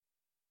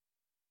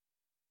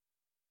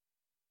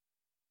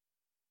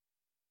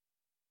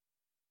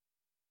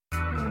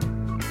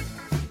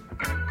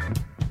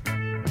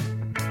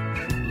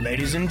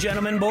Ladies and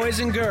gentlemen,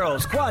 boys and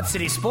girls, Quad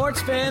City sports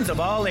fans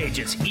of all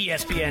ages,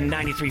 ESPN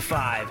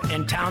 93.5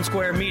 and Town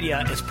Square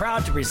Media is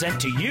proud to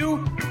present to you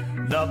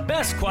the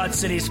best Quad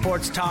City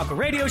sports talk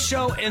radio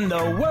show in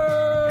the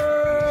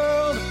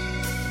world.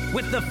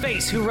 With the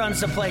face who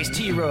runs the place,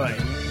 T-Roy,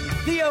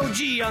 the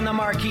OG on the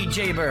marquee,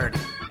 J-Bird,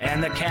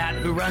 and the cat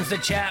who runs the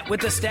chat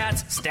with the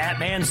stats,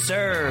 Statman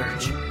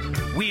Surge.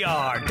 We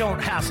are Don't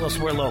Hassle Us,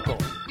 We're Local.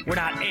 We're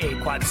not a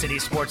Quad City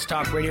Sports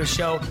Talk radio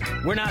show.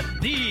 We're not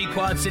the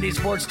Quad City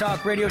Sports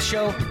Talk radio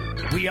show.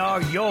 We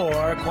are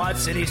your Quad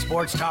City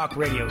Sports Talk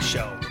radio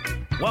show.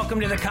 Welcome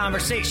to the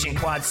conversation,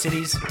 Quad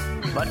Cities.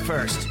 But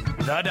first,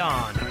 the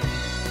Dawn.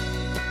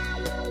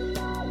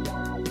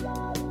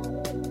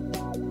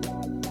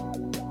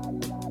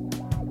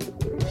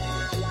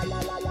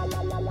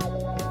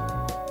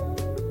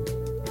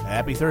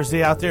 Happy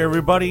Thursday out there,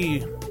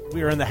 everybody.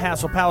 We are in the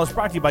Hassle Palace,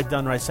 brought to you by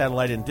Dunrise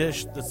Satellite and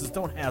Dish. This is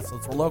Don't Hassle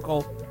Us, We're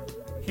Local.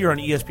 Here on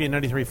ESPN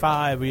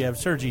 93.5, we have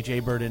Sergi,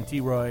 J-Bird, and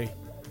T-Roy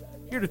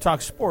here to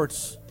talk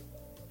sports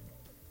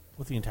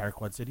with the entire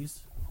Quad Cities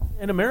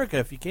and America,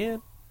 if you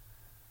can.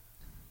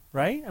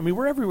 Right? I mean,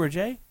 we're everywhere,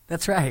 Jay.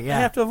 That's right, yeah.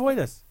 You have to avoid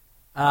us.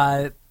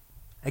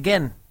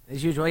 Again,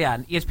 as usual, yeah,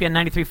 on ESPN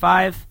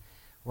 93.5.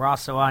 We're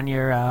also on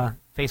your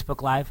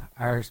Facebook Live,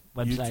 our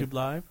website. YouTube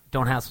Live.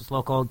 Don't Hassle Us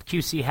Local.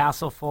 QC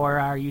Hassle for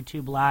our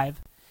YouTube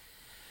Live.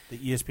 The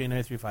ESPN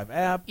 93.5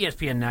 app.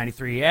 ESPN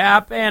 93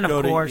 app, and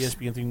of course,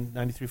 go to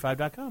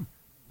ESPN935.com.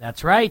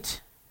 That's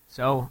right.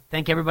 So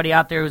thank everybody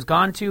out there who's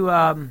gone to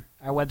our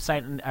website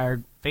and our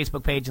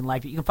Facebook page and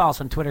liked it. You can follow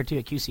us on Twitter, too,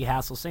 at QC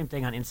Hassle. Same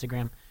thing on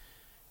Instagram.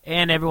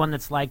 And everyone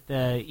that's liked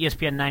the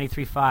ESPN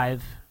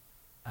 93.5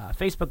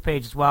 Facebook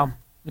page as well.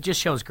 It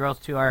just shows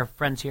growth to our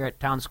friends here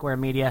at Town Square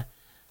Media.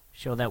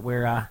 Show that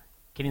we're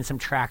getting some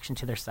traction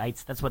to their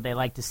sites. That's what they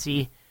like to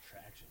see.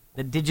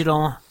 The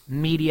digital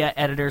media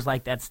editors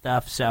like that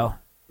stuff, so.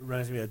 It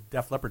reminds me of a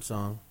Def Leppard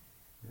song.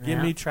 Give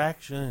me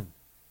traction.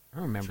 I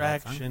don't remember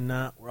traction,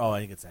 not. Oh,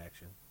 I think it's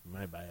action.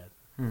 My bad.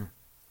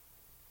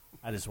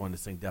 I just wanted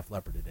to sing Def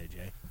Leppard today,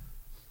 Jay.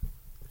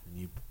 And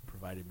you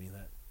provided me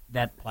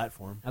that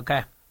platform.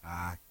 Okay.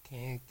 I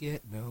can't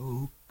get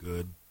no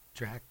good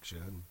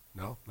traction.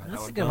 No, not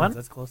that's that a good one.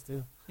 That's close,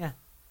 too. Yeah.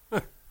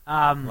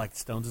 Like the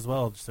Stones as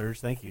well, Serge.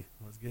 Thank you.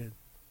 That was good.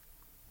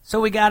 So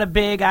we got a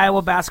big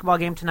Iowa basketball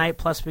game tonight,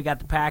 plus we got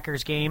the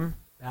Packers game.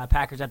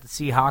 Packers at the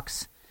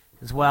Seahawks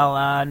as well.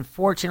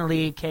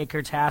 Unfortunately, K.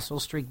 Kurt's Hassle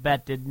streak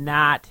bet did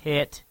not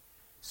hit,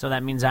 so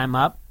that means I'm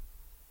up.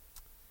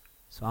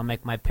 So I'll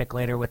make my pick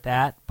later with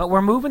that. But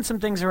we're moving some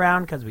things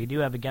around because we do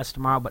have a guest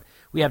tomorrow, but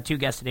we have two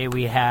guests today.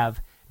 We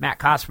have Matt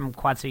Coss from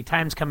Quad City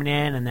Times coming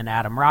in, and then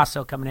Adam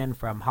Rossow coming in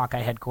from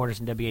Hawkeye headquarters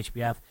in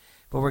WHBF.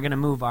 But we're going to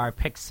move our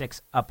Pick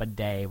 6 up a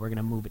day. We're going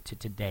to move it to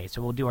today. So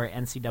we'll do our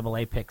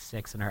NCAA Pick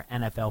 6 and our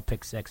NFL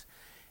Pick 6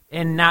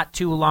 in not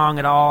too long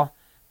at all.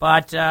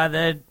 But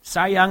the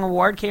Cy Young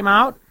Award came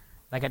out,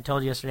 like I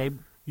told you yesterday.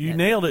 You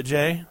nailed it,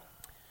 Jay.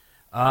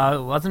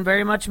 It wasn't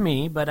very much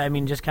me, but, I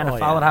mean, just kind of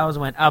followed how it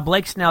went.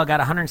 Blake Snell got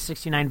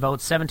 169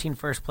 votes, 17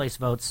 first-place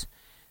votes.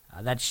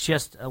 That's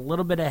just a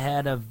little bit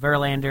ahead of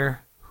Verlander,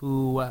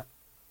 who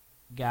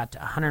got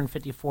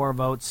 154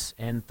 votes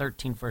and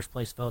 13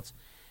 first-place votes.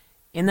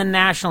 In the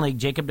National League,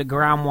 Jacob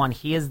deGrom won.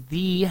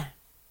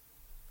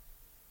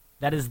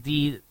 That is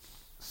the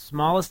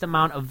smallest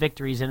amount of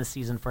victories in a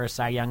season for a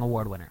Cy Young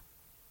Award winner.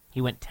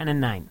 He went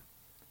 10-9.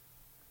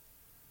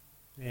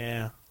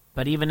 Yeah.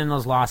 But even in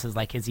those losses,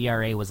 like his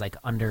ERA was like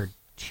under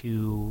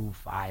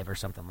 2.5 or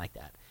something like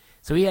that.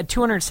 So he had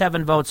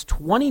 207 votes,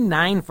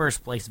 29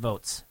 first-place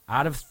votes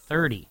out of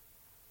 30.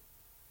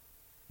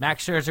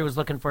 Max Scherzer was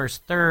looking for his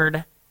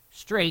third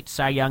straight.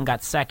 Cy Young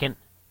got second,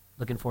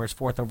 looking for his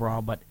fourth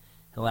overall, but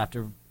he'll have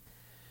to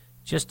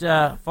just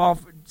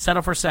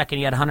settle for second.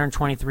 He had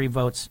 123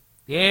 votes.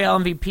 The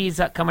AL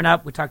MVP's coming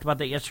up. We talked about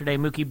that yesterday.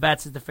 Mookie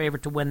Betts is the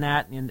favorite to win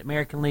that in the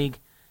American League.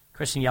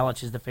 Christian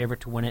Yelich is the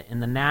favorite to win it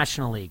in the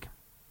National League.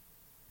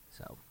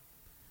 So,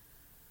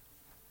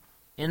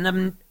 in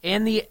the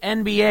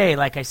NBA,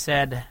 like I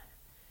said,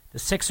 the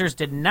Sixers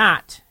did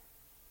not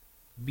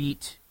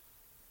beat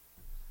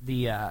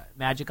the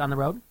Magic on the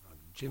road.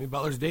 Jimmy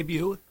Butler's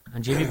debut.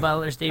 On Jimmy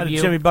Butler's debut. How did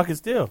Jimmy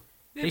Buckets do?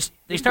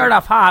 They started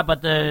off hot,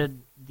 but the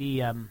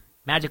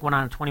Magic went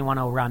on a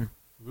 21-0 run.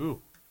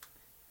 Ooh.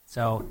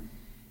 So,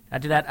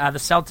 after that, the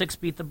Celtics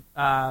beat the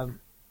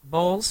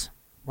Bulls,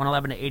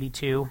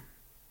 111-82.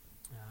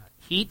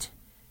 Heat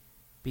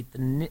beat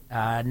the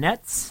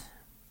Nets.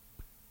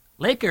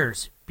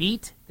 Lakers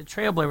beat the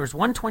Trailblazers,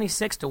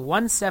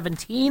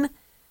 126-117.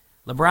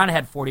 LeBron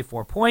had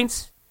 44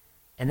 points,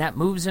 and that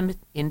moves him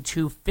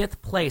into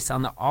fifth place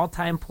on the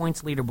all-time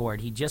points leaderboard.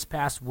 He just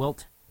passed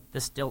Wilt the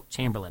Stilt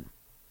Chamberlain.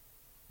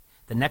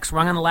 The next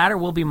rung on the ladder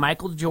will be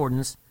Michael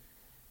Jordan's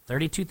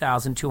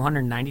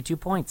 32,292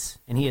 points,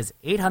 and he is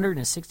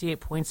 868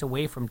 points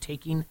away from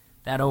taking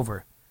that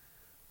over,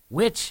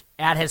 which,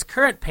 at his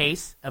current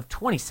pace of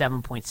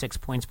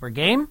 27.6 points per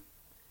game,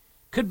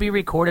 could be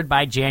recorded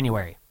by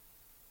January.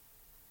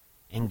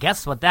 And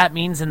guess what that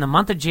means in the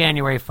month of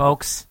January,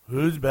 folks?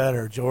 Who's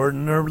better,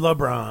 Jordan or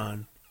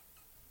LeBron?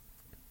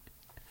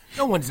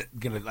 No one's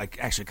gonna like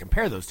actually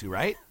compare those two,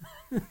 right?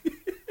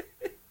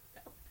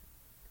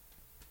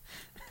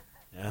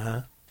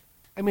 Uh-huh.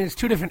 I mean, it's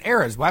two different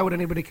eras. Why would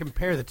anybody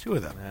compare the two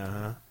of them?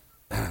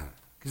 Uh-huh.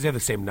 Because they have the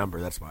same number.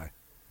 That's why.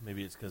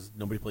 Maybe it's because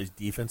nobody plays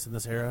defense in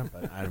this era,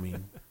 but I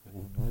mean,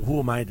 who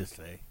am I to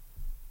say?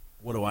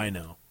 What do I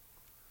know?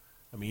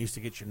 I mean, you used to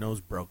get your nose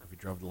broke if you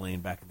drove the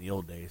lane back in the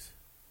old days.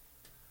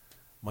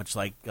 Much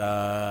like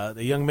the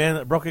young man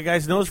that broke a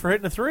guy's nose for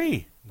hitting a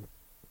three.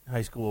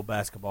 High school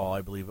basketball,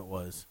 I believe it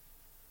was.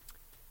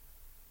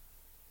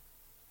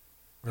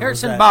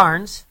 Harrison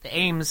Barnes, the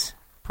Ames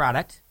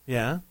product,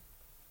 Yeah.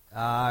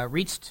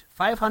 reached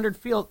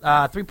 500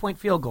 3-point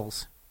field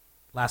goals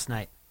last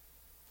night.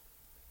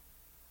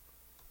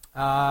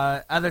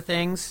 Other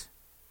things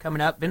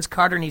coming up. Vince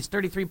Carter needs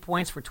 33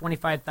 points for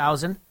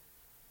 25,000,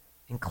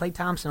 and Klay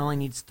Thompson only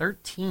needs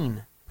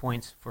 13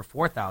 points for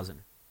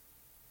 4,000.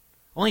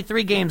 Only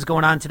 3 games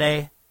going on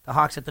today. The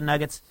Hawks at the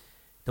Nuggets.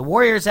 The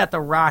Warriors at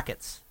the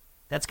Rockets.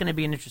 That's going to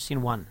be an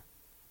interesting one.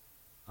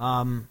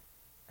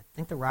 I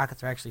think the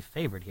Rockets are actually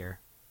favored here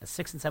at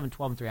 6-7,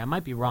 12-3. I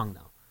might be wrong,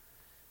 though.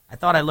 I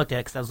thought I looked at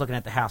it because I was looking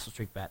at the Hassel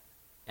Streak bet.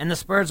 And the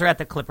Spurs are at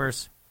the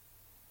Clippers.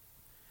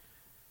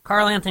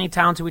 Karl Anthony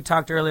Towns, who we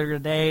talked earlier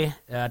today,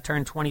 is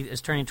turning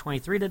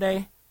 23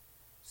 today.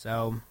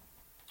 So,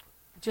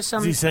 just some.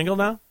 Is he single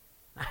now?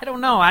 I don't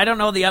know. I don't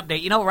know the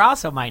update. You know,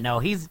 Rossow might know.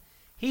 He's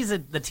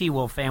the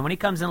T-Wolf fan. When he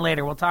comes in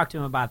later, we'll talk to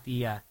him about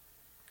the.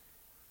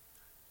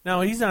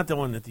 No, he's not the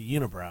one at the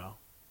unibrow.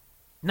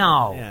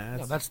 No. Yeah,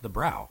 No, that's the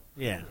Brow.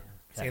 yeah,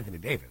 It's Anthony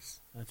Davis,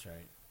 that's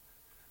right.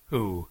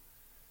 who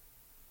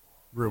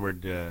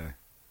rumored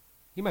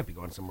he might be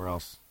going somewhere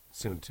else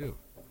soon too.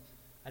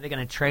 Are they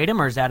going to trade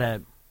him, or is that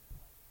a?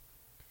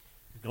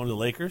 Going to the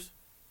Lakers?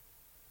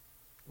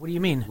 What do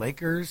you mean?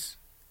 Lakers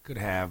could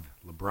have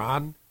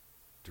LeBron,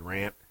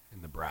 Durant,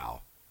 and the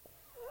Brow.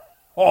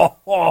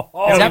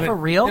 Is that for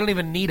real? They don't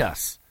even need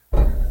us.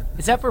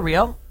 Is that for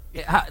real?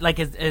 Like,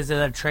 is it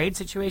a trade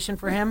situation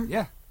for him?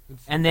 Yeah,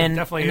 And then,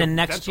 definitely and then a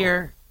next potential.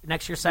 year Well,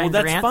 signs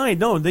that's Durant? fine.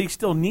 No, they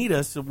still need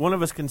us. So one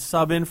of us can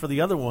sub in for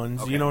the other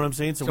ones. Okay. You know what I'm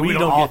saying? So, So we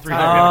don't all get three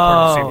tired. are gonna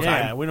put at the same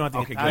Yeah, time? we don't have to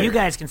Okay, get good. tired. You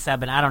guys can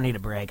sub in. I don't need a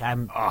break.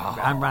 I'm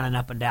running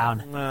up and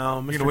down.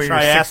 Well, You're Mr. gonna wear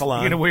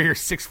Triathlon. you're gonna wear your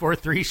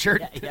 6'4"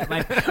 shirt.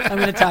 I'm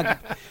going to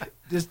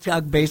just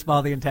talk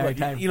baseball the entire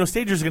time. You know,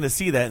 Stager's going to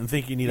see that and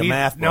think you need a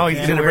math book. No, he's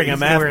going gonna to bring a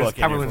math wear his book in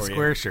here Cumberland for you.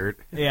 Square shirt.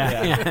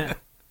 Yeah.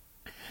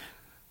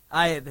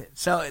 I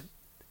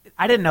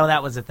didn't know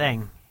that was a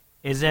thing.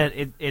 Is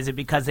it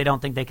because they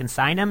don't think they can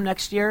sign him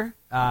next year?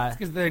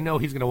 Because they know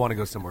he's going to want to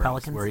go somewhere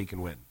Pelicans? else where he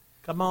can win.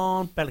 Come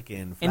on,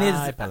 Pelican. Fly,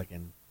 And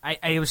Pelican.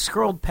 I was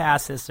scrolled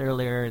past this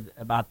earlier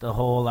about the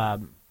whole.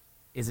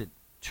 Is it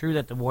true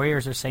that the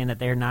Warriors are saying that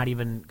they're not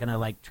even going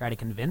to try to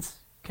convince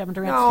Kevin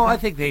Durant? No, I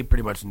think they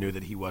pretty much knew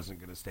that he wasn't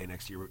going to stay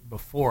next year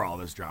before all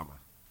this drama.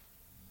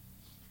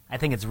 I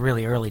think it's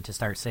really early to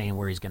start saying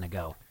where he's going to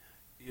go.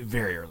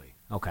 Very early.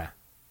 Okay.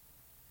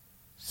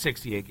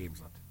 68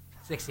 games left.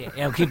 68.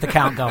 It'll keep the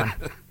count going.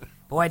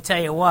 Boy, I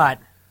tell you what.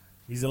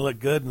 He's going to look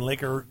good in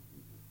Laker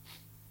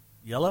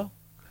yellow,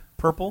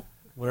 purple,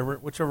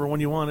 whichever one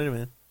you want him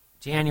in.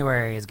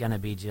 January is going to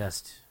be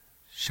just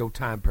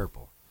Showtime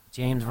purple.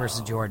 James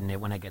versus Jordan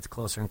when it gets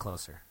closer and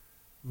closer.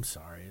 I'm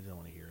sorry. I don't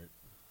want to hear it.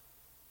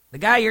 The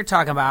guy you're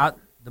talking about,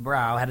 the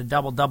Brow, had a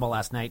double-double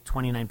last night,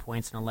 29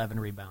 points and 11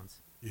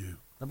 rebounds. Ew.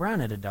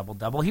 LeBron had a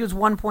double-double. He was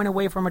 1 point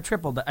away from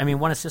a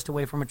one assist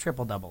away from a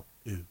triple-double.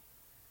 Ew.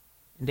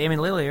 And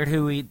Damian Lillard,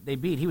 who they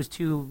beat, he was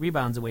 2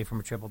 rebounds away from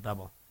a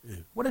triple-double.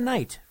 Ew. What a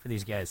night for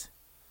these guys.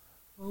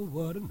 Oh,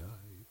 what a night.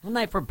 What a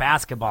night for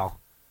basketball.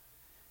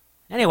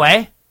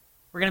 Anyway,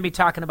 we're going to be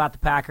talking about the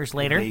Packers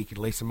later. Yeah, you could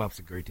lace them up. It's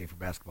a great day for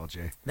basketball,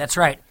 Jay. That's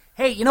right.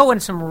 Hey, you know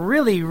what? Some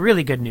really,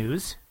 really good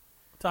news.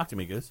 Talk to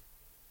me, Goose.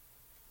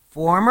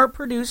 Former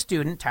Purdue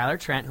student Tyler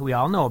Trent, who we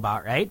all know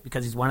about, right?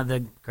 Because he's one of the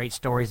great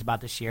stories about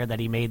this year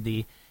that he made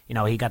he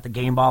got the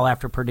game ball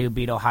after Purdue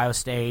beat Ohio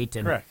State,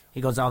 and Correct.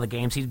 He goes all the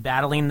games. He's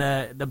battling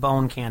the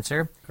bone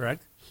cancer.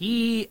 Correct.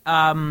 He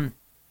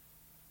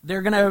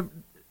they're gonna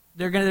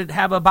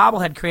have a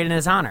bobblehead created in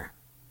his honor,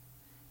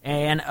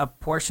 and a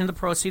portion of the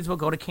proceeds will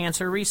go to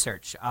cancer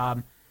research.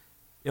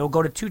 It will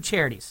go to 2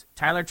 charities: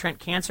 Tyler Trent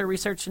Cancer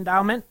Research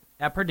Endowment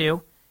at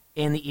Purdue,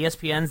 and the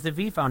ESPN's The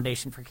V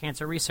Foundation for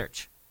Cancer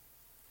Research.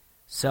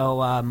 So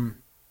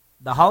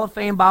the Hall of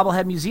Fame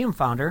Bobblehead Museum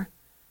founder,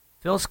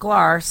 Phil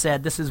Sklar,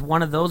 said this is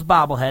one of those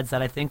bobbleheads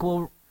that I think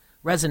will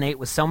resonate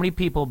with so many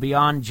people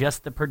beyond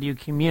just the Purdue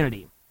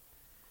community.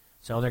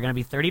 So they're going to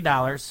be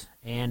 $30,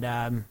 and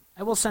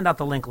I will send out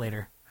the link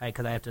later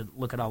because I have to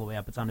look it all the way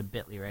up. It's on a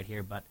Bitly right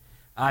here. But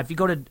if you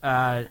go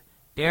to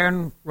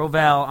Darren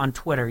Rovell on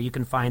Twitter, you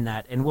can find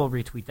that, and we'll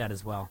retweet that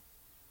as well.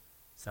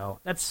 So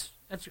that's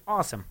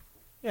awesome.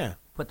 Yeah.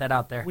 Put that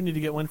out there. We need to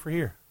get one for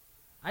here.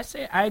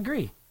 I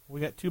agree. We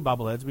got 2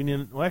 bobbleheads.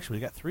 We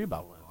got 3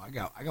 bobbleheads.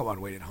 Oh, I got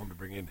one waiting at home to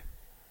bring in.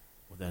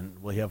 Well, then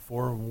we'll have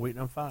 4 and we're waiting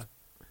on 5.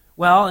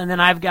 Well, and then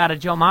I've got a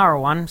Joe Mauer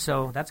one,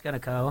 so that's going to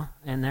go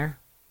in there.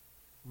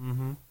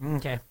 Mm-hmm.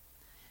 Okay.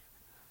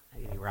 I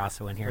need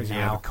Rossow in here Or do now.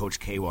 you have a Coach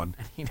K one?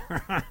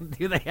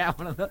 Do they have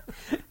one of those?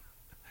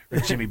 Or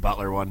Jimmy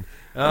Butler one?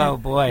 Oh,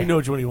 boy. You know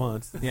which one he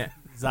wants. Yeah.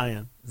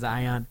 Zion.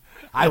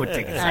 I would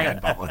take a Zion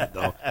Butler,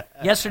 though.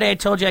 Yesterday I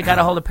told you I got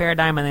a hold of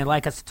Paradigm, and they'd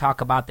like us to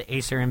talk about the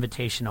Acer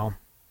Invitational.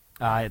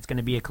 It's going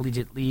to be a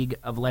Collegiate League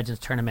of Legends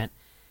tournament.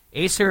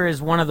 Acer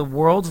is one of the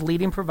world's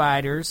leading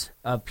providers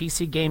of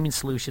PC gaming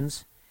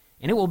solutions,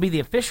 and it will be the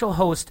official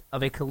host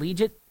of a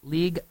Collegiate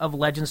League of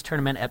Legends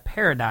tournament at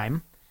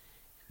Paradigm.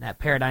 And that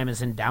Paradigm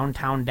is in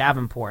downtown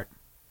Davenport.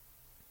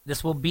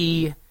 This will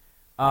be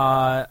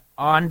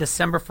on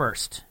December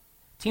 1st.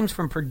 Teams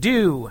from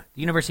Purdue, the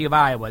University of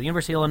Iowa, the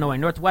University of Illinois,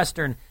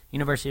 Northwestern,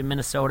 University of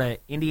Minnesota,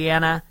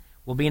 Indiana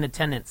will be in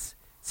attendance.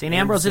 St.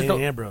 Ambrose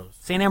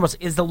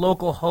is the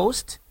local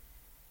host.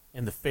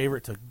 And the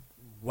favorite to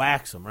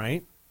wax them,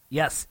 right?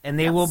 Yes, and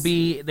they will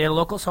be their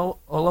local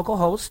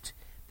host.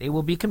 They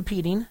will be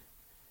competing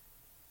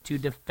to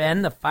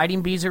defend the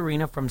Fighting Bees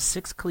Arena from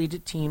 6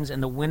 collegiate teams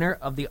and the winner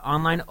of the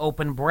online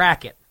open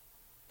bracket.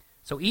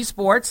 So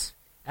esports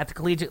at the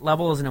collegiate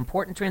level is an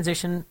important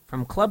transition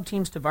from club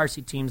teams to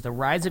varsity teams. The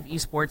rise of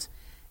esports,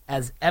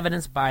 as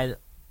evidenced by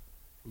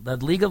the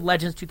League of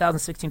Legends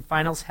 2016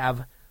 finals,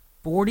 have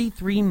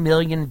 43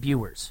 million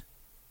viewers.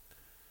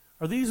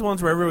 Are these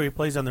ones where everybody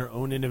plays on their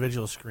own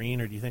individual screen,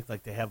 or do you think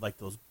like they have like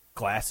those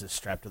glasses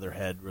strapped to their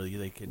head where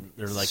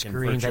they're like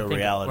Screens, in virtual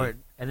reality?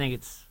 I think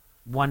it's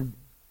one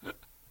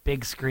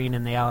big screen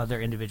and they all have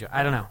their individual.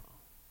 I don't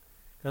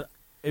know.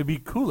 It'd be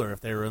cooler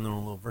if they were in their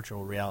own little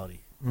virtual reality.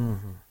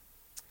 Mm-hmm.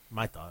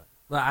 My thought.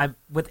 Well,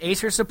 with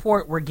Acer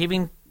support, we're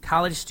giving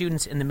college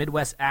students in the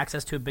Midwest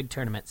access to a big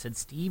tournament, said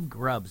Steve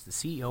Grubbs, the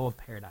CEO of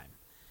Paradigm.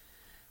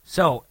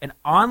 So, an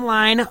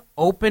online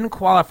open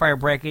qualifier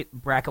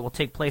bracket will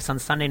take place on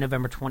Sunday,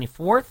 November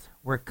 24th,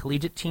 where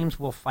collegiate teams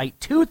will fight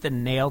tooth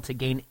and nail to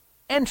gain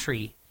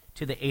entry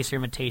to the Acer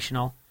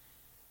Invitational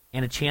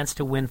and a chance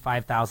to win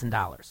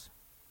 $5,000.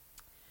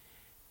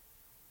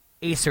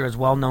 Acer is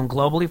well known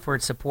globally for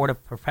its support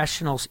of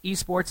professional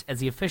esports as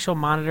the official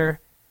monitor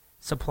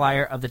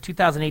supplier of the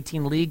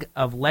 2018 League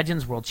of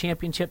Legends World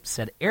Championship,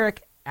 said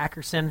Eric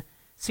Ackerson,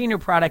 Senior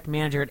Product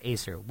Manager at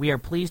Acer. We are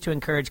pleased to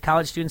encourage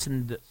college students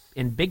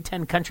in Big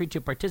Ten country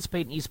to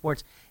participate in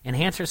esports,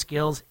 enhance their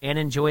skills, and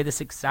enjoy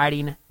this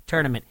exciting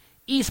tournament.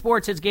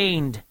 Esports has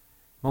gained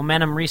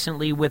momentum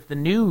recently with the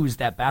news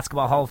that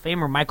Basketball Hall of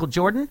Famer Michael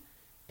Jordan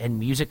and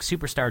music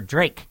superstar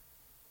Drake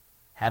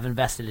have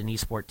invested in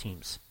esport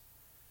teams.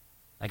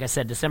 Like I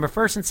said, December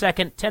 1st and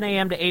 2nd, 10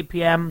 a.m. to 8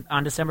 p.m.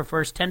 on December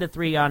 1st, 10 to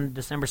 3 on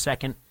December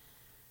 2nd.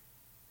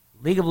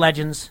 League of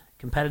Legends,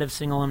 competitive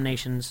single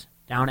eliminations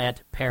down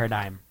at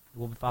Paradigm.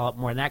 We'll follow up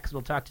more on that because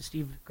we'll talk to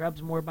Steve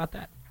Grubbs more about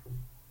that.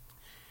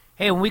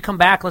 Hey, when we come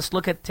back, let's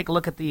take a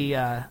look at the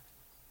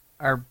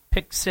our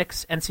Pick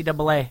 6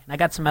 NCAA. And I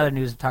got some other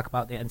news to talk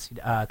about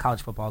the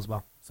college football as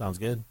well. Sounds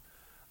good.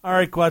 All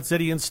right, Quad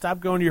Cityans,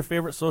 stop going to your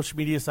favorite social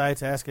media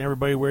sites asking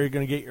everybody where you're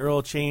going to get your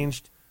oil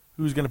changed,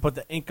 who's going to put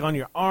the ink on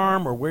your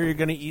arm, or where you're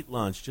going to eat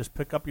lunch. Just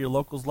pick up your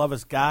Locals Love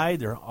Us guide.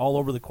 They're all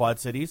over the Quad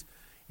Cities.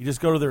 You just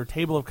go to their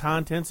table of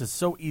contents. It's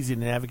so easy to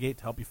navigate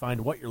to help you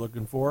find what you're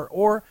looking for.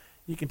 Or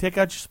you can take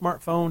out your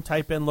smartphone,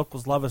 type in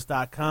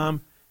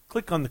localsloveus.com,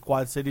 click on the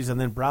Quad Cities,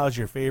 and then browse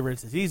your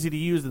favorites. It's easy to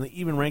use, and they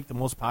even rank the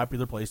most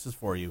popular places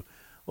for you.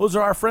 Those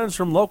are our friends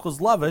from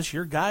Locals Love Us,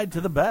 your guide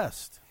to the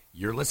best.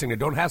 You're listening to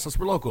Don't Hassle Us,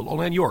 We're Local,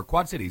 only on your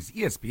Quad Cities,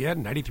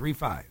 ESPN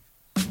 93.5.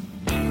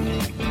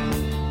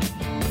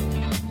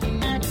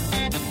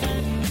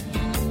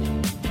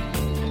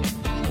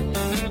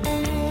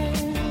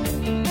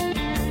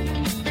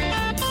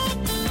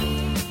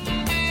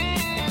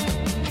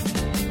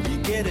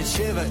 A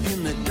shiver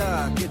in the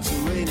dark, it's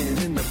raining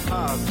in the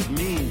park, but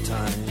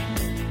meantime.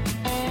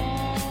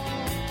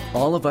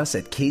 All of us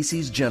at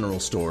Casey's General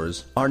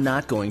Stores are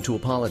not going to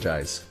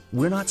apologize.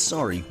 We're not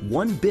sorry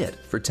one bit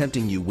for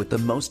tempting you with the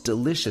most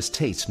delicious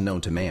taste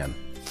known to man.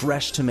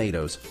 Fresh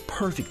tomatoes,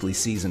 perfectly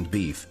seasoned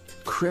beef,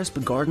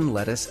 crisp garden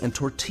lettuce, and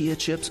tortilla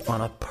chips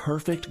on a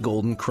perfect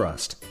golden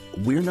crust.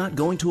 We're not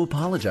going to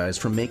apologize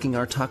for making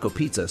our taco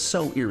pizza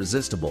so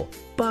irresistible,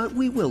 but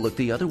we will look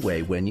the other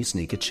way when you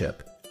sneak a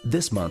chip.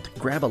 This month,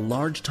 grab a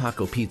large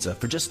taco pizza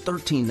for just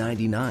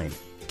 $13.99.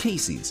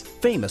 Casey's,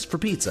 famous for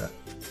pizza.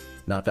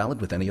 Not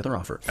valid with any other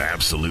offer.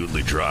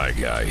 Absolutely Dry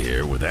Guy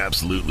here with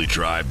Absolutely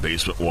Dry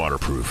Basement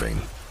Waterproofing.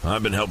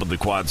 I've been helping the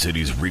Quad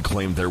Cities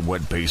reclaim their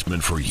wet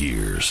basement for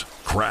years.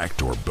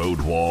 Cracked or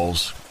bowed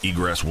walls,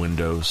 egress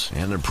windows,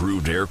 and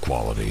improved air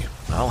quality.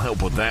 I'll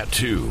help with that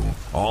too.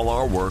 All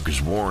our work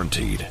is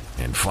warranted,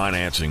 and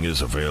financing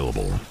is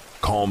available.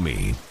 Call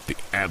me, the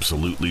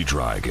Absolutely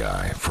Dry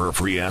Guy, for a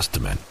free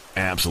estimate.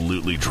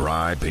 Absolutely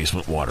Dry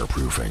Basement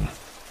Waterproofing.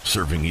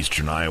 Serving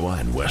Eastern Iowa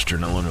and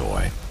Western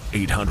Illinois.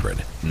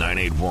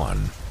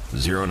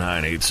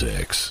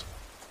 800-981-0986.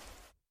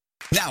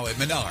 Now at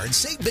Menards,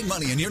 save big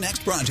money on your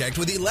next project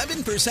with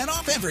 11%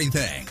 off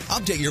everything.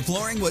 Update your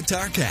flooring with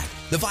Tarcat.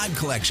 The Vibe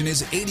Collection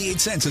is 88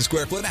 cents a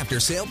square foot after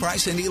sale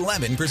price and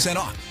 11%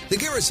 off. The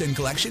Garrison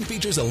Collection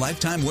features a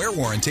lifetime wear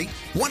warranty,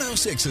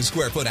 106 a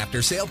square foot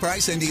after sale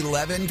price and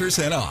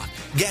 11% off.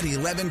 Get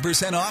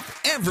 11%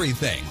 off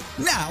everything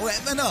now at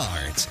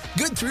Menards.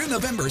 Good through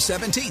November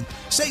 17th.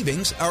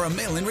 Savings are a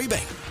mail-in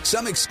rebate.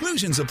 Some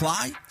exclusions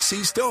apply.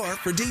 See store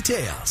for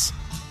details.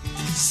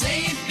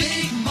 Save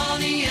big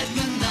money at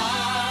Menards.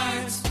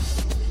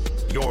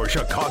 Your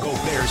Chicago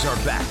Bears are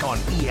back on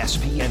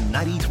ESPN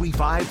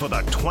 93.5 for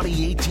the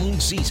 2018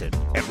 season.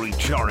 Every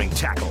jarring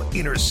tackle,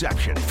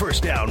 interception,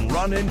 first down,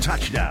 run, and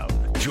touchdown.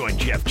 Join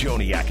Jeff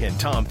Joniak and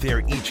Tom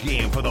Thayer each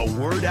game for the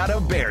word out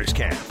of Bears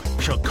camp.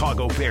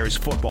 Chicago Bears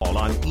football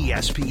on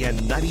ESPN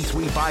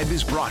 93.5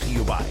 is brought to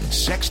you by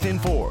Sexton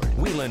Ford,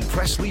 Wheelan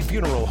Presley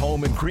Funeral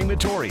Home and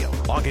Crematorium,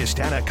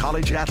 Augustana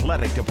College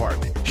Athletic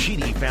Department,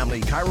 Sheedy Family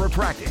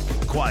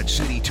Chiropractic, Quad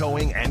City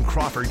Towing, and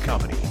Crawford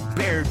Company.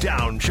 Bear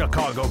down,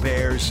 Chicago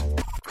Bears.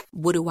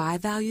 What do I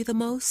value the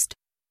most?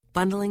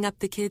 Bundling up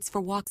the kids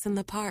for walks in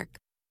the park.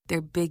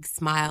 Their big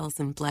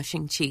smiles and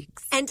blushing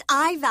cheeks. And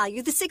I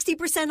value the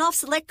 60% off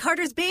select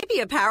Carter's baby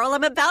apparel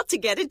I'm about to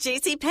get at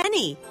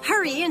JCPenney.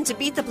 Hurry in to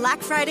beat the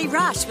Black Friday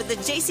rush with the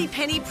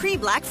JCPenney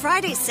pre-Black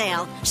Friday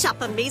sale. Shop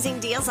amazing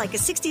deals like a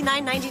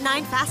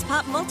 $69.99 Fast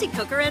Pop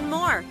multi-cooker and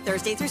more.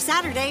 Thursday through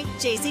Saturday,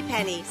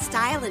 JCPenney.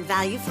 Style and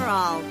value for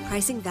all.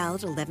 Pricing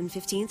valid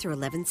 11/15 through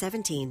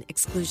 11/17.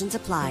 Exclusions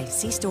apply.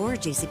 See store or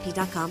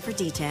jcp.com for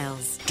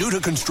details. Due to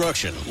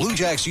construction, Lou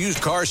Jack's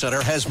Used Car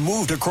Center has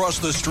moved across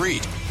the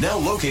street. Now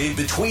located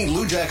between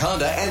Lou Jack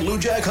Honda and Lou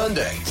Jack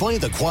Hyundai.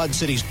 Find the Quad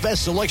City's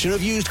best selection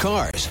of used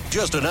cars.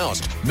 Just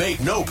announced. Make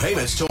no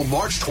payments till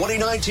March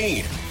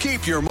 2019.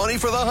 Keep your money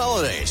for the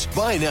holidays.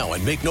 Buy now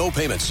and make no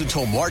payments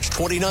until March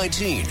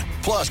 2019.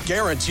 Plus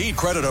guaranteed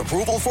credit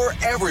approval for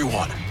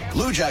everyone.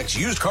 Lou Jack's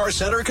Used Car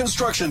Center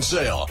Construction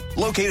Sale.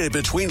 Located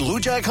between Lou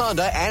Jack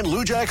Honda and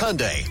Lou Jack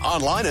Hyundai.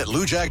 Online at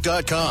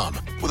loujack.com.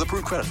 With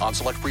approved credit on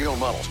select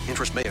pre-owned models.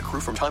 Interest may accrue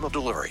from time of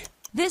delivery.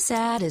 This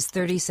ad is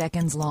 30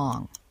 seconds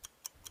long.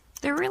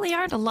 There really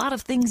aren't a lot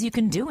of things you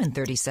can do in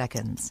 30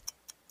 seconds.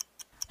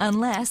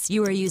 Unless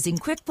you are using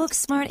QuickBooks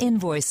Smart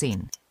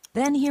Invoicing.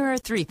 Then here are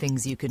 3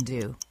 things you can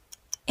do.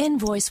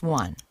 Invoice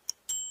 1.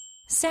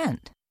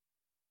 Send.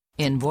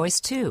 Invoice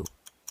 2.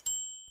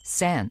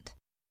 Send.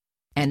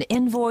 And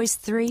Invoice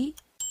 3.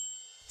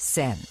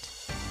 Send.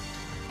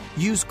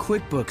 Use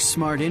QuickBooks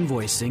Smart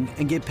Invoicing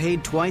and get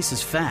paid twice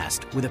as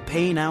fast with a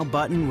Pay Now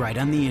button right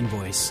on the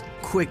invoice.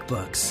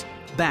 QuickBooks.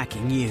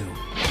 Backing you.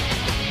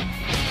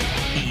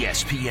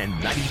 ESPN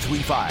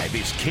 93.5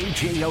 is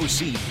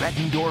KJOC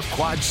Bettendorf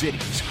Quad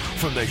Cities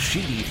from the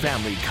Sheedy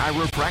Family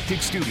Chiropractic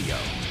Studio.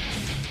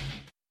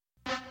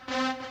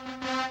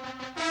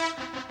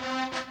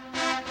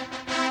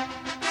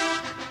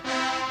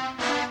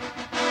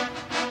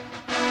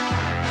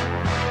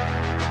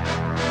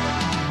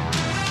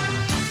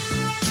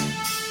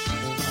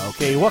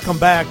 Okay, welcome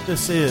back.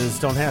 This is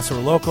Don't Hassle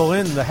We're Local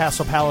in the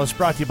Hassle Palace,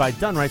 brought to you by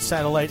Dunright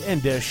Satellite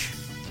and Dish.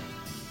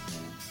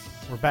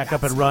 We're back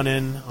up and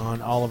running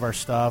on all of our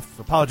stuff.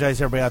 Apologize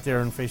to everybody out there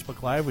on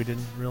Facebook Live. We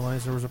didn't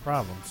realize there was a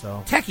problem.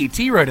 So Techie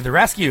T-Roy to the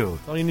rescue.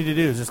 All you need to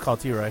do is just call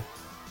T-Roy.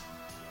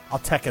 I'll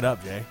tech it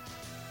up, Jay.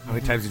 How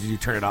many times did you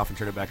turn it off and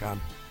turn it back on?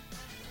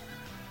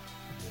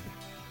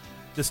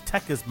 This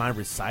tech is my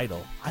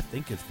recital. I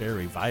think it's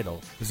very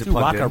vital. Is it to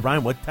plugged rock a in?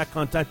 rhyme with tech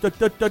contact.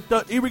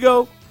 Here we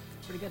go.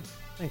 Pretty good.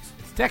 Thanks.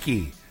 It's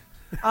Techie.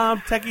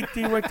 Techie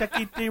T-Roy,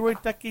 Techie T-Roy,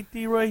 Techie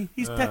T-Roy.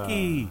 He's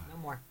techie. No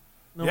more.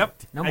 No,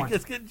 Yep. No more. I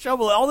just get in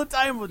trouble all the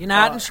time. With, You're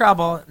not in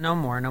trouble. No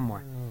more.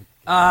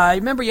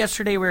 Remember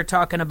yesterday we were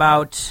talking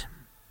about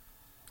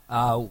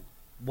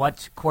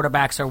what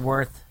quarterbacks are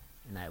worth,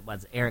 and that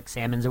was Eric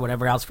Sammons or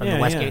whatever else from the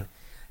Westgate. Yeah.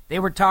 They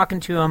were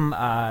talking to him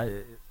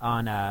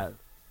on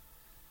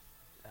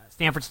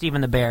Stanford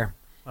Stephen the Bear,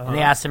 and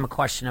they asked him a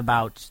question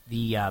about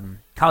the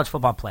college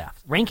football playoff.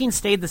 Rankings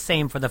stayed the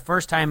same for the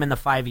first time in the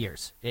 5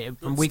 years.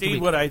 From week to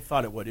week. What I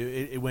thought it would.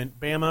 It went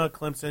Bama,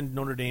 Clemson,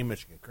 Notre Dame,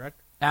 Michigan, correct?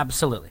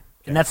 Absolutely.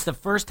 Okay. And that's the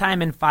first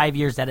time in 5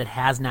 years that it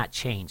has not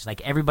changed.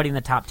 Like everybody in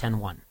the top 10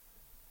 won.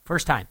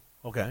 First time.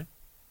 Okay.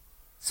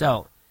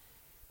 So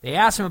they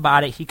asked him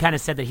about it. He kind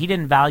of said that he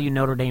didn't value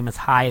Notre Dame as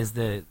high as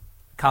the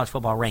college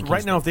football rankings. So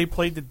right now, if they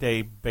played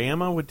today,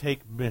 Bama would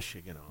take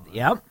Michigan on.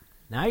 Yep.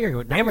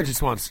 Michigan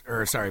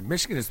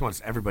just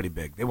wants everybody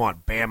big. They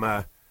want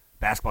Bama.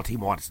 Basketball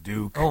team wants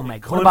Duke. Oh my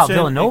God! What about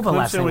Villanova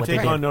last night? Clemson would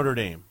take on Notre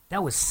Dame.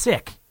 That was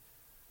sick.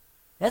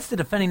 That's the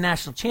defending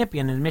national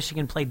champion, and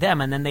Michigan played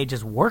them, and then they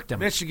just worked them.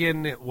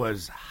 Michigan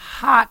was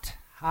hot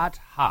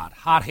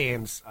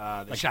hands.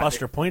 Like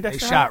Buster Poindexter?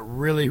 They shot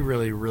really,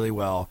 really, really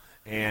well,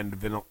 and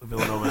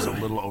Villanova is a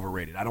little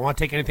overrated. I don't want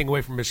to take anything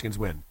away from Michigan's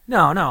win.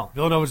 No.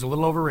 Villanova's a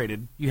little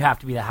overrated. You have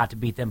to be that hot to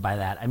beat them by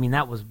that. I mean,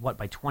 that was,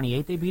 by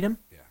 28 they beat him?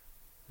 Yeah.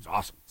 It was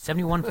awesome.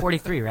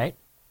 71-43, right?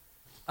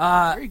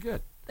 Very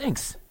good.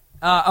 Thanks.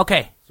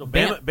 Okay. So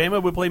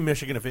Bama would play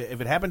Michigan if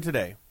it happened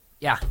today.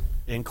 Yeah.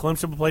 And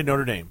Clemson will play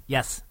Notre Dame.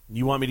 Yes.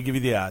 You want me to give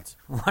you the odds?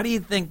 What do you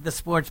think the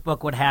sports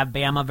book would have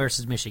Bama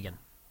versus Michigan?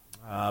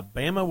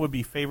 Bama would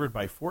be favored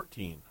by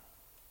 14.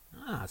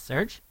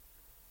 Serge?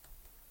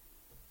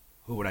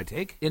 Who would I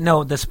take?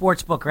 No, the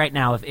sports book right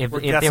now, if they were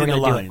going to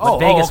do it. Oh,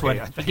 Vegas okay. would.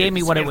 If you gave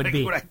me what it would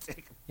be. Would I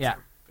take? Yeah.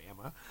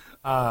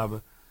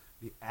 Bama.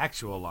 The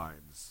actual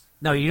lines.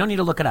 No, you don't need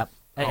to look it up.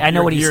 I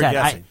know what he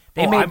said.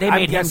 They made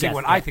him guessing guess.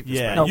 what I think.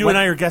 Yeah, No, you and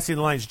I are guessing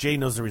the lines. Jay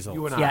knows the results.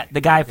 You and Yeah, the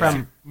guy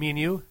from me and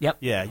you. Yep.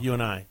 Yeah, you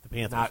and I, the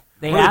Panthers.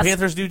 They what do asked- the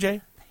Panthers do, Jay?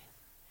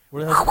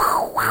 Where the hell? There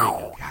you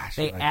go. Gosh,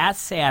 They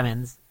asked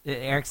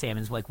Eric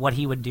Sammons, like what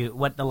he would do,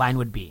 what the line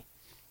would be,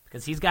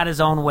 because he's got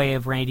his own way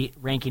of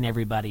ranking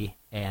everybody,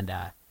 and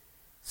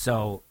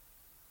so.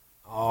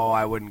 Oh,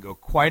 I wouldn't go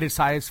quite as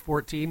high as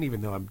 14,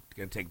 even though I'm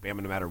going to take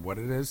Bama no matter what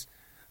it is.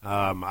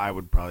 I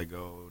would probably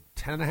go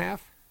 10.5.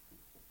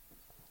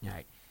 All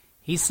right.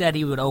 He said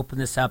he would open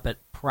this up at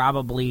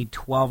probably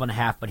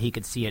 12.5, but he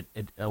could see it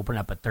open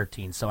up at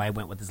 13. So I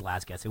went with his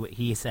last guess.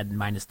 He said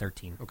minus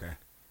 13. Okay.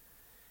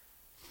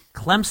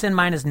 Clemson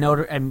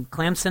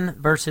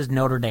versus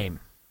Notre Dame.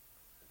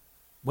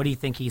 What do you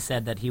think he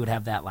said that he would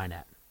have that line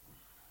at?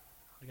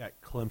 I got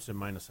Clemson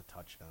minus a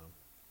touchdown.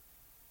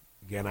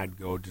 Again, I'd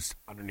go just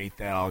underneath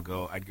that.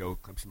 I'd go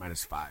Clemson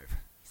minus 5. He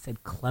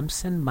said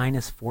Clemson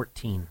minus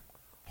 14.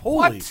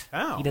 Holy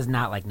cow. He does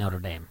not like Notre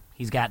Dame.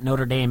 He's got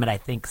Notre Dame at, I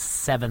think,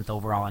 7th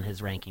overall in his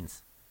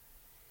rankings.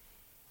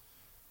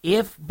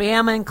 If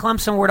Bama and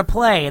Clemson were to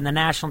play in the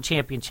national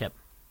championship,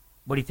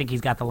 what do you think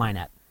he's got the line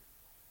at?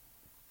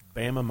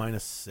 Bama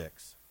minus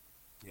 6.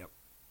 Yep.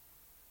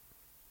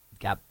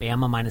 Got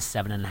Bama minus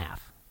 7.5.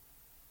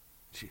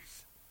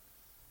 Jeez.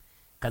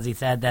 Because he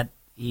said that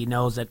he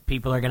knows that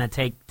people are going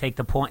to take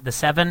the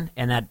 7,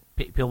 and that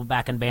people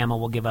back in Bama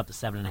will give up the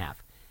 7.5.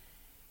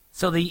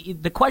 So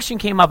the question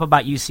came up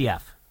about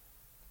UCF.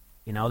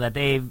 You know, that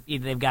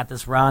they've got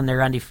this run,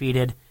 they're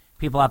undefeated.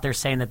 People out there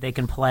saying that they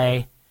can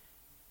play.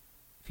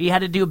 If he had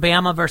to do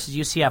Bama versus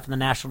UCF in the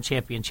national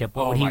championship,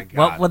 what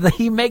would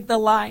he make the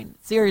line?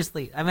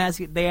 Seriously, I'm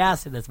asking. They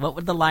asked him this. What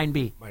would the line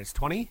be? Minus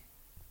 20?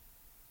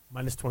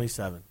 Minus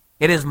 27.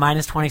 It is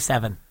minus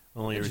 27.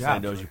 Only every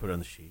time knows you put it on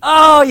the sheet.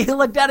 Oh, you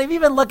looked at him.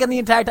 You've been looking the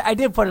entire time. I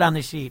did put it on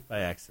the sheet. By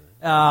accident.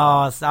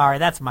 Oh, sorry.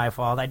 That's my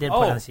fault. I did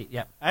put it on the sheet.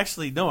 Yep.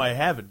 Actually, no, I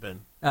haven't been.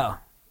 Oh,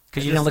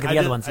 because you didn't look at the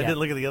other ones yet. I didn't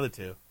look at the other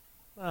two.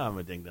 Oh, I'm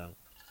a ding-dong.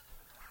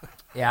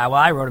 Yeah,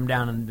 well, I wrote him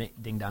down in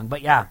ding-dong.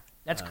 But, yeah,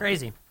 that's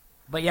crazy.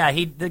 But, yeah,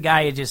 the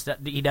guy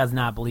he does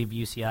not believe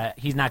UCI.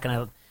 He's not going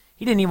to –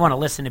 he didn't even want to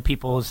listen to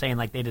people saying,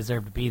 like, they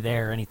deserve to be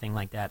there or anything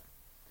like that.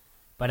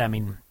 But,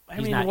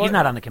 he's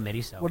not on the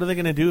committee. So what are they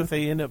going to do if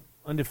they end up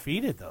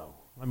undefeated, though?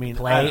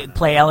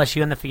 Play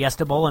LSU in the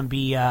Fiesta Bowl and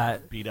beat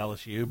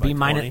LSU by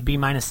 20? Be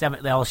minus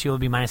 7. The LSU would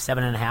be minus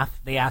 7.5.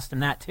 They asked him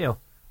that, too.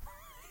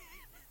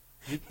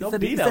 He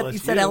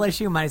said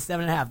LSU minus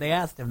 7.5. They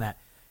asked him that.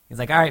 He's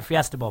like, all right,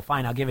 Fiesta Bowl,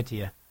 fine, I'll give it to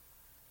you.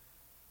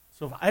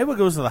 So if Iowa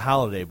goes to the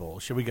Holiday Bowl,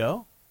 should we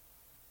go?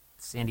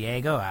 San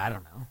Diego? I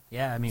don't know.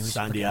 Yeah,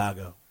 San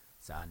Diego.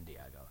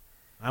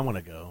 I want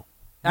to go.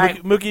 All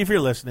right. Mookie, if you're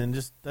listening,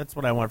 that's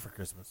what I want for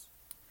Christmas.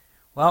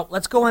 Well,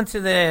 let's go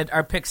into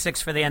our pick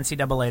 6 for the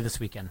NCAA this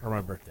weekend. For my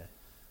birthday.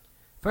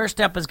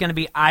 First up is going to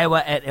be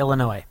Iowa at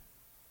Illinois.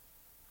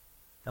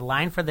 The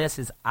line for this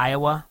is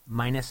Iowa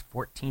minus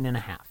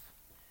 14.5.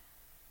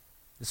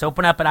 This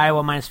opened up at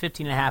Iowa minus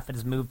 15.5. It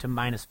has moved to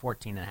minus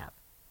 14.5.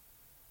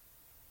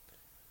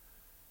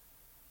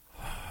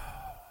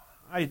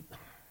 I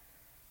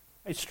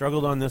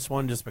struggled on this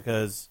one just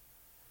because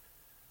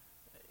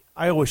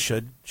Iowa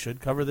should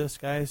cover this,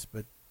 guys,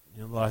 but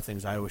a lot of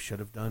things Iowa should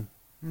have done.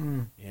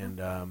 And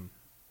I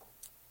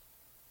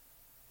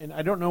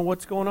don't know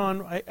what's going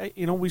on.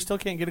 We still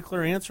can't get a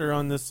clear answer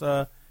on this.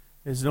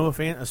 Is Noah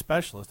Fant a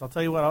specialist? I'll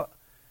tell you what.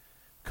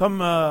 Come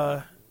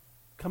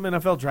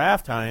NFL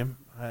draft time,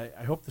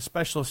 I hope the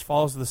specialist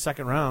falls to the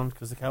second round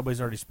because the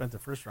Cowboys already spent the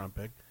first round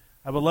pick.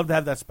 I would love to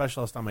have that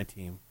specialist on my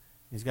team.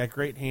 He's got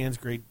great hands,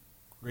 great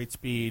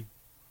speed.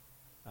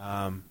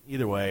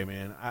 Either way,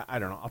 man, I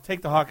don't know. I'll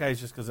take the Hawkeyes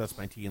just because that's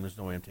my team. There's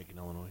no way I'm taking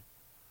Illinois.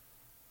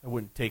 I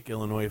wouldn't take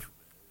Illinois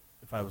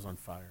if I was on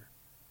fire.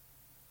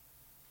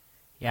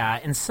 Yeah,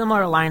 in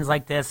similar lines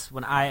like this,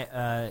 when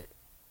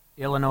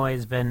Illinois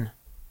has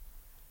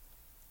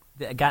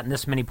gotten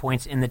this many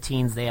points in the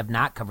teens, they have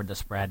not covered the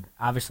spread.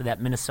 Obviously,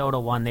 that Minnesota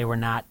one, they were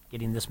not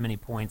getting this many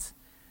points.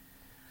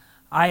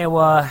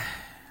 Iowa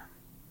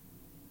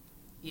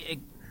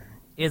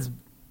has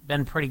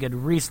been pretty good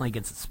recently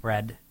against the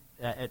spread.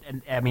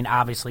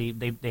 Obviously,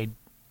 they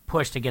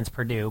pushed against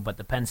Purdue, but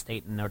the Penn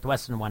State and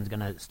Northwestern one's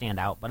going to stand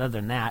out. But other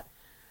than that,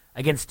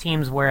 against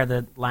teams where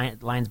the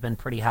line's been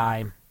pretty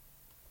high,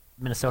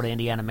 Minnesota,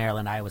 Indiana,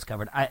 Maryland, Iowa's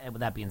covered. With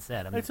that being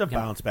said, it's a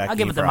bounce back. I'll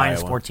give it the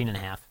minus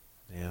 14.5.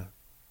 Yeah,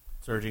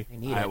 Sergi, they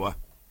need Iowa.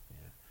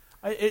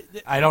 Yeah.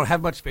 I don't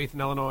have much faith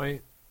in Illinois.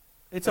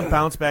 It's a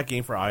bounce back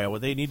game for Iowa.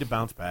 They need to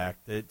bounce back.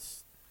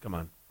 Come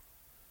on.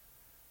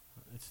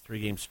 It's a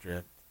 3-game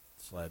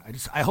sled.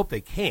 I hope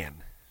they can.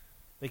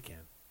 They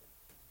can.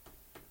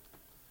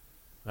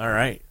 All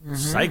right.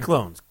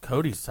 Cyclones.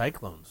 Cody's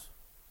Cyclones.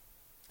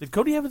 Did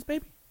Cody have his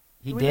baby?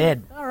 He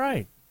did. All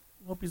right.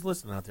 Hope he's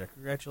listening out there.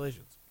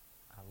 Congratulations.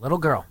 A little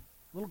girl.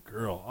 Little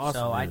girl. Awesome.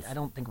 So I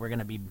don't think we're going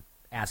to be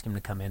asking him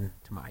to come in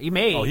tomorrow. He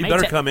may. Oh, he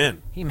better come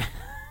in.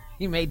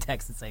 He may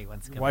text and say he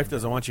wants to come in. Your wife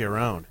doesn't want you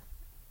around.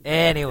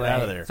 Anyway. Get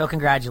out of there. So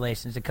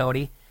congratulations to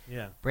Cody.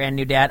 Yeah. Brand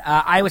new dad.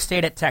 Iowa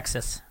State at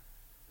Texas.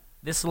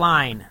 This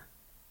line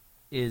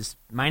is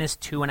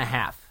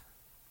 -2.5.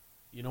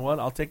 You know what?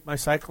 I'll take my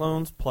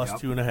Cyclones plus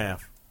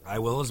 2.5. I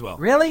will as well.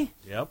 Really?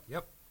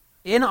 Yep.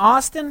 In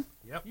Austin?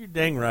 Yep. You're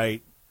dang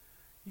right.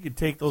 You can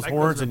take those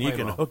Cyclones horns are and you playing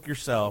can well. hook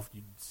yourself,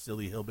 you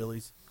silly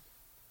hillbillies.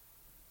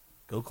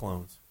 Go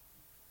Clones.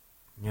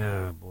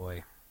 Oh,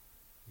 boy.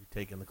 You're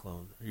taking the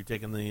clones. You're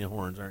taking the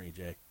horns, aren't you,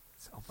 Jay?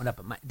 Let's open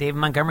up. David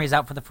Montgomery's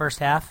out for the first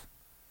half.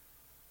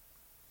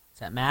 Does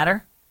that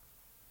matter?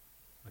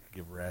 I could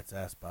give a rat's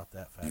ass about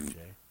that fact,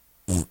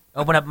 Jay.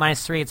 Open up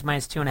 -3. It's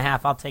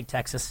 -2.5. I'll take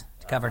Texas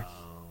to cover.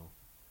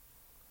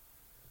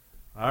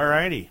 All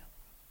righty.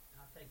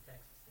 I'll take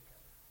Texas to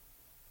cover.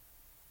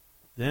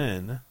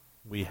 Then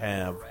we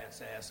have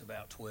Rat's ass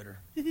about Twitter.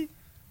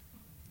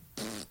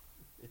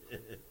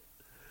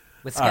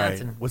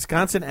 Wisconsin. All right.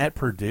 Wisconsin at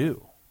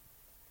Purdue.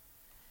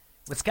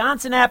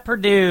 Wisconsin at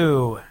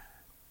Purdue.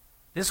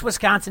 This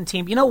Wisconsin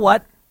team, you know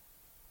what?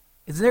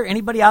 Is there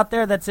anybody out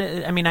there that's,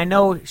 I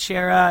know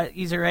Shara,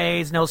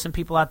 Izerays, know some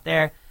people out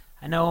there.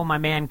 I know my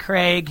man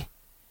Craig.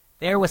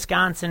 They're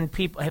Wisconsin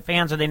people,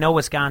 fans, or they know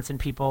Wisconsin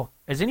people.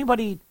 Is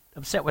anybody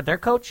upset with their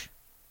coach,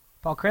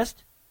 Paul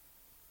Christ?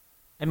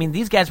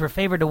 These guys were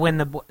favored to win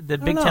the Big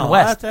Ten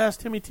West. I'll have to ask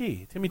Timmy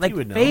T. Timmy T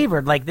would know.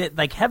 Favored,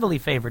 like heavily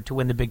favored to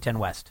win the Big Ten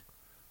West.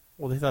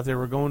 Well, they thought they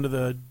were going to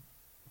the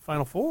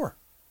Final Four.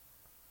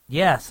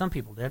 Yeah, some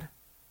people did.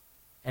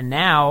 And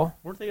now...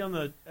 Weren't they on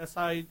the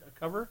SI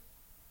cover?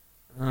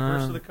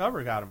 First of the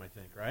cover got them, I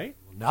think, right?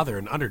 Well, now they're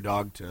an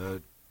underdog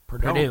to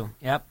Purdue.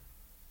 Yep.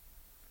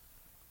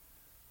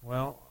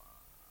 Well,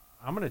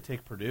 I'm going to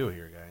take Purdue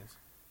here, guys.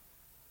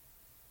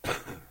 I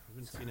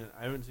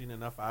haven't seen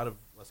enough out of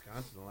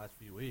Wisconsin in the last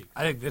few weeks.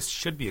 I think this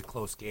should be a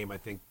close game. I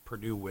think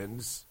Purdue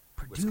wins.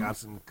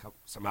 Wisconsin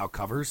somehow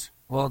covers.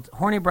 Well,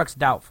 Hornibrook's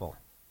doubtful.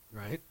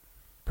 Right.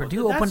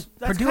 Purdue opened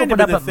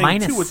up at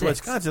 -6. Too, with -6.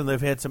 Wisconsin,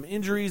 they've had some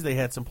injuries. They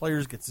had some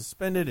players get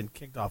suspended and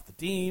kicked off the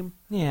team.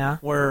 Yeah.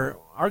 Where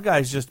our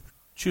guys just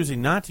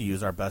choosing not to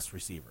use our best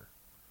receiver.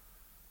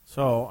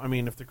 So,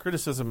 if the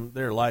criticism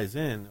there lies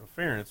in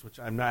fairness, which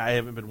I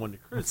haven't been one to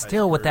criticize. But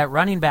still, with that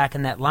running back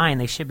in that line,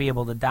 they should be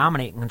able to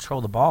dominate and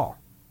control the ball.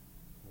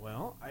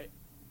 Well,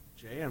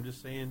 Jay, I'm just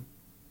saying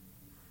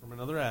from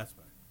another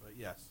aspect. But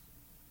yes,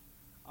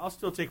 I'll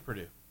still take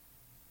Purdue.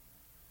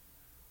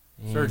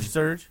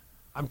 Surge.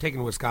 I'm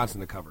taking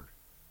Wisconsin to cover.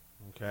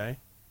 Okay.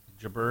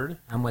 Jabird?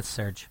 I'm with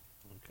Surge.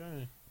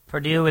 Okay.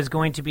 Purdue is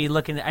going to be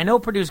looking... I know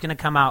Purdue's going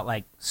to come out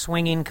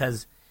swinging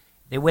because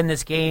they win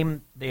this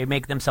game. They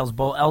make themselves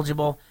bowl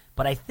eligible.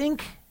 But I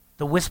think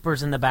the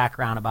whispers in the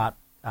background about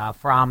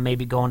Fromm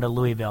maybe going to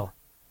Louisville,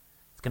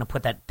 it's going to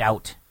put that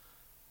doubt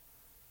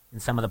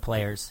in some of the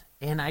players.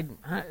 And I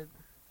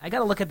got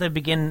to look at the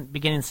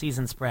beginning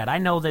season spread. I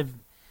know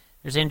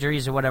there's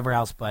injuries or whatever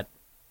else, but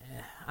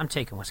I'm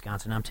taking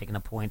Wisconsin. I'm taking the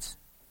points.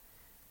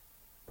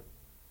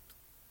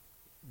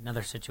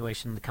 Another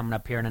situation coming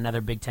up here in another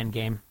Big Ten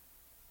game.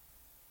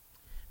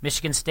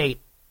 Michigan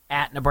State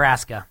at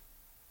Nebraska.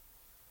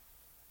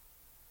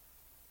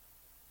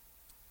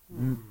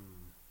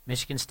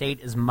 Michigan State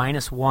is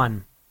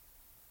 -1.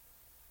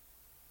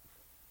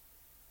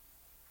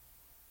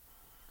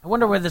 I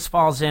wonder where this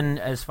falls in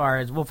as far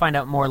as... We'll find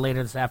out more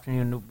later this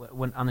afternoon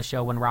on the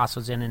show when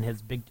Rossow's in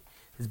his Big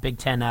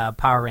Ten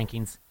power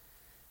rankings.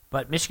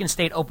 But Michigan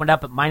State opened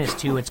up at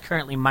 -2. It's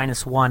currently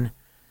 -1.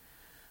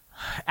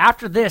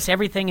 After this,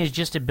 everything is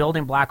just a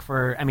building block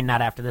for...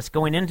 not after this.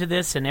 Going into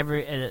this and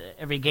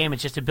every game,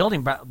 it's just a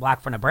building block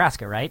for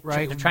Nebraska, right?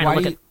 Right. They're trying to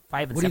look at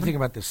 5 and 7. What do you think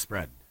about this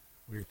spread?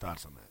 What are your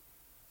thoughts on that?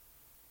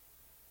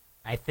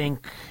 I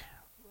think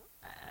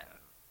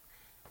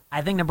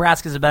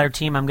Nebraska's a better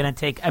team. I'm going to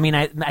take...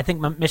 I think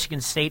Michigan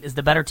State is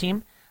the better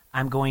team.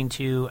 I'm going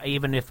to,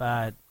 even if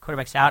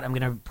quarterback's out, I'm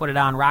going to put it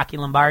on Rocky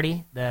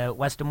Lombardi, the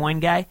West Des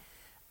Moines guy.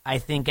 I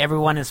think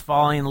everyone is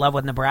falling in love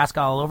with Nebraska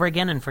all over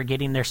again and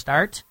forgetting their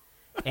start.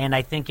 And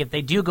I think if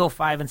they do go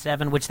 5 and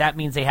 7, which that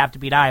means they have to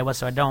beat Iowa,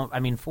 so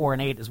 4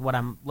 and 8 is what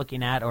I'm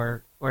looking at,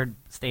 or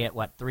stay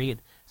at 3,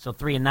 so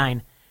 3 and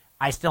 9.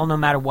 I still, no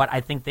matter what,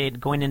 I think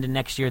going into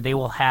next year, they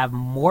will have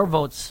more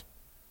votes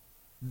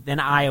than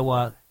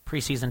Iowa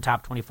preseason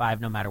top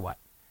 25, no matter what.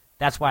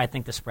 That's why I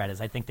think the spread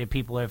is. I think that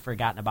people have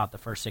forgotten about the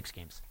first 6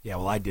 games. Yeah,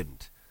 well, I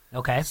didn't.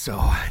 Okay. So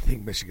I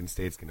think Michigan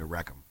State's going to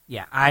wreck them.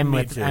 Yeah,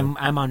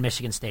 I'm on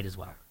Michigan State as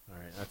well. All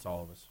right, that's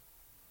all of us.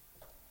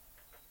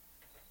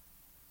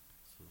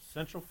 So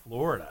Central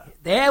Florida.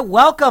 Yeah,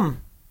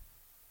 welcome.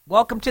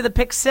 Welcome to the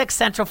Pick 6,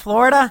 Central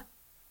Florida.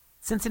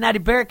 Cincinnati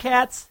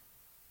Bearcats.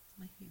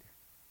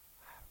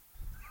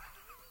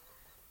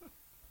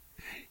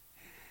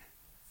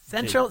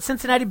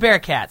 Cincinnati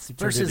Bearcats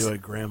versus into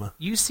it, Grandma.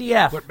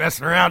 UCF. Quit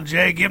messing around,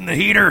 Jay. Give him the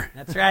heater.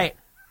 That's right.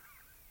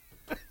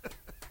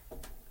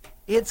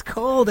 It's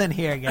cold in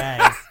here,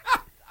 guys.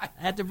 I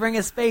had to bring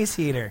a space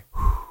heater.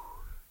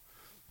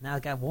 Now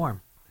it got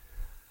warm.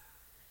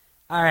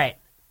 All right.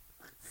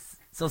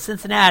 So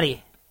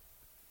Cincinnati,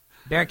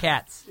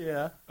 Bearcats.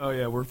 Yeah. Oh,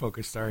 yeah, we're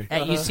focused, sorry.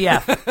 At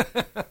UCF.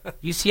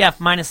 UCF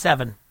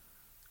 -7. I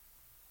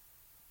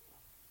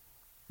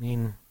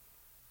mean,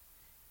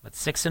 what,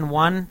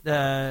 6-1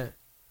 the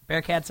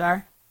Bearcats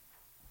are?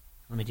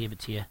 Let me give it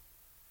to you.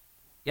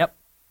 Yep.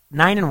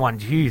 9-1.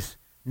 Jeez.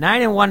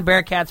 9-1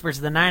 Bearcats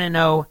versus the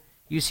 9-0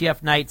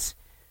 UCF Knights.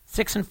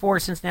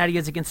 6-4 Cincinnati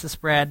is against the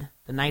spread.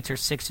 The Knights are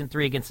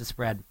 6-3 against the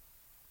spread.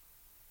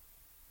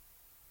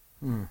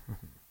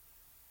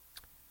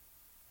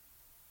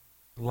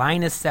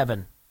 Line is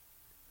 7.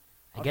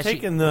 I'm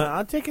taking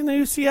the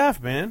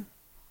UCF, man.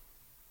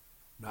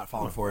 Not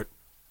falling for it.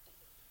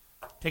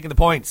 Taking the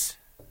points.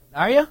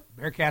 Are you?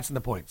 Bearcats and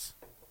the points.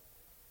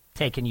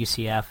 Taking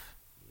UCF.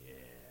 Yeah.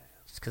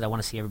 Just because I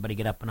want to see everybody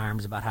get up in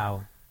arms about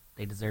how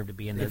they deserve to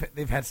be in there.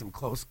 They've had some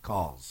close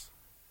calls.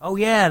 Oh,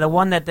 yeah, the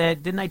one that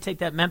didn't I take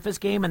that Memphis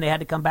game and they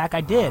had to come back?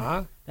 I did.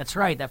 That's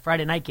right, that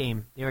Friday night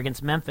game. They were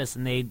against Memphis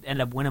and they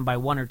ended up winning by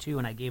 1 or 2,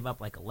 and I gave up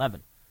like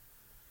 11.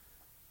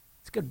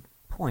 It's a good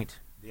point.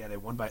 Yeah, they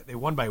won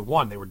by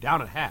 1. They were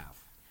down at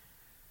half.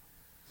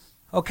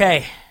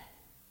 Okay,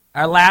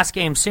 our last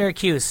game,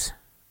 Syracuse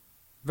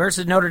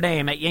versus Notre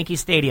Dame at Yankee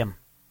Stadium.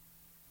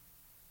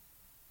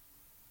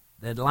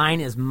 The line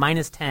is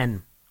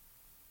 -10.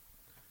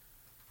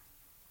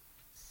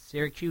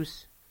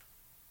 Syracuse,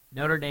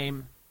 Notre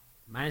Dame,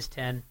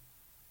 -10.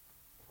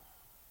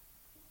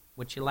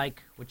 What you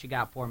like? What you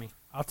got for me?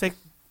 I'll take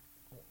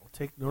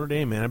Notre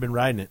Dame, man. I've been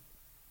riding it.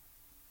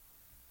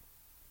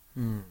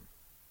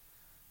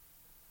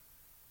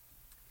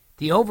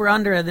 The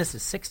over-under of this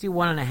is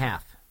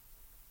 61.5.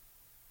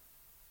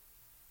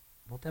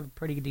 Both have a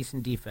pretty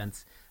decent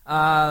defense.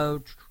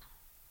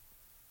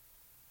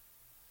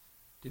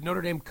 Did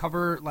Notre Dame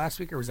cover last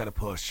week, or was that a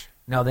push?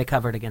 No, they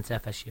covered against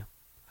FSU.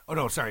 Oh,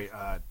 no, sorry.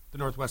 The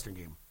Northwestern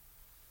game.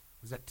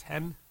 Was that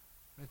 10,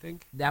 I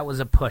think? That was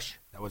a push.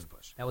 That was a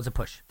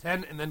push.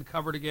 10, and then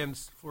covered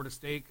against Florida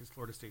State, because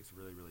Florida State's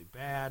really, really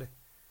bad.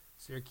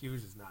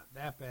 Syracuse is not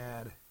that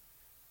bad.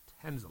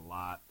 10's a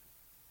lot.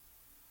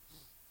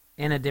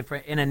 In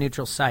a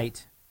neutral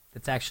site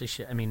that's actually,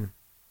 Still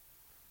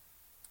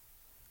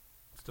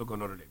go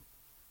Notre Dame.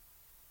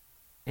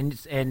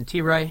 And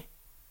T-Roy?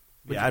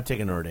 Yeah, I'm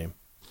taking Notre Dame.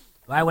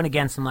 Well, I went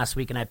against them last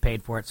week and I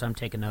paid for it, so I'm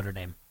taking Notre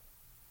Dame.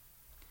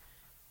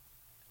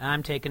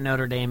 I'm taking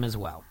Notre Dame as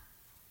well.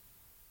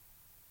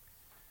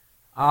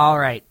 All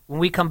right. When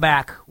we come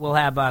back, we'll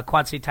have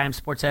Quad City Times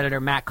sports editor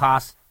Matt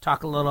Coss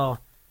talk probably a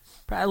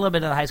little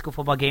bit of the high school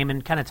football game,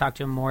 and kind of talk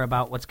to him more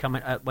about what's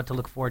coming, what to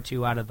look forward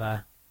to out of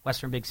the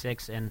Western Big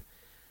Six and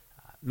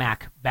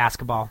MAC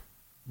basketball,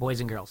 boys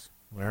and girls.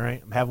 All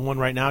right. I'm having one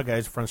right now,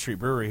 guys. Front Street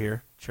Brewery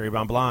here. Cherry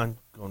Bomb Blonde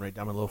going right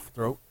down my little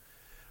throat.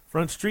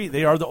 Front Street,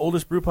 they are the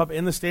oldest brew pub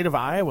in the state of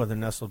Iowa. They're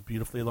nestled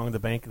beautifully along the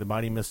bank of the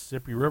mighty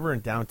Mississippi River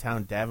in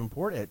downtown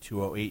Davenport at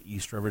 208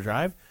 East River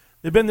Drive.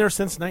 They've been there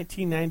since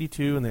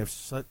 1992, and they have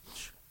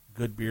such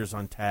good beers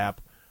on tap.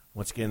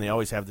 Once again, they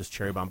always have this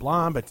Cherry Bomb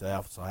Blonde, but they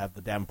also have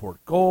the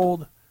Davenport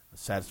Gold, the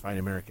Satisfying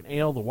American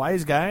Ale, the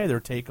Wise Guy, their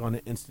take on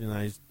the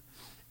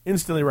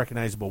instantly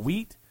recognizable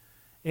wheat,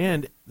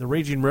 and the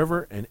Raging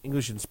River, an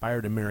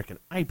English-inspired American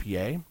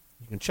IPA.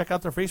 You can check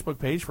out their Facebook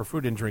page for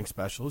food and drink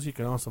specials. You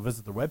can also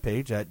visit their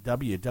webpage at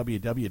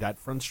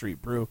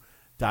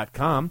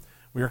www.frontstreetbrew.com.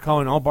 We are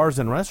calling all bars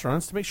and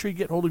restaurants to make sure you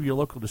get hold of your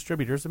local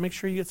distributors and make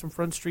sure you get some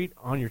Front Street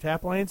on your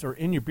tap lines or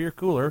in your beer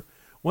cooler.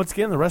 Once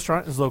again, the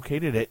restaurant is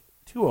located at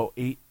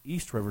 208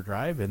 East River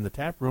Drive, and the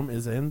tap room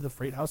is in the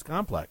Freight House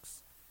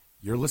Complex.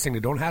 You're listening to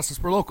Don't Hassle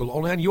Us, We're Local,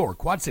 only on your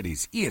Quad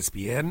Cities,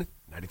 ESPN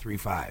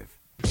 93.5.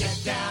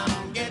 Get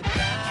down, get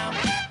down,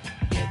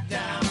 get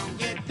down,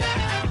 get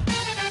down,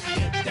 get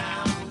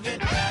down, get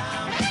down,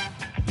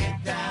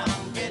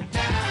 get down, get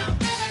down,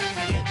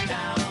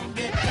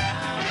 get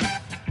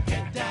down,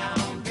 get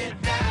down,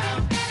 get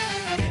down,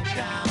 get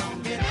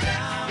down, get down, get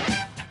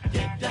down,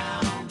 get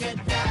down,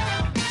 get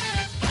down.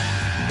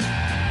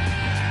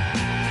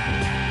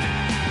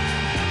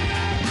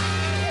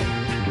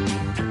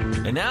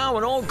 And now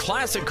an old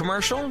classic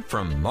commercial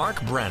from Mark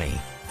Brenny.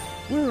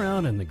 We're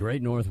out in the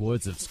great north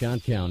woods of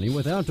Scott County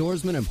with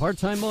outdoorsman and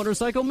part-time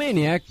motorcycle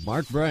maniac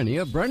Mark Brenny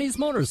of Brenny's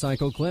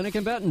Motorcycle Clinic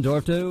in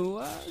Bettendorf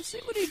to see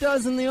what he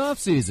does in the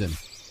off-season.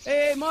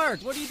 Hey,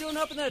 Mark, what are you doing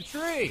up in that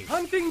tree?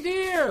 Hunting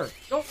deer.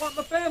 Don't want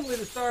my family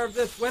to starve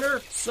this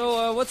winter.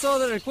 So, what's all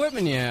that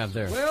equipment you have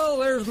there? Well,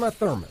 there's my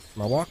thermos,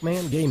 my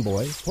Walkman Game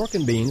Boy, pork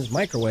and beans,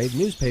 microwave,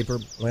 newspaper,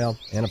 well,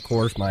 and of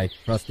course my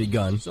trusty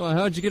gun. So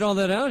how'd you get all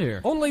that out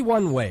here? Only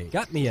one way.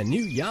 Got me a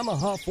new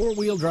Yamaha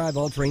four-wheel drive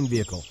all-terrain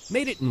vehicle.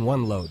 Made it in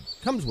one load.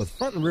 Comes with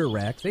front and rear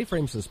racks,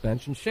 A-frame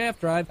suspension,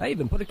 shaft drive. I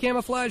even put a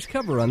camouflage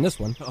cover on this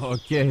one.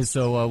 Okay,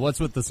 so what's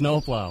with the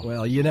snowplow?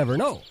 Well, you never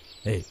know.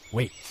 Hey,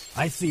 wait.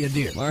 I see a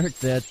deer. Mark,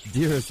 that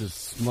deer is as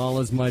small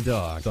as my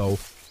dog. So,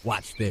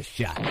 watch this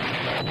shot.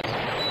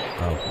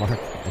 Oh, Mark,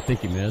 I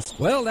think you missed.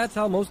 Well, that's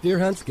how most deer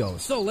hunts go.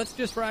 So let's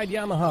just ride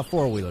Yamaha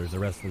four-wheelers the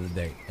rest of the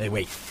day. Hey,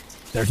 wait.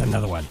 There's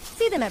another one.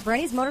 See them at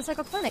Bernie's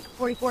Motorcycle Clinic,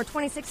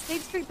 4426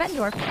 State Street,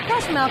 Bettendorf,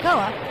 across from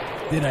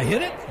Alcoa. Did I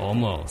hit it?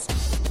 Almost.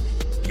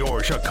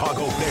 Your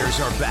Chicago Bears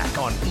are back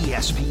on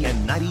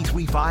ESPN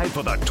 93.5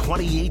 for the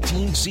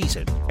 2018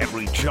 season.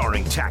 Every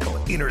jarring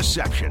tackle,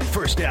 interception,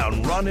 first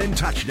down, run, and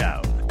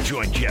touchdown.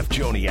 Join Jeff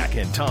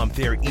Joniak and Tom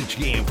Thayer each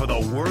game for the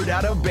word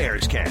out of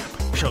Bears camp.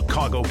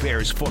 Chicago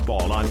Bears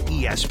football on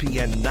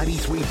ESPN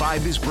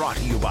 93.5 is brought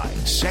to you by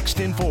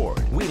Sexton Ford,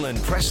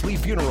 Wheelan Presley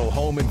Funeral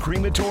Home and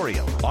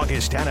Crematorium,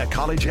 Augustana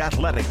College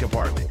Athletic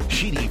Department,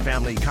 Sheedy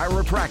Family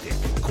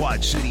Chiropractic,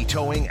 Quad City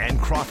Towing, and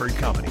Crawford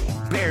Company.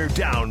 Bear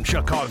down,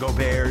 Chicago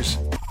Bears.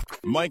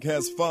 Mike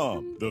has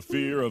FOM, the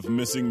fear of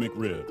missing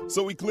McRib,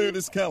 so he cleared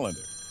his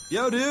calendar.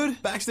 Yo, dude,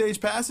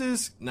 backstage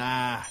passes?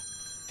 Nah.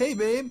 Hey,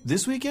 babe,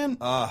 this weekend?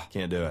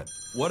 Can't do it.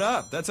 What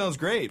up? That sounds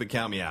great, but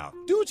count me out.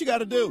 Do what you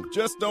gotta do.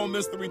 Just don't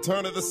miss the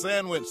return of the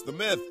sandwich, the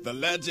myth, the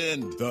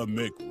legend, the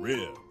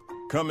McRib.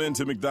 Come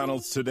into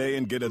McDonald's today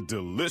and get a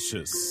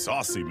delicious,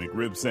 saucy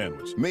McRib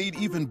sandwich, made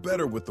even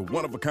better with the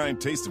one-of-a-kind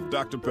taste of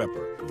Dr.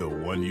 Pepper, the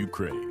one you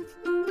crave.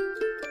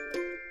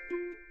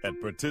 At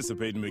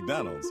participating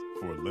McDonald's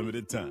for a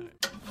limited time.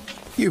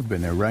 You've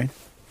been there, right?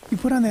 You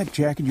put on that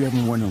jacket you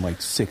haven't worn in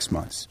like 6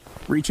 months.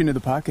 Reach into the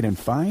pocket and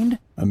find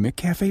a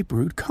McCafe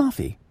brewed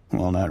coffee.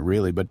 Well, not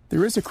really, but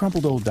there is a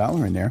crumpled old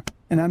dollar in there.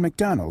 And on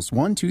McDonald's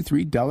 $1,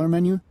 $2, $3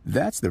 menu,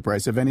 that's the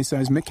price of any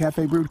size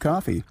McCafe brewed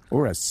coffee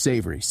or a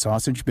savory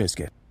sausage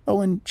biscuit.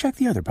 Oh, and check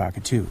the other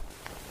pocket, too.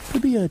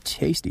 Could be a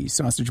tasty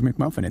sausage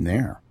McMuffin in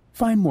there.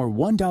 Find more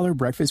 $1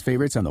 breakfast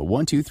favorites on the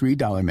 $1, $2,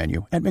 $3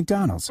 menu at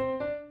McDonald's.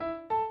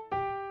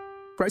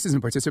 Prices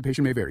and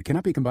participation may vary.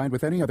 Cannot be combined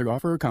with any other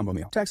offer or combo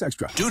meal. Tax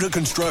extra. Due to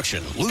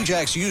construction,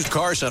 Lujak's used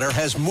car center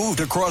has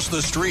moved across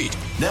the street.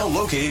 Now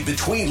located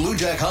between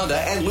Lujak Honda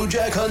and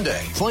Lujak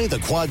Hyundai. Find the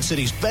Quad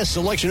City's best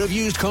selection of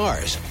used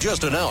cars.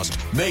 Just announced.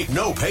 Make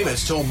no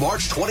payments till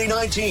March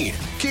 2019.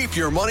 Keep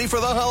your money for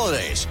the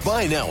holidays.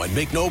 Buy now and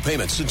make no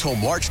payments until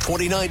March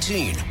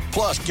 2019.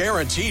 Plus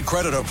guaranteed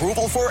credit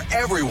approval for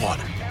everyone.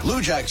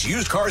 Lujak's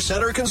Used Car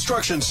Center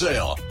Construction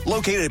Sale.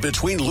 Located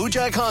between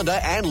Lujak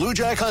Honda and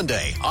Lujak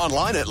Hyundai.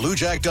 Online at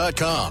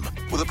lujak.com.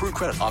 With approved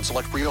credit on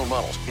select pre-owned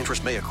models.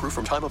 Interest may accrue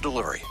from time of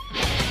delivery.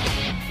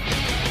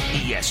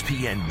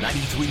 ESPN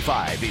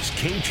 93.5 is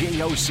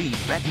KJOC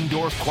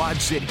Bettendorf Quad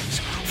Cities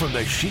from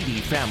the Sheedy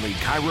Family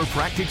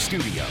Chiropractic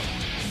Studio.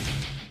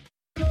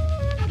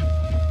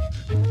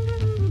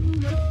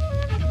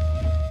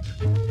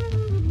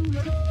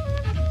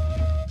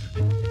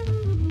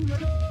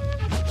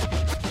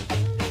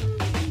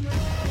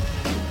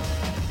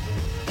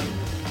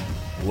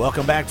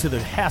 Welcome back to the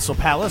Hassle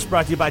Palace,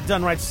 brought to you by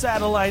Dunright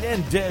Satellite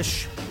and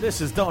Dish. This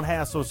is Don't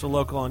Hassle, it's a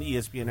local on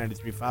ESPN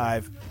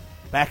 93.5.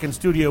 Back in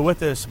studio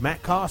with us,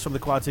 Matt Coss from the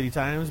Quad City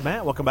Times.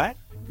 Matt, welcome back.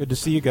 Good to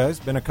see you guys.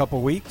 Been a couple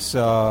weeks,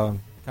 kind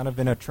of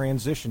in a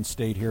transition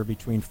state here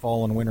between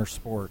fall and winter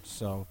sports.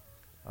 So,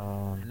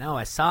 I know,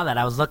 I saw that.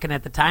 I was looking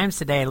at the Times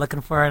today,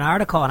 looking for an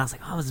article, and I was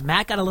like, oh, has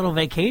Matt got a little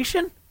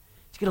vacation? Did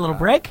you get a little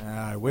break?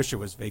 I wish it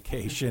was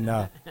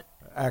vacation.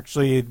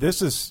 Actually,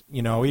 this is,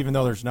 even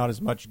though there's not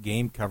as much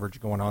game coverage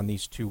going on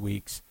these 2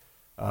 weeks,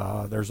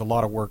 there's a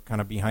lot of work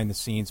kind of behind the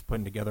scenes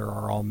putting together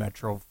our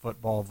all-metro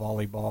football,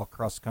 volleyball,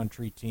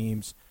 cross-country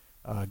teams,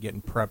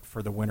 getting prepped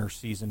for the winter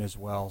season as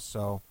well.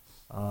 So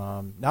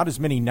not as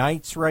many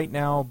nights right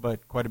now,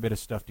 but quite a bit of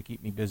stuff to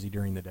keep me busy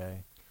during the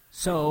day.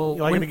 So I'm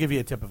going to give you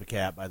a tip of a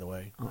cap, by the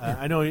way. Okay.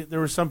 I know there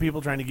were some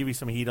people trying to give you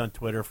some heat on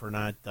Twitter for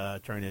not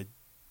trying to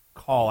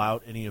call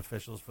out any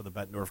officials for the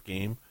Bettendorf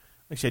game.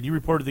 Like I said, you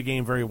reported the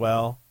game very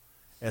well.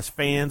 As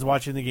fans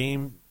watching the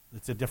game,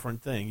 it's a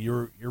different thing.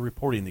 You're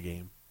reporting the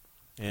game,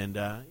 and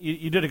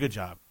you did a good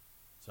job.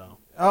 So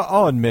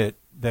I'll admit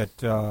that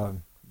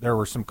there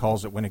were some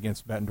calls that went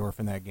against Bettendorf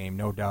in that game,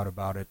 no doubt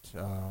about it.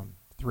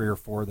 3 or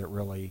 4 that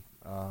really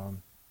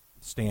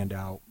stand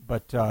out.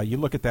 But you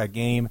look at that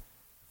game,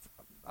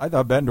 I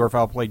thought Bettendorf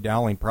outplayed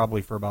Dowling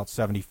probably for about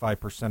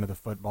 75% of the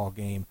football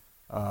game.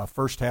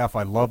 First half,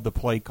 I loved the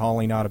play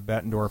calling out of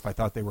Bettendorf. I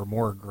thought they were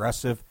more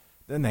aggressive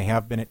than they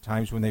have been at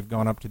times when they've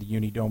gone up to the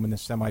Unidome in the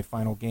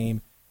semifinal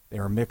game. They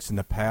were mixing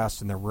the pass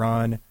and the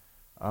run.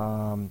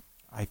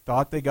 I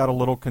thought they got a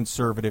little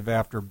conservative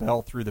after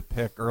Bell threw the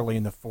pick early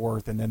in the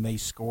 4th, and then they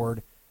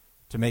scored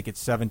to make it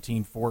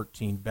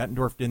 17-14.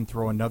 Bettendorf didn't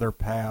throw another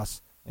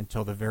pass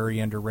until the very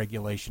end of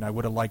regulation. I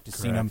would have liked to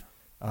see them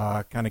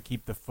kind of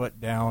keep the foot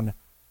down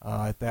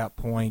at that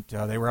point.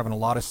 They were having a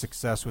lot of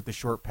success with the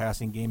short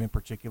passing game, in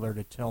particular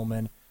to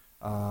Tillman.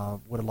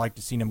 Would have liked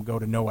to seen him go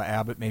to Noah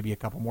Abbott maybe a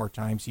couple more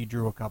times. He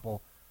drew a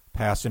couple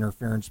pass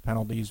interference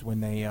penalties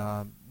when they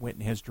went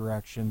in his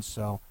direction.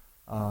 So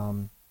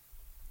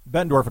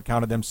Bettendorf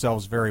accounted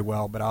themselves very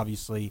well, but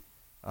obviously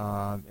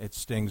it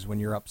stings when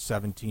you're up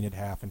 17 at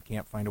half and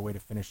can't find a way to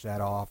finish that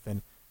off.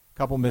 And a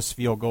couple missed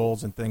field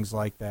goals and things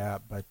like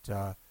that. But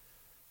the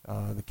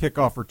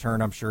kickoff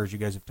return, I'm sure, as you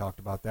guys have talked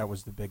about, that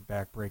was the big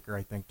backbreaker,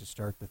 I think, to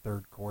start the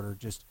third quarter.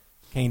 Just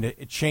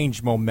it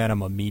changed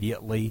momentum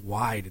immediately.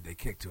 Why did they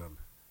kick to him?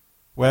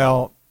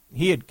 Well,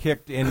 he had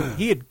kicked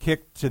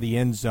to the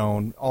end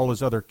zone, all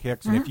his other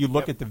kicks, and if you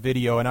look at the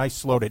video, and I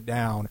slowed it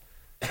down,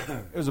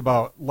 it was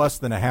about less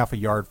than a half a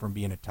yard from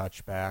being a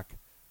touchback.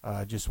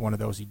 Just one of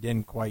those, he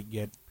didn't quite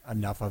get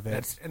enough of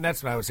it.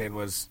 That's what I was saying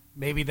was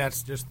maybe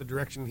that's just the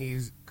direction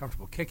he's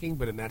comfortable kicking,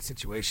 but in that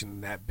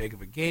situation, that big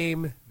of a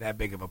game, that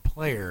big of a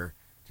player,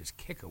 just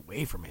kick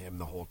away from him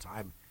the whole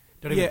time.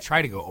 Don't even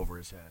try to go over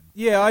his head.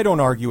 Yeah, I don't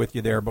argue with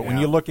you there, but when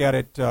you look at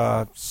it,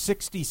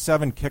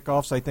 67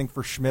 kickoffs, I think,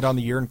 for Schmidt on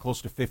the year and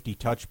close to 50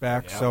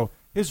 touchbacks. Yeah. So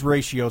his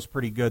ratio is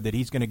pretty good that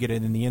he's going to get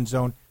it in the end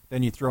zone.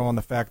 Then you throw on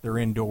the fact they're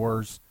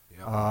indoors.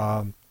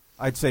 Yeah.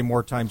 I'd say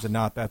more times than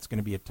not that's going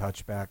to be a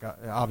touchback.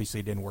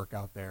 Obviously, it didn't work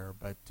out there,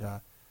 but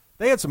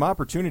they had some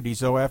opportunities,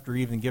 though, after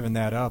even giving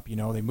that up. You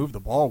know, they moved the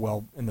ball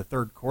well in the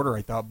third quarter,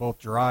 I thought, both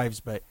drives,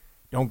 but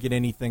don't get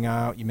anything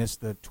out. You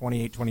missed the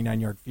 28,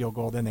 29-yard field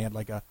goal. Then they had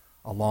like a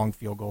long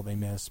field goal they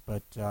missed.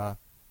 But,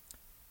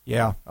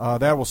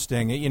 that will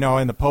sting. You know,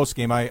 in the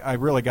postgame, I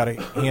really got to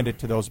hand it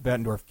to those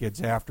Bettendorf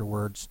kids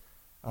afterwards.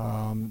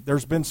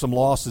 There's been some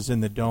losses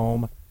in the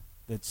Dome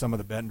that some of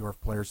the Bettendorf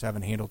players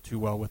haven't handled too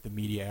well with the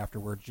media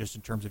afterwards, just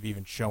in terms of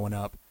even showing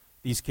up.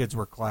 These kids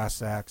were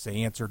class acts.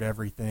 They answered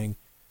everything.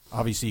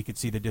 Obviously, you could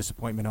see the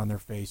disappointment on their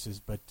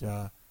faces, but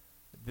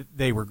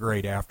they were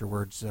great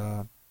afterwards.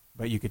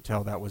 But you could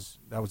tell that was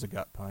a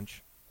gut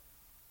punch.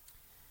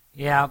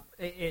 Yeah,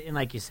 and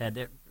like you said,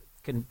 it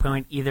can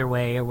point either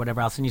way or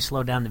whatever else. And you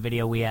slow down the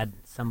video, we had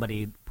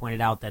somebody pointed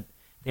out that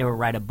they were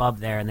right above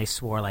there, and they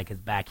swore like his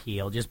back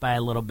heel, just by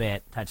a little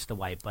bit, touched the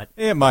white. But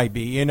it might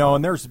be, you know,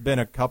 and there's been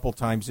a couple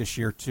times this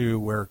year, too,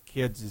 where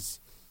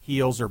kids'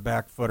 heels or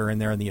back foot are in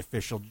there, and the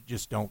official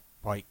just don't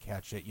quite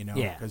catch it, you know,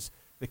 because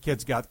the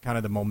kids got kind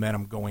of the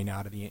momentum going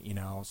out of the, you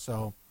know,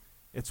 so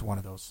it's one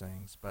of those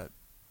things. But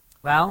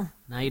well,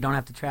 now you don't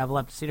have to travel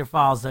up to Cedar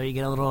Falls, though. You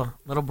get a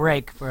little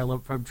break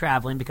from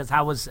traveling, because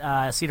how was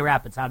Cedar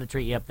Rapids? How did it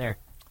treat you up there?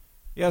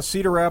 Yeah,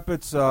 Cedar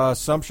Rapids,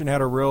 Assumption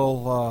had a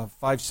real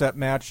 5-set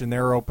match in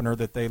their opener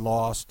that they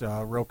lost,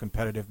 real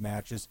competitive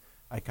matches.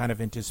 I kind of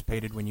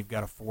anticipated when you've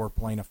got a 4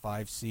 playing a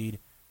 5 seed.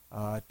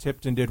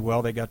 Tipton did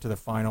well. They got to the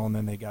final, and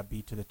then they got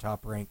beat to the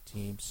top-ranked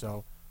team.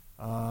 So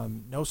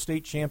no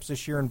state champs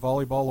this year in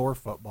volleyball or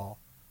football.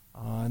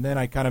 And then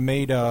I kind of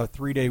made a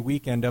 3-day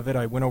weekend of it.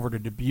 I went over to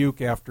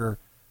Dubuque after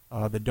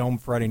the Dome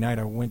Friday night.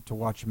 I went to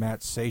watch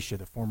Matt Sasha,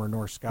 the former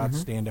North Scott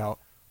standout,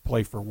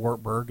 play for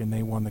Wartburg, and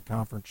they won the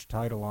conference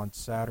title on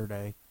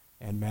Saturday,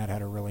 and Matt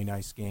had a really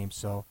nice game.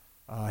 So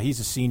he's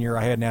a senior.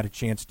 I hadn't had a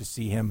chance to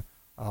see him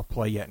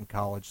play yet in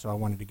college, so I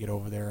wanted to get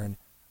over there and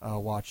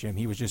watch him.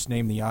 He was just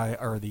named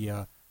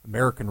the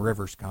American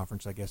Rivers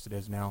Conference, I guess it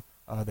is now,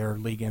 their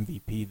league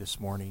MVP this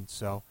morning.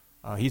 So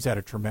he's had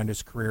a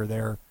tremendous career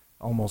there,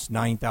 almost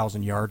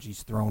 9,000 yards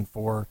he's thrown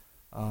for,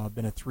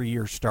 been a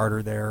 3-year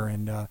starter there,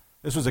 and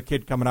this was a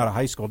kid coming out of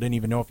high school, didn't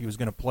even know if he was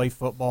going to play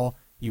football.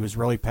 He was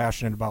really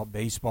passionate about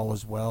baseball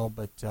as well,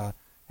 but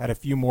had a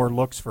few more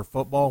looks for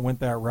football, went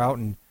that route,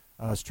 and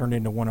has turned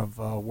into one of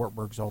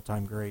Wartburg's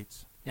all-time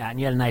greats. Yeah, and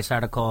you had a nice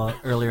article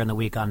earlier in the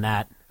week on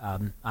that,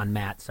 on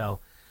Matt. So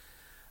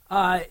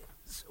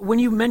when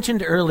you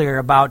mentioned earlier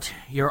about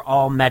your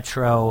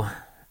all-Metro,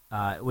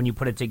 when you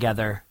put it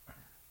together,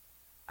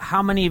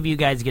 how many of you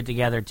guys get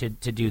together to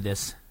do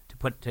this,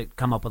 to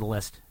come up with a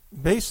list?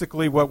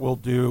 Basically what we'll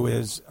do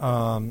is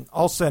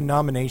I'll send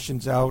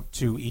nominations out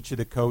to each of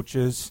the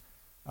coaches,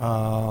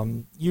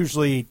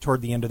 usually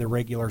toward the end of the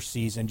regular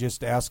season,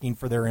 just asking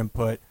for their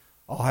input.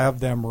 I'll have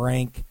them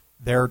rank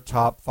their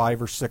top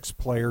 5 or 6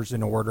 players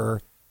in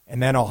order,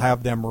 and then I'll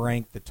have them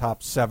rank the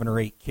top 7 or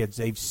 8 kids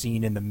they've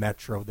seen in the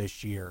Metro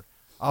this year.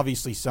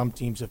 Obviously, some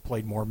teams have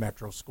played more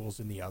Metro schools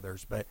than the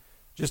others, but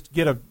just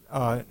get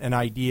an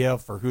idea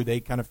for who they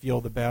kind of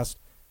feel the best.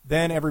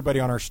 Then everybody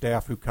on our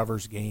staff who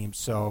covers games,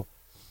 so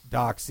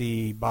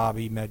Doxy,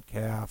 Bobby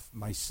Metcalf,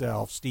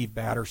 myself, Steve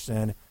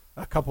Batterson,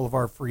 a couple of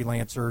our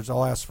freelancers.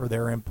 I'll ask for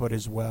their input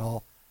as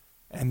well.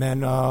 And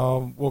then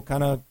we'll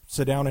kind of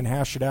sit down and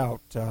hash it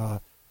out.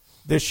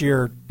 This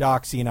year,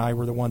 Doxy and I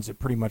were the ones that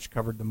pretty much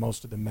covered the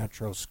most of the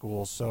Metro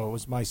schools. So it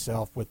was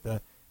myself with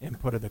the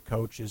input of the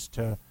coaches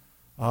to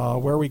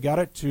where we got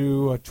it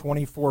to a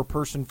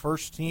 24-person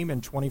first team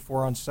and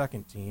 24 on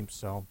second team.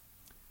 So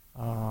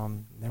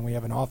then we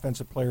have an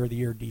offensive player of the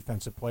year,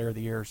 defensive player of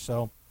the year.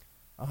 So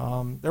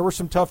there were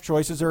some tough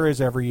choices. There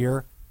is every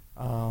year.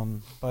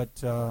 But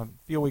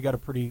feel we got a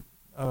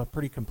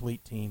pretty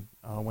complete team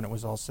when it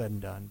was all said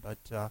and done.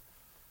 But,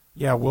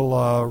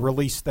 we'll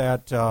release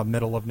that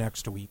middle of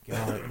next week.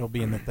 It'll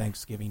be in the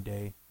Thanksgiving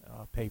Day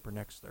paper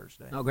next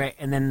Thursday. Oh, great.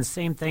 And then the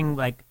same thing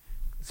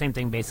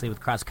basically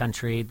with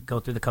cross-country, go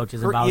through the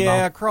coaches and volleyball?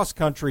 Yeah,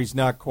 cross-country's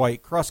not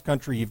quite.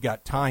 Cross-country, you've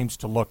got times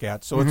to look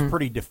at, so it's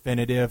pretty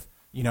definitive,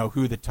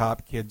 who the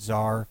top kids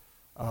are.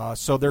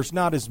 So there's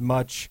not as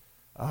much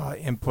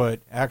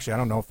input. Actually, I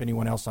don't know if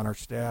anyone else on our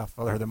staff,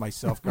 other than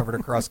myself, covered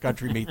a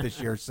cross-country meet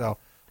this year, so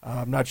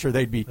I'm not sure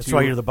they'd be That's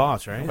why you're the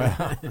boss, right?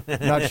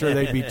 Not sure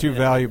they'd be too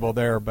valuable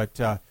there. But,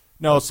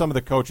 No, some of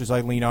the coaches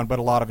I lean on, but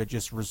a lot of it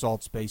just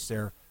results-based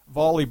there.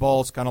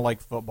 Volleyball is kind of like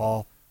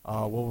football.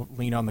 We'll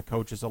lean on the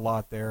coaches a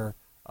lot there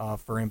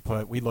for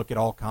input. We look at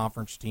all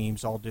conference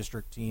teams, all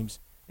district teams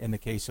in the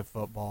case of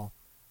football.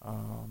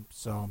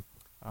 For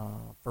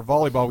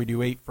volleyball, we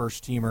do 8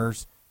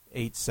 first-teamers,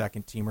 8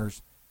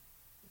 second-teamers.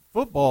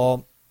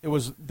 Football, it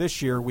was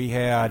this year we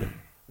had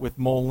with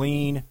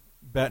Moline,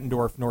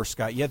 Bettendorf, North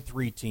Scott. You had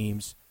 3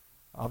 teams.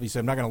 Obviously,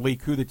 I'm not going to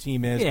leak who the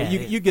team is, but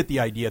you get the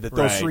idea that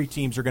those 3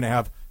 teams are going to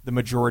have the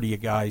majority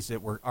of guys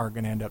that are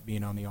going to end up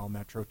being on the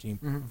All-Metro team.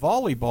 Mm-hmm.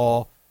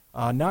 Volleyball,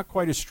 not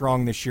quite as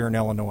strong this year in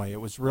Illinois.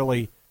 It was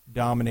really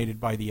dominated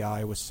by the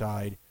Iowa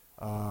side,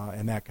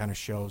 and that kind of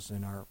shows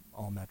in our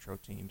All-Metro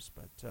teams.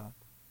 But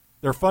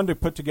they're fun to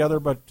put together,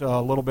 but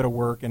a little bit of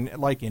work. And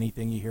like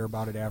anything, you hear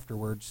about it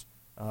afterwards.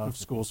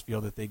 Schools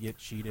feel that they get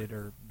cheated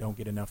or don't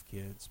get enough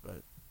kids.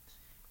 But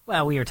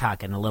well, we were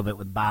talking a little bit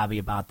with Bobby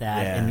about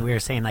that, and we were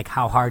saying, like,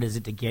 how hard is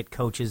it to get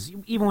coaches,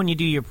 even when you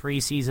do your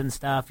preseason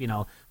stuff,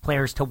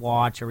 players to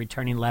watch or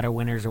returning letter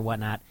winners or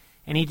whatnot.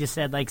 And he just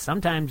said, like,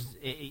 sometimes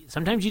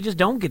you just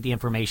don't get the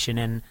information,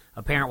 and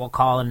a parent will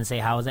call in and say,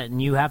 how is that?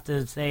 And you have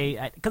to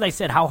say, because I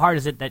said, how hard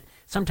is it that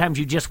sometimes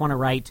you just want to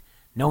write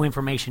no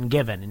information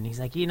given? And he's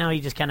like, you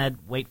just kind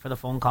of wait for the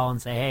phone call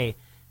and say, hey,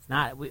 it's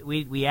not,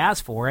 we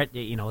asked for it.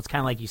 It's kind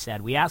of like you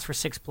said. We asked for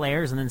 6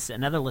 players and then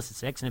another list of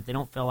 6, and if they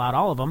don't fill out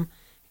all of them,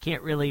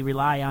 can't really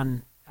rely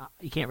on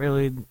you can't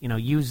really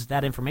use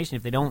that information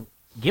if they don't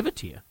give it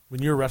to you.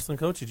 When you were a wrestling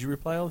coach, did you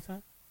reply all the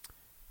time?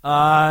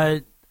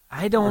 I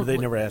don't. Or did they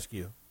never ask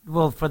you?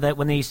 Well, for that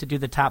when they used to do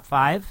the top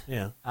 5,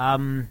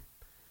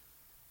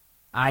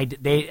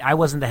 I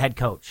wasn't the head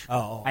coach.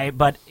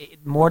 But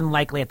more than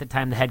likely at the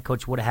time the head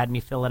coach would have had me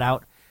fill it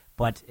out.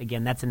 But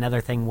again, that's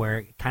another thing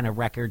where kind of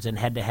records and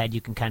head to head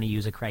you can kind of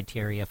use a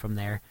criteria from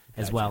there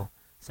as well.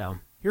 So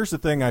here's the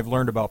thing I've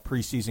learned about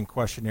preseason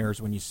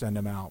questionnaires when you send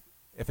them out.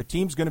 If a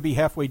team's going to be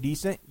halfway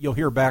decent, you'll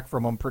hear back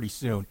from them pretty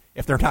soon.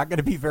 If they're not going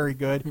to be very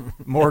good,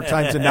 more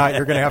times than not,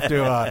 you're going to have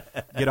to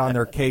get on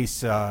their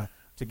case to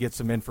get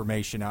some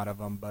information out of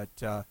them.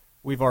 But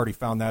we've already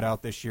found that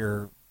out this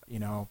year.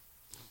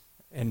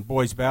 In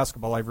boys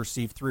basketball, I've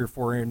received 3 or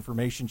 4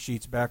 information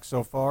sheets back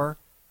so far,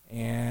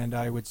 and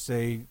I would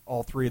say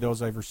all 3 of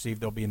those I've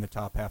received, they'll be in the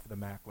top half of the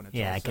MAC when it's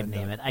all I said can and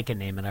name done. it. I can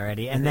name it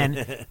already. And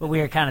then, but we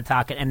were kind of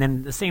talking, and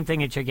then the same thing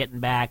that you're getting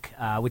back.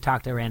 We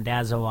talked to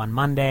Randazzo on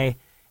Monday.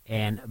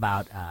 And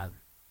about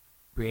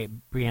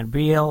Brianne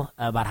Beal,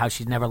 about how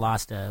she's never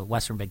lost a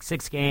Western Big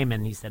 6 game,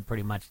 and he said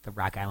pretty much the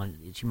Rock Island,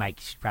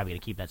 she's probably going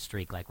to keep that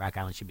streak. Like Rock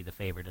Island should be the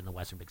favorite in the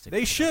Western Big 6.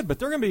 They should, but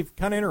they're going to be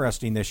kind of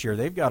interesting this year.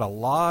 They've got a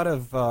lot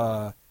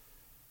of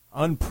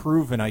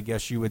unproven, I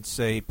guess you would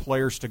say,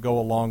 players to go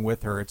along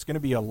with her. It's going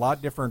to be a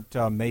lot different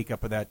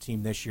makeup of that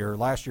team this year.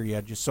 Last year you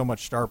had just so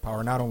much star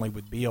power, not only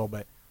with Beal,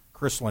 but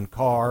Chrislyn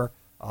Carr,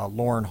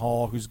 Lauren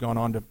Hall, who's gone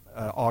on to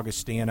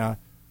Augustana,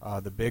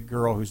 the big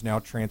girl who's now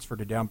transferred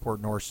to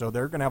Davenport North. So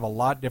they're going to have a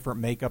lot different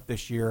makeup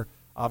this year.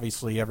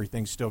 Obviously,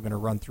 everything's still going to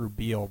run through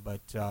Beal,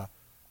 but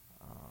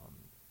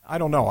I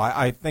don't know.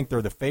 I think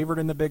they're the favorite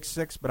in the Big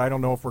 6, but I don't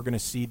know if we're going to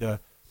see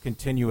the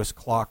continuous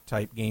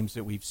clock-type games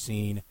that we've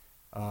seen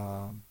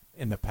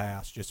in the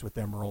past, just with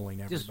them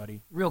rolling everybody.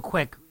 Just real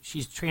quick,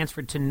 she's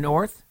transferred to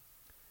North?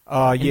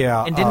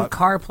 Yeah. And didn't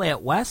Carr play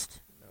at West?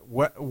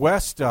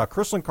 West,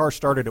 Chrislyn Carr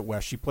started at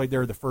West. She played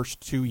there the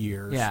first 2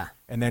 years,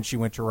 and then she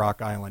went to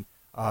Rock Island.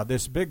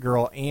 This big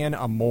girl, Ann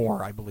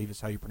Amore, I believe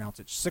is how you pronounce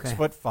it,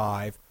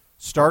 6'5",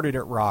 started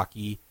at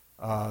Rocky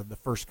the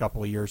first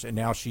couple of years, and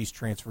now she's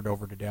transferred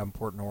over to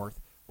Davenport North,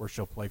 where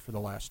she'll play for the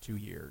last 2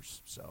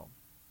 years. So,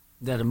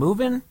 is that a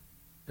move-in?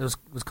 Was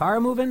Carr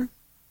a move-in?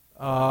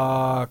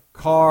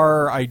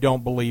 Carr, I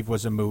don't believe,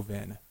 was a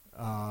move-in.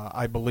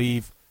 I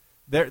believe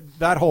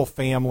that whole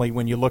family,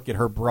 when you look at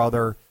her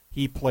brother,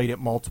 he played at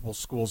multiple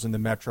schools in the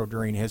Metro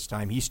during his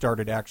time. He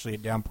started actually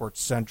at Davenport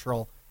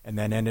Central and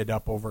then ended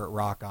up over at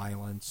Rock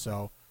Island.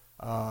 So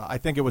I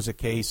think it was a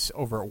case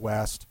over at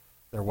West.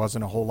 There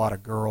wasn't a whole lot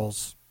of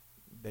girls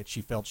that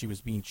she felt she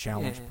was being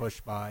challenged,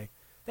 pushed by.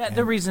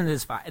 The reason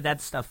is fine.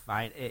 That stuff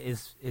fine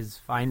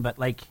is fine, but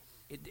like,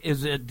 do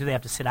they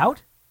have to sit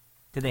out?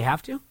 Do they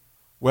have to?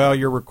 Well,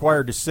 you're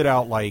required to sit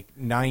out like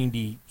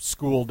 90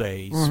 school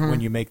days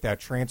when you make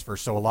that transfer.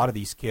 So a lot of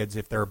these kids,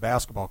 if they're a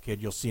basketball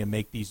kid, you'll see them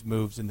make these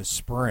moves in the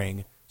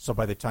spring. So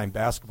by the time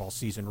basketball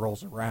season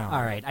rolls around,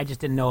 all right. I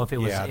just didn't know if it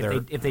was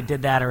if they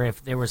did that or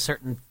if there were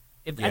certain.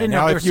 I didn't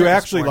now, know if you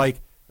actually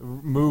like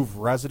move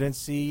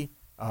residency,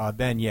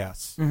 then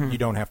yes, you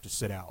don't have to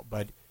sit out.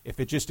 But if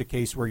it's just a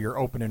case where you're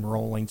open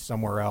enrolling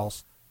somewhere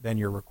else, then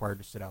you're required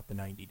to sit out the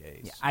 90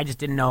 days. Yeah, I just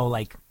didn't know,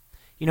 like,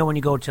 when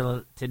you go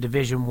to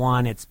Division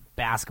I, it's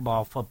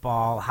basketball,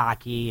 football,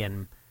 hockey,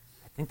 and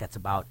I think that's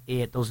about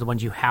it. Those are the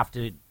ones you have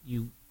to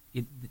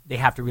they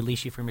have to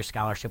release you from your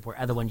scholarship, where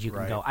other ones you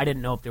can go. I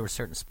didn't know if there were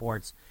certain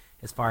sports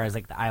as far as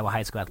like the Iowa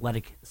High School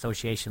Athletic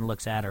Association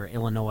looks at, or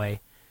Illinois,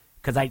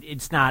 because I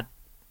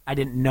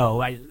didn't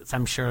know.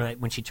 I'm sure that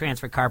when she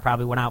transferred, Carr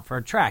probably went out for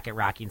a track at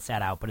Rocky and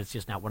sat out, but it's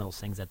just not one of those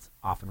things that's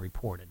often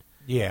reported.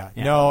 Yeah,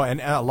 no, and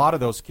a lot of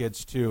those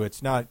kids, too,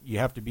 it's not you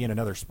have to be in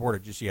another sport.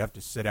 It's just you have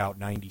to sit out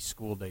 90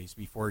 school days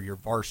before you're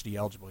varsity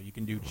eligible. You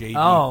can do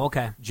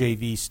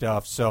JV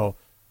stuff. So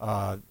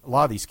a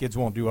lot of these kids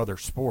won't do other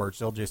sports.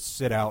 They'll just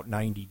sit out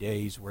 90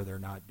 days where they're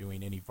not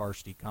doing any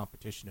varsity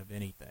competition of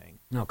anything.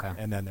 Okay.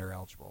 And then they're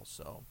eligible.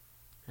 So,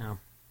 yeah.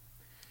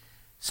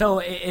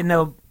 So in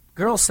the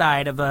girls'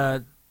 side of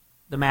the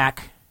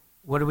MAC,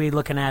 what are we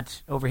looking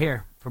at over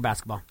here for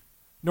basketball?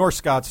 North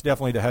Scott's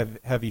definitely the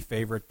heavy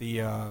favorite.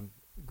 The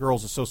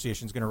Girls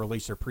Association is going to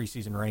release their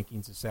preseason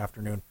rankings this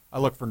afternoon. I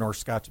look for North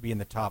Scott to be in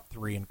the top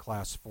 3 in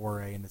Class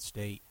 4A in the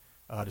state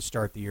to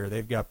start the year.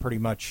 They've got pretty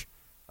much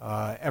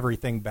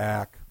everything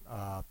back.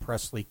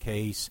 Presley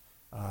Case,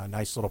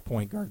 nice little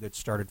point guard that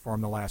started for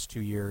them the last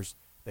 2 years.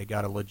 They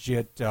got a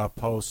legit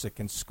post that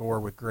can score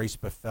with Grace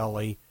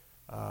Buffelli,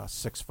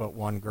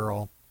 6'1"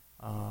 girl.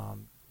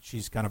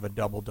 She's kind of a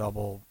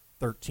double-double,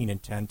 13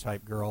 and 10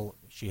 type girl.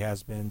 She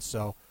has been.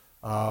 So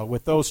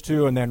with those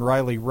two, and then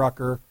Riley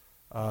Rucker,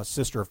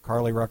 sister of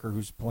Carly Rucker,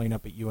 who's playing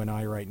up at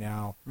UNI right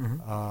now.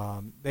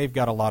 They've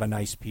got a lot of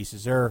nice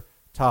pieces. They're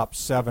top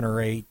 7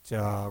 or 8,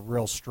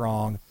 real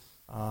strong.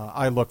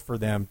 I look for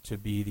them to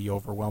be the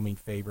overwhelming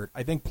favorite.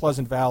 I think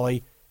Pleasant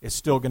Valley is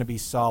still going to be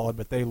solid,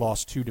 but they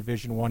lost 2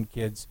 Division I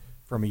kids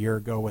from a year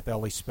ago with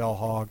Ellie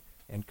Spellhog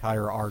and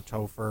Kyra R.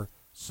 Topher.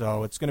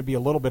 So it's going to be a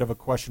little bit of a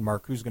question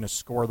mark who's going to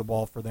score the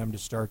ball for them to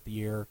start the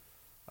year.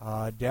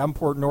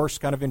 Davenport North's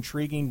kind of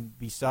intriguing.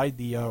 Beside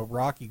the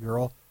Rocky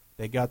girl,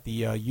 they got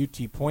the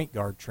UT point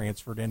guard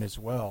transferred in as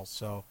well.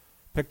 So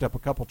picked up a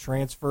couple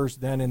transfers.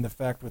 Then in the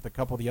fact with a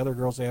couple of the other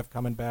girls they have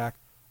coming back,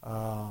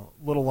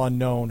 little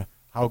unknown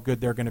how good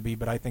they're going to be,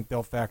 but I think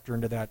they'll factor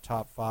into that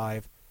top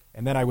 5.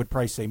 And then I would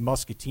probably say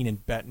Muscatine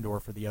and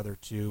Bettendorf are the other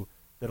 2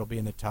 that'll be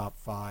in the top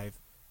 5.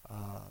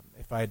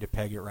 If I had to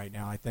peg it right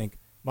now, I think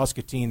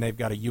Muscatine, they've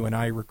got a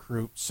UNI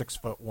recruit,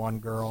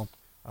 6'1" girl,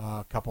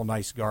 a couple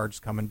nice guards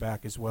coming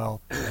back as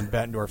well, and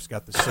Bettendorf's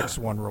got the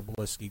 6'1"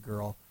 Robliski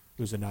girl,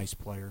 who's a nice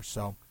player.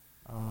 So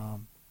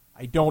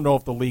I don't know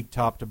if the league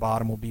top to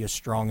bottom will be as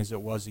strong as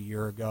it was a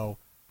year ago.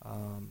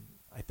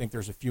 I think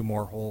there's a few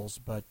more holes,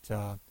 but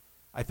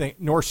I think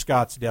North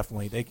Scott's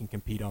definitely, they can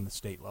compete on the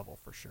state level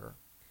for sure.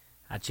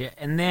 Gotcha.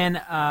 And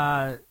then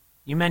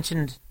you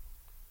mentioned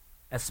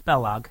a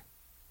Spellhog.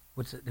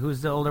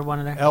 Who's the older one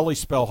in there? Ellie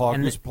Spellhog,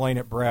 who's playing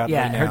at Bradley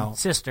now. Her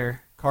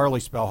sister. Carly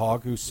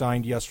Spellhog, who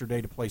signed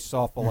yesterday to play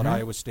softball at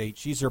Iowa State.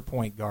 She's her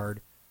point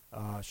guard.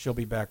 She'll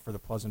be back for the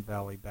Pleasant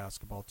Valley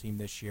basketball team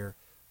this year.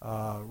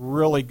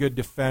 Really good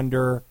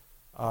defender,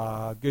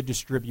 good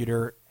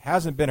distributor.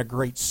 Hasn't been a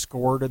great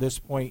scorer to this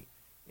point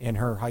in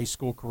her high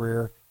school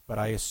career, but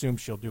I assume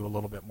she'll do a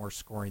little bit more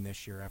scoring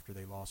this year after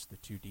they lost the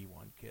 2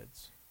 D1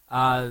 kids.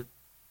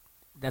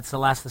 That's the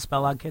last of the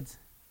Spellhog kids?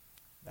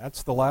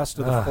 That's the last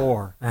of the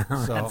 4.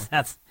 So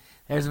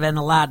there's been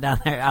a lot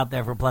out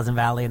there for Pleasant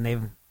Valley, and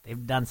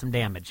they've done some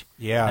damage.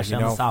 Yeah,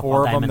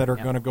 4 of them that are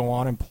going to go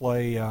on and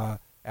play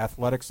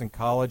athletics in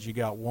college. You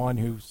got one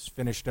who's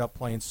finished up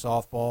playing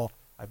softball.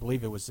 I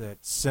believe it was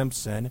at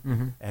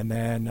Simpson. And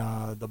then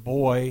the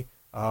boy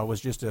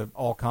was just an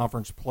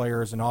all-conference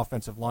player as an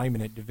offensive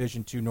lineman at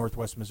Division II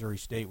Northwest Missouri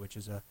State, which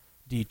is a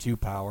D2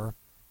 power.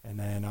 And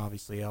then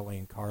obviously Ellie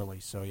and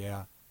Carly. So,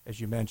 yeah. As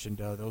you mentioned,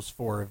 those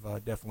 4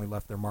 have definitely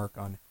left their mark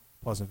on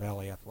Pleasant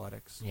Valley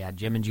athletics. Yeah,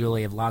 Jim and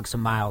Julie have logged some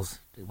miles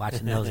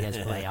watching those guys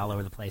play all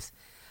over the place.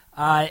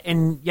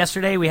 And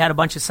yesterday we had a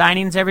bunch of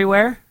signings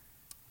everywhere.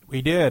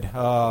 We did.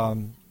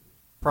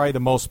 Probably the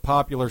most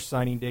popular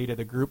signing day to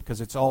the group because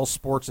it's all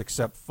sports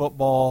except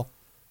football,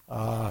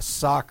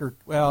 soccer.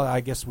 Well,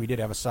 I guess we did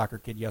have a soccer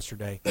kid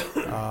yesterday.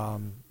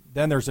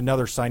 Then there's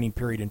another signing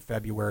period in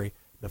February.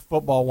 The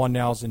football one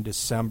now is in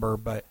December,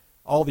 but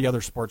all the other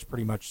sports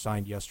pretty much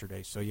signed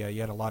yesterday. So, yeah, you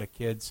had a lot of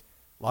kids,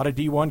 a lot of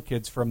D1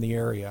 kids from the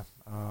area.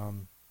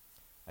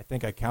 I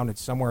think I counted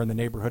somewhere in the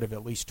neighborhood of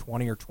at least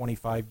 20 or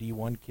 25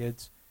 D1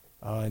 kids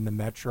in the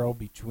metro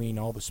between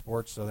all the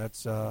sports. So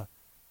that's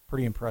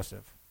pretty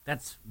impressive.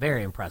 That's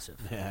very impressive.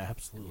 Yeah,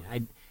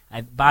 absolutely.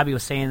 Bobby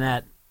was saying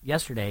that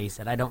yesterday. He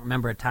said, I don't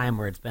remember a time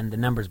where the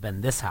number's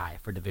been this high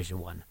for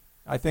Division I.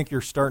 I think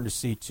you're starting to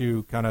see,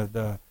 too, kind of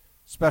the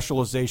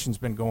specialization's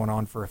been going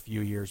on for a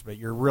few years, but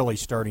you're really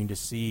starting to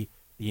see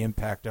the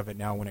impact of it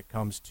now when it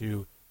comes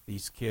to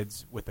these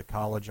kids with the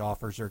college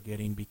offers they're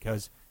getting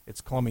because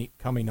it's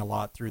coming a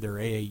lot through their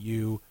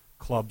AAU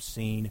club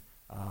scene.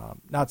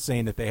 Not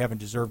saying that they haven't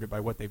deserved it by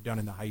what they've done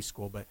in the high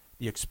school, but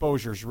the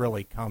exposure is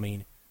really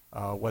coming.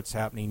 What's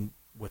happening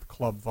with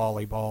club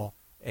volleyball,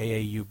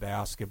 AAU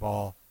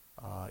basketball,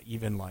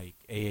 even like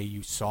AAU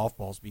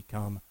softball's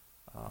become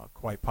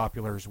quite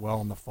popular as well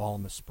in the fall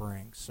and the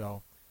spring.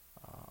 So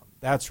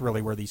that's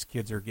really where these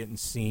kids are getting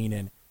seen,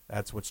 and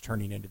that's what's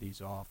turning into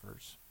these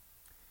offers.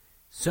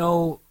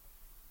 So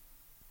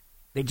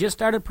they just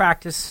started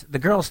practice. The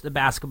girls'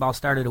 basketball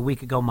started a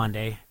week ago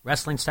Monday.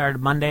 Wrestling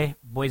started Monday.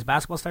 Boys'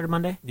 basketball started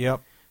Monday?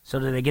 Yep. So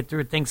do they get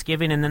through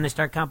Thanksgiving and then they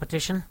start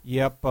competition?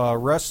 Yep.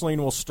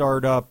 Wrestling will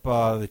start up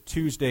the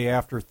Tuesday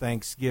after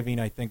Thanksgiving.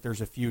 I think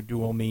there's a few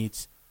dual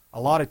meets. a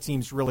lot of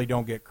teams really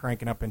don't get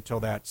cranking up until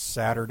that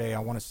Saturday. I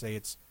want to say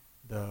it's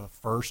the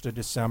 1st of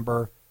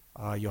December.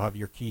 You'll have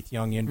your Keith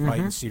Young Invite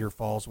in Cedar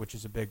Falls, which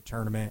is a big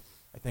tournament.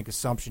 I think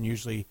Assumption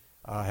usually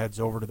heads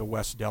over to the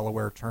West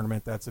Delaware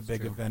tournament. That's a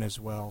big event as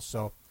well.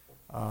 So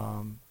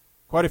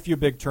quite a few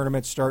big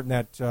tournaments starting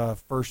that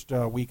first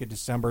week of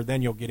December.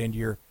 Then you'll get into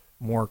your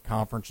more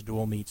conference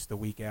dual meets the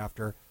week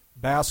after.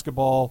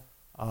 Basketball,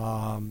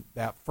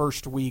 that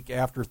first week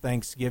after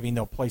Thanksgiving,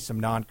 they'll play some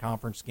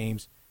non-conference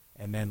games,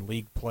 and then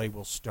league play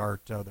will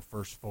start the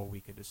first full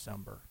week of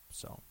December.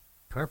 So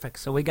perfect.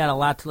 So we got a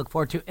lot to look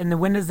forward to. And then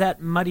when does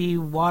that Muddy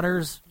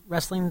Waters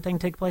wrestling thing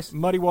take place?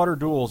 Muddy Water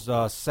Duels,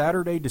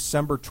 Saturday,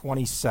 December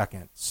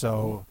 22nd.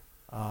 So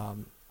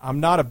I'm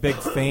not a big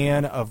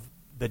fan of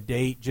the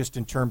date just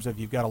in terms of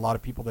you've got a lot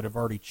of people that have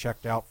already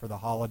checked out for the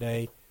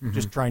holiday,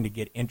 just trying to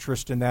get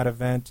interest in that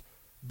event.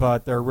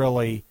 But they're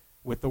really,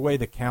 with the way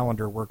the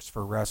calendar works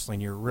for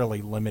wrestling, you're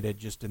really limited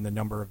just in the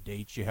number of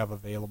dates you have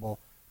available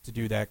to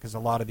do that, because a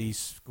lot of these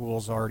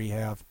schools already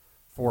have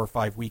 4 or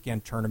 5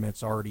 weekend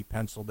tournaments already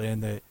penciled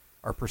in that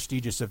are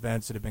prestigious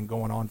events that have been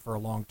going on for a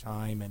long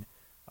time, and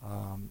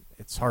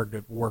it's hard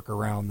to work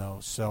around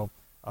those. So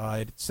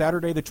it's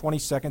Saturday the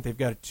 22nd. They've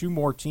got 2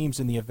 more teams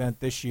in the event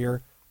this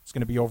year. It's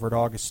going to be over at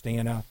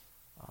Augustana.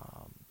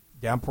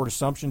 Davenport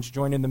Assumption's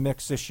joining the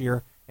mix this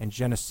year, and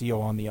Geneseo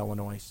on the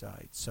Illinois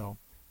side. So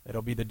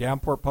it'll be the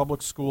Davenport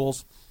Public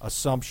Schools,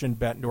 Assumption,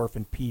 Bettendorf,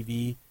 and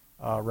PV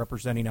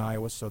representing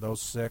Iowa, so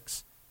those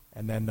 6.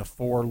 And then the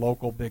 4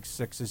 local Big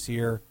Sixes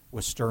here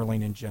with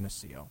Sterling and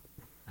Geneseo.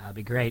 That'll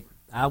be great.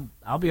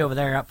 I'll be over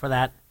there up for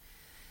that.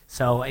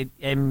 So,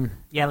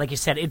 yeah, like you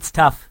said, it's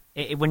tough.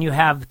 When you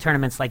have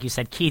tournaments, like you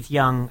said, Keith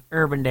Young,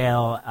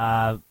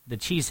 Urbandale, the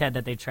Cheesehead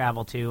that they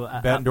travel to.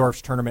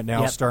 Bettendorf's tournament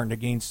now starting to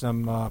gain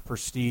some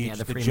prestige. Yeah,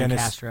 the Freeman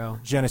Castro.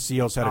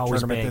 Geneseo's had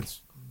Always a tournament big.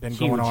 that's been Huge.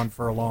 going on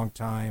for a long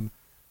time.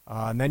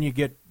 And then you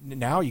get to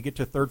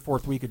 3rd,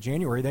 4th week of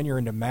January. Then you're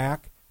into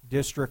MAC,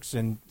 districts,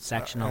 and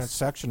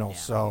sectionals.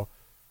 So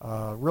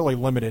really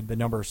limited the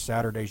number of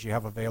Saturdays you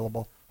have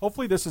available.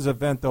 Hopefully this is an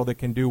event, though, that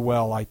can do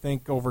well. I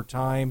think over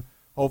time,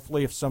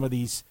 hopefully if some of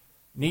these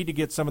need to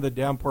get some of the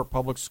Davenport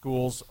public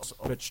schools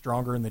a bit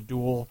stronger in the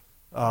dual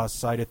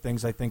side of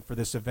things, I think, for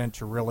this event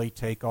to really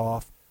take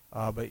off.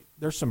 But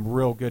there's some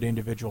real good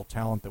individual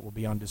talent that will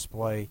be on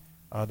display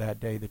that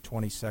day, the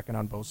 22nd,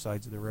 on both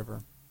sides of the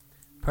river.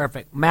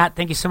 Perfect. Matt,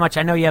 thank you so much.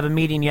 I know you have a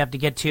meeting you have to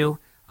get to.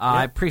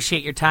 I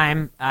appreciate your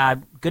time.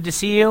 Good to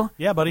see you.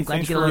 Yeah, buddy. Glad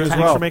Thanks you for get a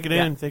little time. making it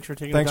in. Thanks for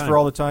taking the time. Thanks for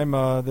all the time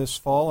this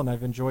fall, and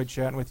I've enjoyed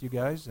chatting with you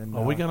guys. And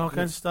we got all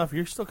kinds of stuff.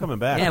 You're still coming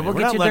back. Yeah, man. we'll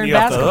We're get not you letting during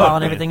off the basketball hook,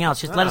 and man. everything else.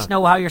 Just let us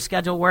know how your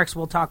schedule works.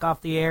 We'll talk off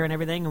the air and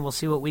everything, and we'll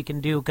see what we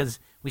can do, because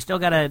we still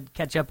got to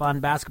catch up on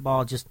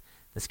basketball. Just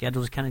the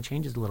schedule just kind of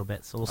changes a little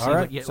bit, so we'll see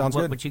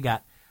what you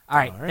got. All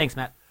right. Thanks,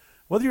 Matt.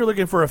 Whether you're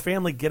looking for a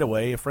family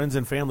getaway, a friends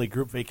and family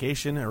group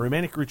vacation, a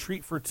romantic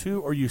retreat for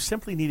 2, or you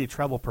simply need a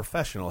travel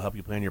professional to help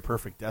you plan your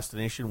perfect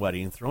destination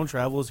wedding, Throne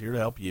Travel is here to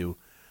help you.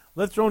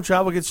 Let Throne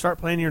Travel start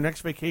planning your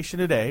next vacation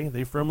today.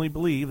 They firmly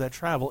believe that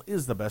travel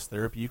is the best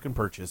therapy you can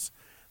purchase.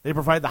 They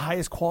provide the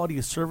highest quality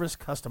of service,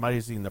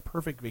 customizing the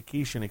perfect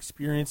vacation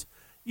experience,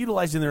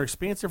 utilizing their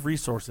expansive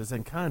resources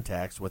and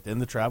contacts within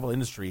the travel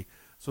industry.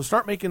 So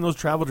start making those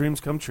travel dreams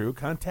come true.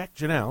 Contact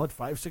Janelle at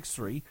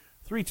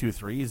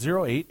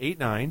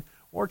 563-323-0889.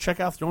 Or check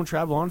out Throne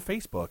Travel on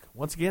Facebook.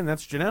 Once again,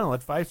 that's Janelle at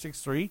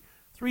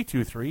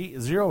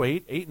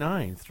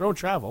 563-323-0889. Throne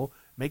Travel,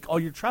 make all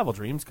your travel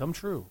dreams come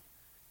true.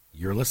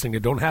 You're listening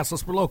to Don't Hassle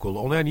Us for Local,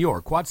 only on your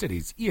Quad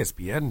Cities,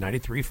 ESPN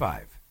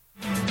 93.5.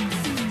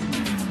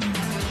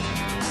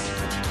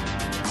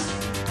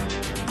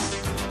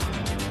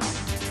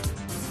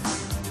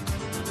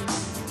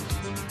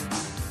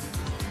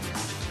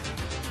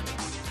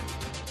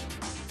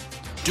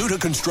 Due to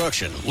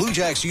construction,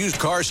 Lujack's Used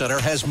Car Center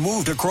has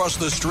moved across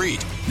the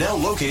street. Now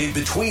located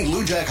between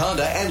Lujack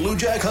Honda and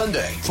Lujack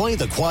Hyundai. Find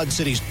the Quad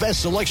City's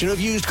best selection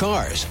of used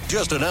cars.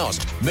 Just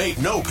announced. Make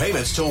no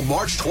payments till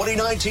March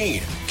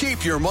 2019.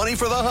 Keep your money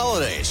for the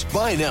holidays.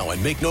 Buy now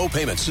and make no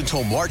payments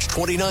until March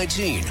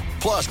 2019.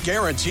 Plus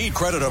guaranteed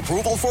credit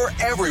approval for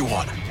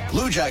everyone.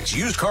 Lujack's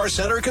Used Car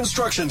Center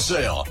Construction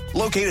Sale.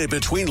 Located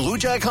between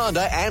Lujack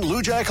Honda and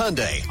Lujack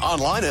Hyundai.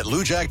 Online at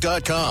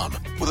lujack.com.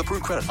 With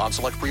approved credit on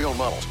select pre-owned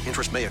models.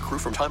 Interest may accrue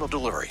from time of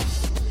delivery.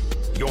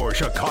 Your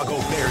Chicago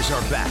Bears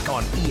are back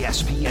on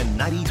ESPN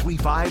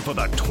 93.5 for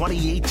the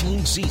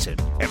 2018 season.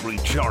 Every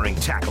jarring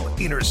tackle,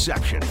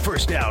 interception,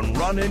 first down,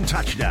 run, and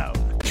touchdown.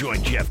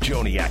 Join Jeff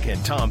Joniak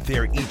and Tom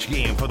Thayer each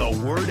game for the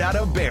word out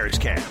of Bears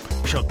camp.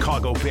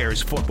 Chicago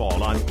Bears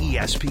football on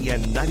ESPN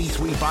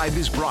 93.5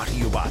 is brought to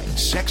you by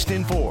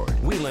Sexton Ford,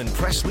 Wheelan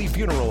Presley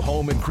Funeral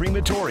Home and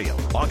Crematorium,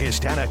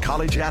 Augustana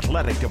College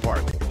Athletic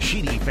Department,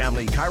 Sheedy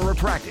Family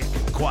Chiropractic,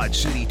 Quad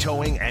City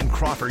Towing, and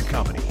Crawford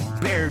Company.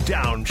 Bear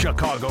down,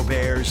 Chicago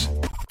Bears.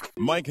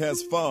 Mike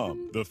has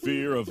FOM, the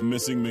fear of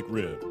missing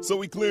McRib,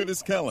 so he cleared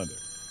his calendar.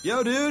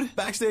 Yo, dude,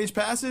 backstage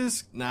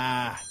passes?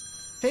 Nah.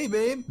 Hey,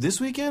 babe,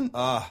 this weekend?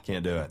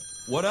 Can't do it.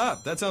 What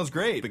up? That sounds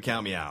great, but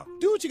count me out.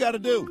 Do what you gotta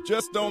do.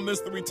 Just don't miss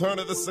the return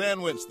of the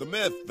sandwich, the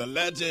myth, the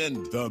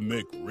legend, the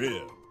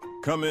McRib.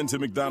 Come into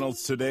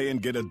McDonald's today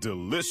and get a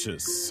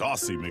delicious,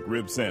 saucy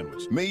McRib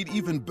sandwich, made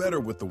even better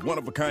with the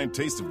one-of-a-kind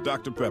taste of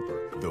Dr.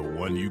 Pepper, the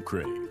one you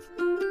crave.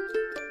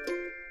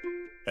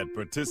 At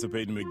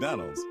participating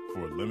McDonald's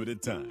for a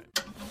limited time.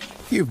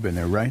 You've been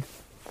there, right?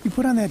 You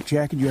put on that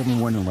jacket you haven't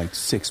worn in like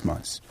 6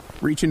 months.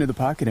 Reach into the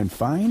pocket and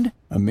find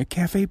a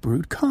McCafe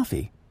brewed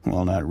coffee.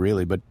 Well, not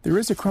really, but there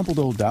is a crumpled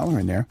old dollar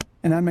in there.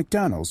 And on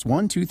McDonald's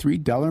 $1,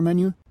 $2, $3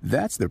 menu,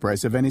 that's the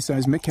price of any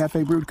size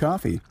McCafe brewed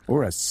coffee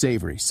or a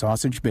savory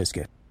sausage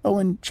biscuit. Oh,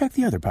 and check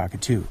the other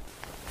pocket, too.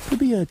 Could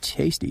be a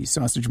tasty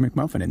sausage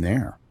McMuffin in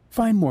there.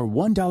 Find more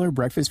 $1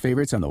 breakfast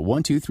favorites on the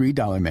 $1, $2,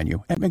 $3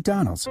 menu at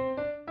McDonald's.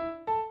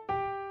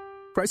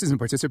 Prices and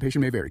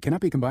participation may vary.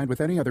 Cannot be combined with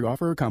any other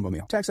offer or combo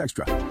meal. Tax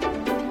extra.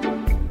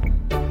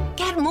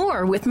 Get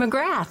more with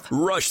McGrath.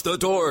 Rush the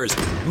doors.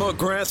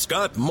 McGrath's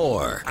got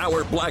more.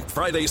 Our Black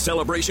Friday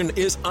celebration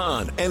is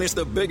on, and it's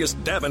the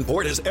biggest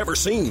Davenport has ever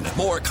seen.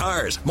 More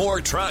cars, more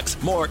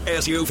trucks, more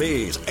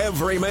SUVs.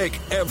 Every make,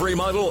 every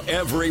model,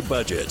 every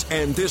budget.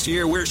 And this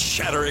year we're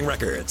shattering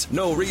records.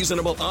 No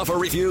reasonable offer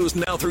refused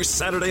now through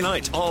Saturday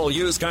night. All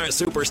used car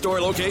superstore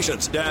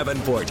locations.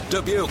 Davenport,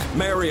 Dubuque,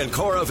 Marion,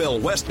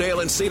 Coralville,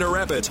 Westdale, and Cedar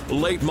Rapids.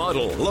 Late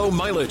model, low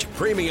mileage,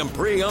 premium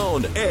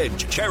pre-owned,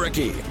 Edge,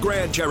 Cherokee,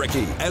 Grand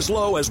Cherokee, as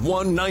low as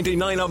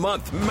 $199 a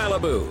month.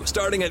 Malibu,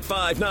 starting at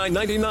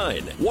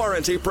 $5,999.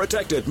 Warranty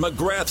protected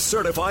McGrath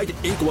certified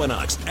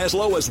Equinox, as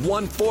low as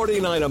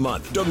 $149 a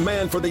month.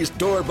 Demand for these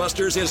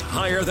doorbusters is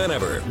higher than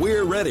ever.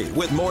 We're ready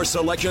with more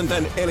selection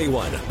than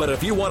anyone. But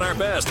if you want our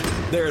best,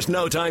 there's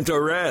no time to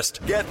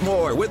rest. Get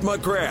more with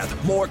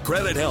McGrath. More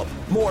credit help.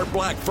 More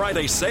Black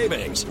Friday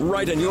savings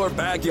right in your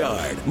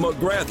backyard.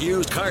 McGrath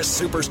Used Car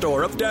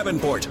Superstore of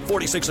Davenport,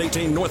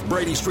 4618 North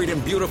Brady Street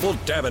in beautiful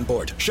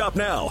Davenport. Shop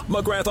now,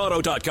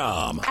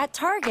 McGrathAuto.com. At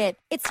Target,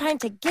 it's time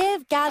to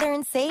give, gather,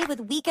 and save with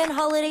weekend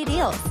holiday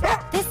deals.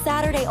 This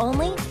Saturday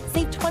only,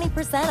 save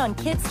 20% on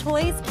kids'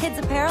 toys, kids'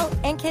 apparel,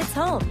 and kids'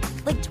 home.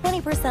 Like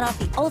 20% off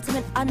the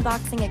ultimate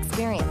unboxing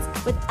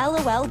experience with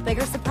LOL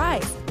Bigger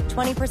Surprise,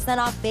 20%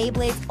 off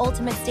Beyblade's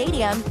Ultimate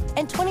Stadium,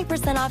 and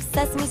 20% off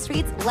Sesame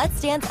Street's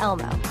Let's Dance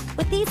Elmo.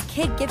 With these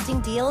kid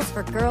gifting deals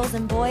for girls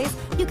and boys,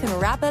 you can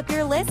wrap up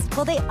your list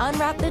while they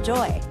unwrap the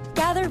joy.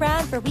 Gather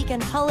round for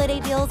weekend holiday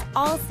deals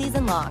all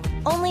season long.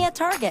 Only at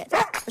Target.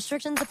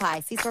 Restrictions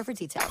apply. See store for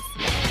details.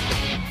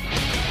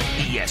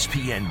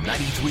 ESPN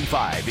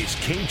 93.5 is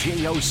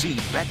KJOC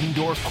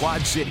Bettendorf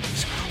Quad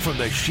Cities from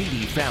the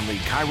Sheedy Family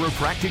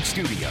Chiropractic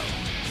Studio.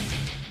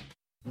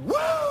 Woo!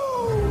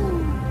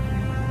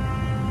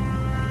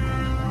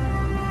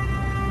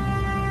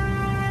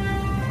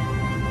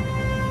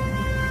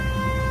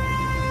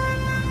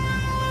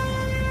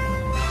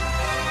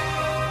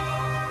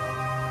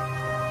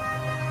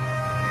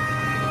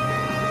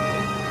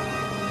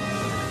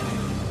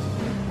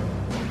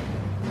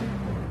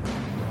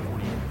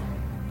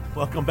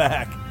 Welcome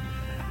back.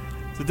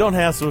 So don't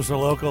hassle us, are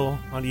local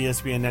on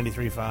ESPN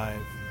 93.5.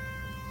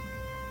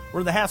 We're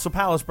in the Hassle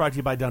Palace, brought to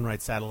you by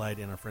Dunright Satellite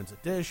and our friends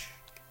at Dish.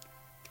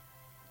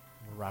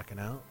 We're rocking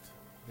out.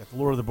 We got the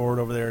lure of the board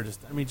over there.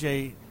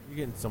 Jay, you're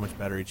getting so much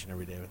better each and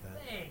every day with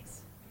that.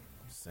 Thanks.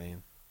 Just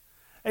saying.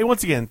 Hey,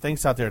 once again,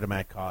 thanks out there to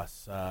Matt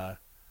Coss.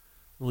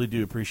 Really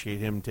do appreciate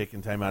him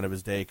taking time out of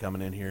his day,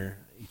 coming in here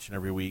each and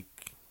every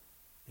week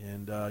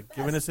and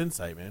giving us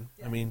insight, man.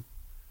 Yeah.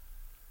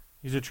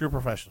 He's a true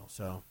professional,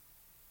 so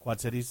Quad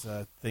Cities,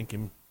 thank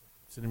him.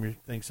 Send him your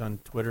thanks on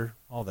Twitter,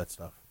 all that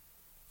stuff.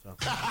 So,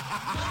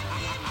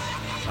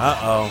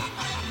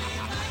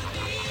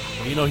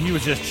 he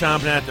was just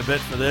chomping at the bit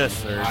for this.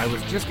 Sir. I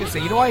was just going to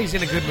say, you know why he's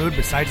in a good mood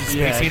besides the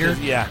space heater?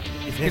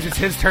 Because it's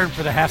his turn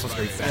for the Hassle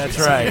Street set. That's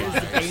right. It's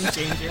the game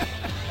changer.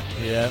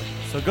 Yeah.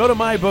 So go to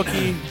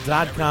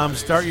mybookie.com,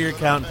 start your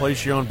account, and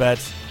place your own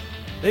bets.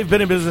 They've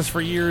been in business for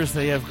years.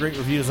 They have great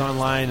reviews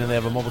online, and they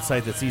have a mobile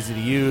site that's easy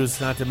to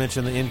use, not to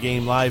mention the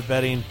in-game live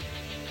betting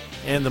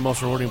and the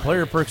most rewarding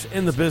player perks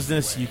in the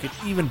business. You can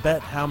even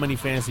bet how many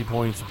fantasy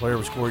points a player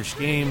will score each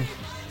game.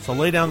 So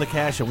lay down the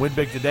cash and win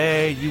big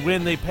today. You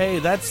win, they pay.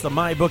 That's the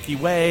MyBookie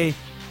way.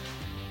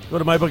 Go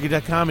to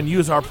mybookie.com and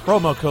use our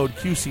promo code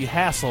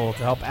QCHassle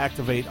to help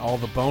activate all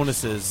the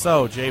bonuses.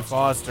 So, Jay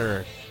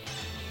Foster,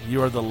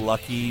 you are the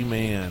lucky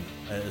man.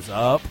 That is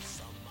up.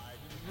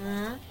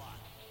 Mm-hmm.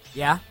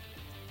 Yeah.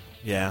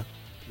 Yeah.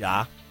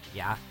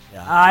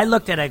 I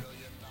looked at a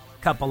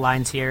couple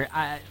lines here.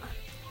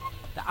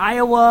 The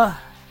Iowa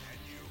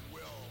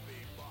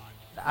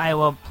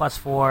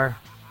 +4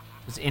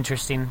 was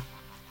interesting,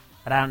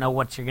 but I don't know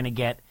what you're going to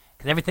get.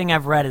 Because everything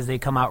I've read is they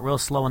come out real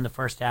slow in the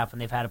first half,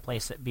 and they've had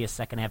to be a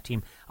second-half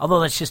team. Although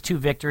that's just 2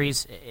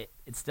 victories,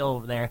 it's still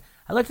over there.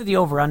 I looked at the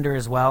over-under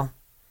as well,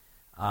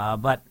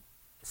 but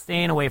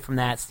staying away from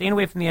that. Staying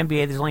away from the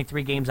NBA. There's only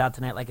 3 games out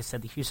tonight. Like I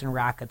said, the Houston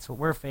Rockets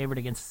were favored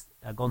against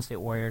Golden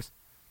State Warriors.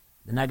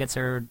 The Nuggets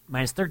are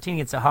 -13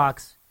 against the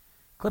Hawks.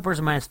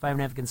 Clippers are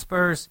 -5.5 against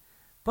Spurs.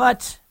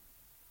 But,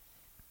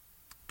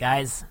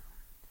 guys,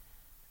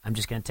 I'm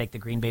just going to take the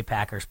Green Bay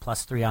Packers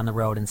 +3 on the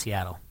road in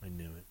Seattle. I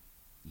knew it.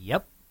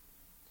 Yep.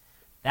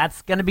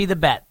 That's going to be the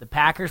bet. The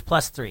Packers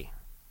 +3.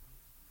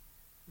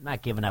 I'm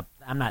not giving up.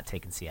 I'm not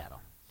taking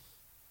Seattle.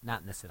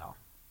 Not in this at all.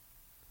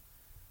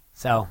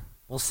 So,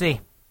 we'll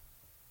see.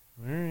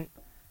 All right.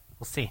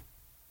 We'll see.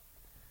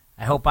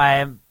 I hope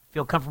I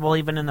feel comfortable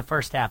even in the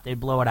first half. They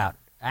blow it out.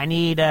 I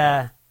need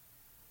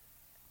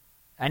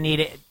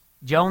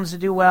Jones to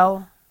do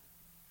well.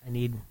 I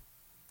need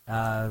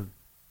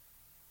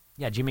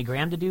Jimmy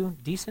Graham to do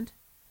decent.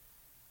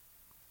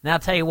 Now I'll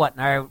tell you what,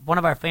 in one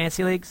of our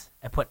fantasy leagues,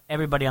 I put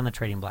everybody on the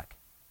trading block.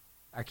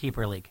 Our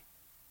keeper league.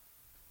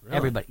 Really?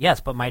 Everybody.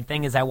 Yes, but my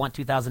thing is I want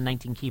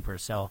 2019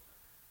 keepers, so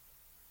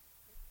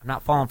I'm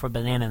not falling for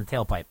banana in the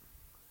tailpipe.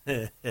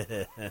 I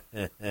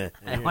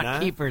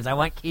want keepers.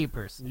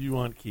 You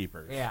want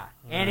keepers. Yeah.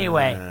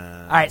 Anyway.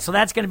 All right, so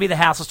that's going to be the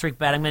Hassel Streak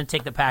bet. I'm going to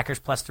take the Packers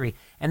 +3.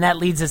 And that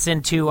leads us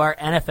into our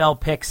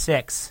NFL Pick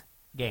 6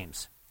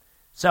 games.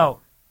 So,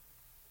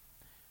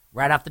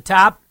 right off the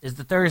top is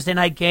the Thursday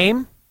night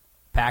game.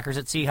 Packers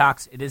at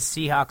Seahawks. It is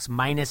Seahawks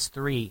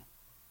 -3.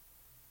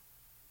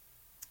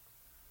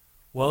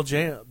 Well,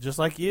 Jay, just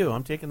like you,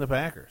 I'm taking the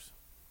Packers.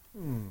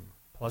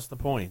 Plus the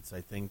points.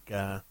 I think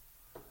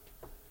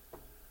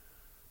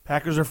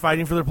Packers are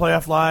fighting for their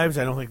playoff lives.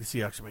 I don't think the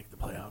Seahawks are making the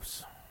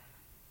playoffs.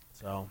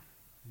 So,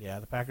 yeah,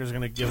 the Packers are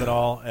going to give it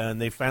all. And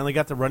they finally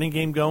got the running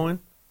game going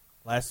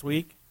last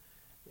week.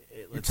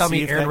 You tell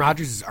me Aaron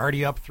Rodgers is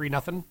already up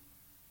 3-0?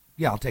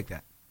 Yeah, I'll take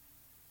that.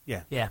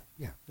 Yeah. Yeah.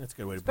 That's a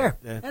good way to Fair.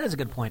 put it. Yeah. That is a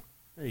good point.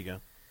 There you go.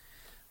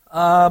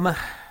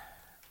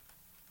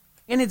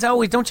 And it's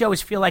always, don't you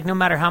always feel like no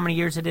matter how many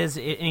years it is,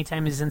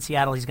 anytime he's in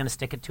Seattle, he's going to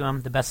stick it to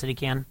him the best that he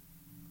can?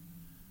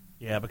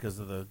 Yeah, because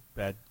of the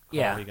bad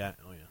call he got.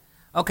 Oh,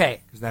 yeah.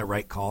 Okay. Is that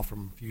right call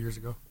from a few years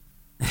ago?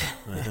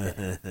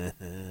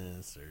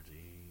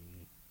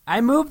 Sergi. I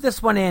moved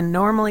this one in.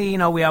 Normally,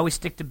 we always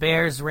stick to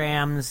Bears,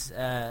 Rams,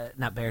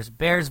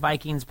 Bears,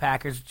 Vikings,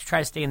 Packers, try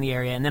to stay in the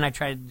area, and then I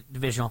tried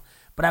divisional.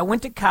 But I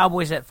went to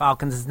Cowboys at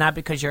Falcons. It's not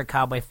because you're a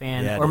Cowboy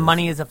fan or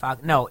money is a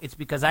Falcon. No, it's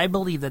because I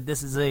believe that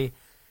this is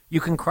you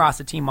can cross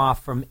a team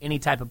off from any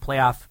type of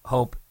playoff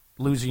hope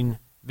losing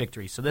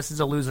victory. So this is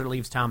a loser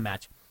leaves town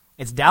match.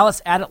 It's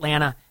Dallas at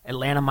Atlanta,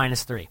 Atlanta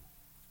 -3.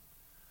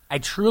 I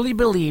truly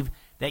believe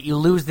that you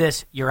lose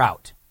this, you're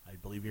out. I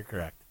believe you're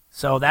correct.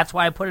 So that's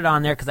why I put it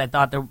on there, because I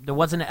thought there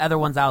wasn't other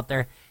ones out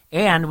there.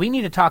 And we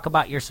need to talk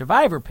about your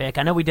survivor pick.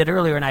 I know we did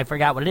earlier, and I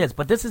forgot what it is.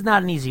 But this is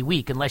not an easy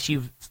week unless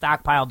you've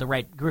stockpiled the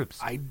right groups.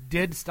 I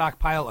did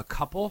stockpile a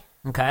couple.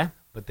 Okay.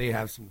 But they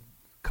have a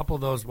couple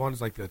of those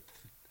ones, like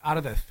out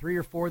of the 3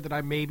 or 4 that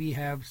I maybe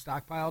have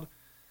stockpiled,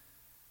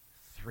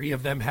 3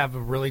 of them have a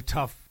really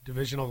tough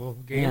divisional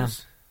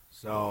games. Yeah.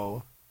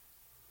 So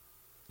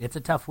it's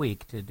a tough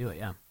week to do it,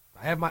 yeah.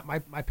 I have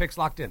my picks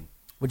locked in.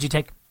 What'd you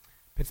take?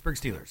 Pittsburgh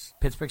Steelers.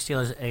 Pittsburgh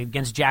Steelers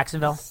against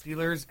Jacksonville?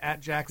 Steelers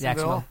at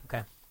Jacksonville.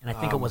 Okay. And I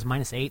think it was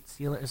 -8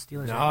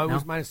 Steelers. No, it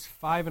was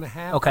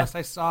 -5.5. Okay. Last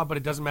I saw, but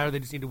it doesn't matter. They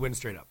just need to win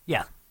straight up.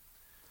 Yeah.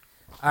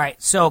 All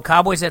right, so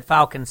Cowboys at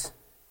Falcons.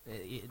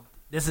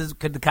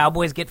 Could the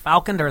Cowboys get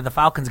falconed, or are the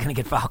Falcons going to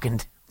get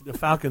falconed? The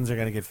Falcons are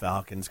going to get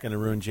falconed. It's going to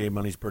ruin Jay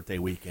Money's birthday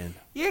weekend.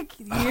 You're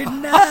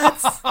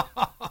nuts.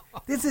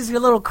 This is a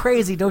little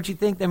crazy, don't you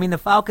think? I mean, the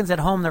Falcons at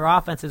home, their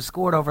offense has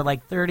scored over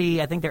like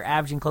 30. I think they're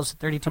averaging close to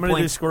 32 How many did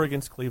they points. score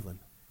against Cleveland?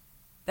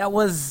 That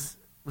was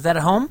that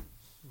at home?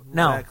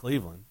 No. At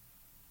Cleveland.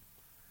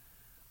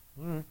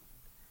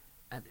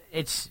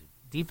 It's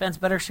defense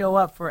better show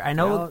up for. I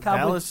know Cowboys.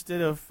 Dallas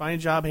did a fine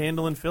job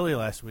handling Philly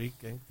last week.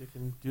 They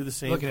can do the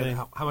same thing.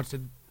 How much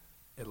did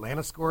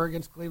Atlanta score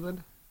against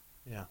Cleveland?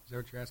 Yeah. Is that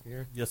what you're asking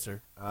here? Yes,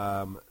 sir.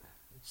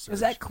 It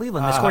was at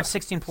Cleveland. They scored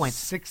 16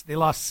 points. They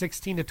lost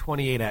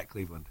 16-28 at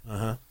Cleveland.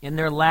 In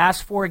their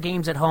last 4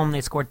 games at home,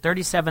 they scored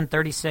 37,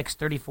 36,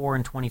 34,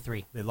 and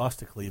 23. They lost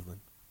to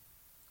Cleveland.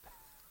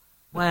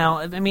 Well,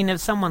 I mean,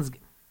 if someone's...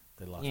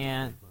 They lost to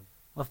Cleveland.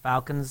 Well,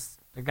 Falcons,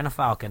 they're going to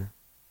falcon.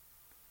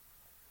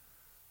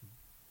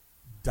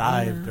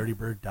 Dive, Dirty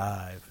Bird,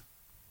 dive.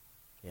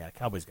 Yeah,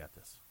 Cowboys got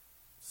this.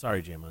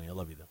 Sorry, Jay Money. I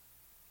love you, though.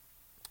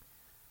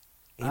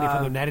 And if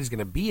the net is going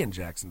to be in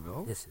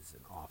Jacksonville. This is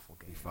an awful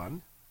game. Be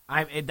fun.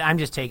 I'm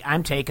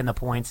taking the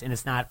points, and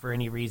it's not for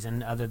any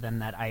reason other than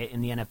that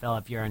in the NFL,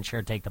 if you're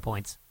unsure, take the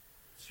points.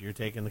 So you're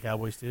taking the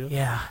Cowboys too?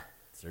 Yeah.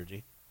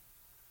 Sergi?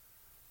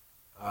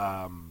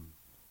 Yeah, I'm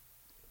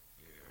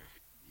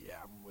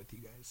with you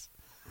guys.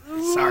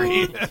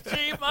 Sorry.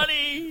 Jay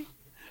Money.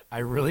 I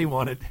really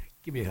wanted.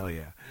 Give me a hell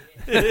yeah.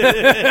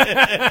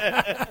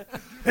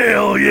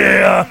 Hell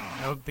yeah.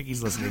 I don't think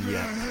he's listening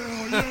yet.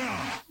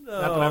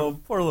 Oh,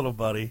 poor little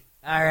buddy.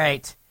 All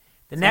right.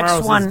 The Tomorrow's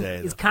next one his day,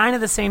 is kind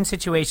of the same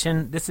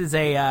situation. This is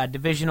a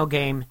divisional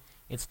game.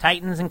 It's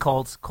Titans and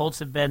Colts. Colts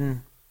have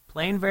been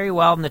playing very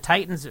well, and the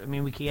Titans, I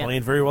mean, we can't...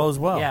 Playing very well as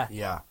well. Yeah.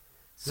 Yeah.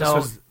 So, this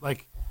was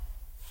like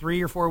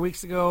 3 or 4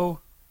 weeks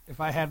ago.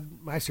 If I had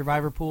my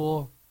survivor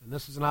pool and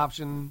this was an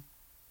option,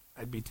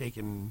 I'd be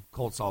taking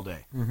Colts all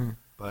day. Mm-hmm.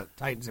 But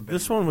Titans have been...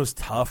 This one was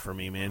tough for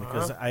me, man,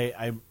 because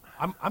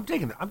I'm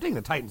taking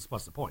the Titans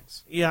plus the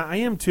points. Yeah, I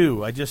am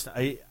too. I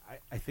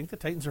think the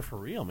Titans are for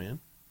real,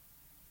 man.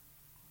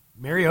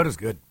 Mariota's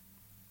good.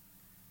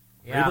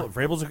 Yeah.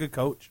 Vrabel's a good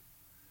coach.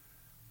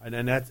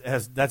 And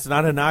that's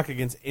not a knock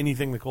against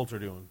anything the Colts are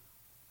doing.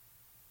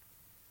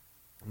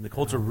 And the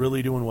Colts are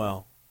really doing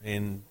well.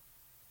 And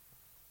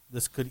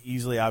this could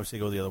easily, obviously,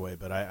 go the other way.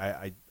 But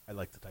I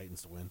like the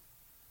Titans to win.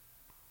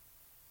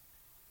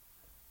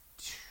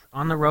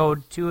 On the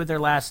road, 2 of their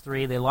last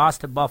 3. They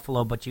lost to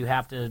Buffalo, but you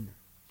have to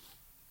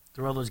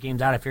throw those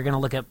games out. If you're going to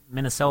look at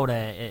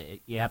Minnesota,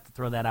 you have to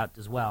throw that out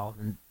as well.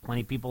 And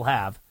plenty of people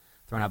have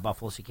thrown out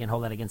Buffalo, so you can't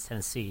hold that against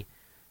Tennessee.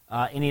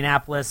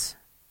 Indianapolis,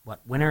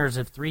 winners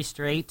of 3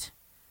 straight.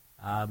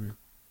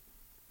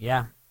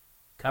 Yeah,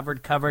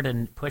 covered,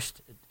 and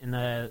pushed in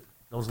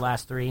those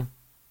last 3.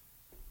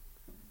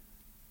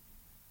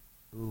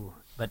 Ooh,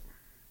 but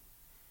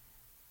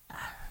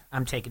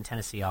I'm taking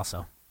Tennessee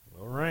also.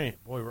 All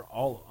right. Boy, we're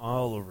all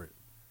over it.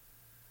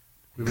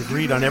 We've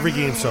agreed on every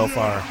game so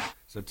far.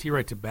 So,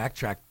 T-Right, to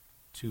backtrack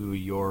to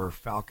your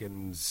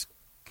Cowboys-Falcons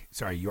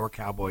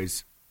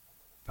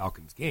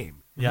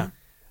game. Yeah.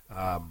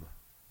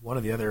 One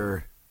of the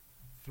other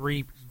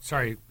 3,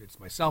 it's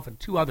myself and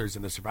 2 others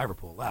in the survivor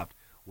pool left.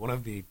 One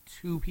of the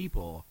 2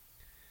 people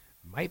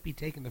might be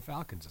taking the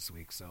Falcons this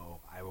week, so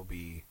I will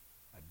be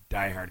a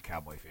diehard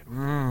Cowboy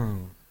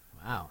fan.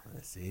 Wow.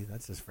 See,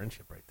 that's his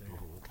friendship right there.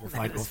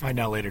 We'll find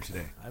out later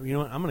today. You know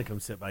what? I'm going to come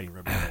sit by you and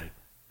rub your leg.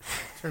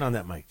 Turn on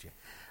that mic, Jay.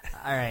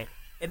 All right.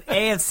 In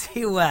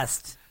AFC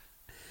West,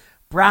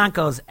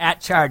 Broncos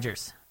at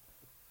Chargers.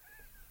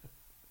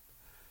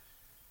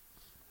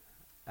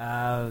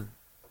 3-6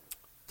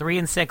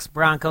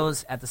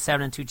 Broncos at the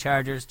 7-2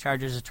 Chargers.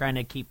 Chargers are trying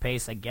to keep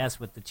pace, I guess,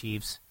 with the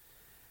Chiefs.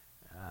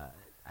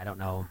 I don't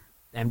know.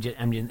 I'm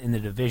in the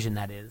division,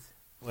 that is.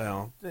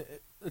 Well,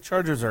 the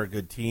Chargers are a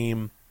good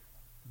team.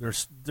 They're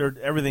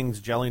everything's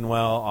gelling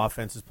well.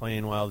 Offense is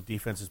playing well. The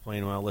defense is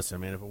playing well. Listen,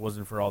 man, if it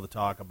wasn't for all the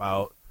talk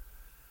about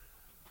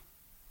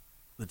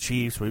the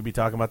Chiefs, we'd be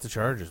talking about the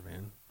Chargers,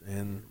 man.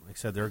 And like I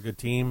said, they're a good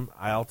team.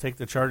 I'll take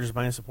the Chargers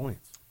minus the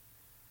points.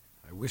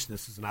 I wish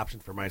this was an option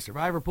for my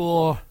survivor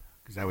pool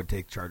because I would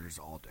take Chargers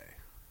all day.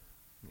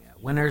 Yeah,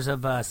 winners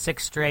of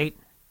 6 straight.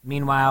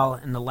 Meanwhile,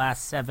 in the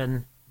last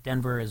 7,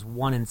 Denver is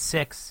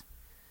 1-6,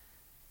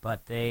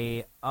 but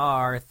they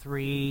are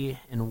 3-1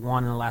 in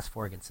the last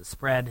 4 against the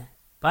spread.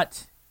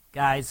 But,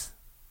 guys,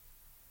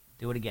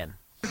 do it again.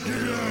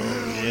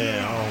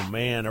 Yeah, oh,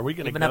 man. Are we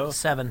going to go? Even up to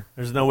 7.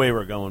 There's no way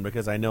we're going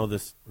because I know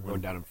this. We're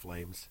going down in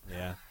flames.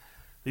 Yeah.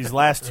 These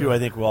last 2, I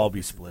think, will all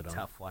be split on.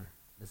 Tough one.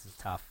 This is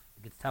tough.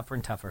 It gets tougher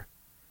and tougher.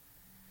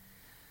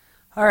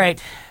 All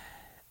right.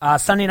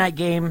 Sunday night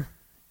game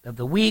of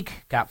the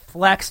week got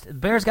flexed. The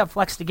Bears got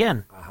flexed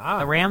again.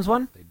 The Rams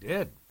one? They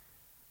did.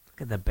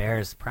 Look at the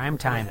Bears. Prime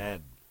time.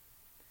 Ahead.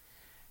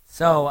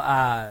 So,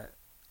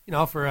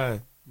 for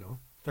a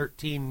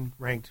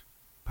 13-ranked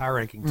power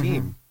ranking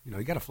team,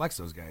 you got to flex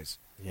those guys.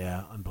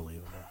 Yeah,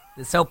 unbelievable.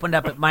 This opened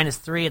up at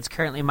 -3. It's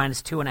currently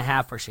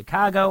 -2.5 for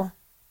Chicago.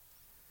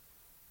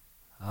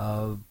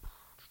 What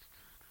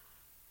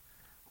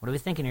are we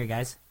thinking here,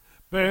 guys?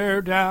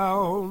 Bear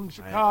down,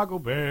 Chicago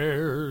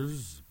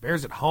Bears.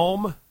 Bears at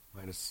home,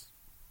 minus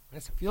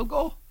a field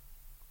goal?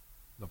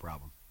 No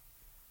problem.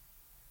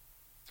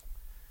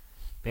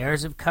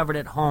 Bears have covered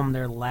at home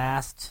their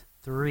last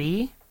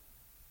 3.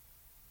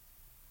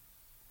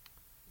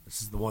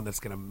 This is the one that's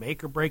going to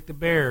make or break the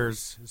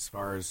Bears as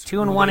far as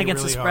 2-1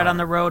 against the spread on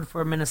the road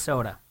for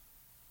Minnesota.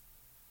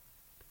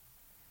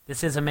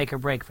 This is a make or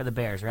break for the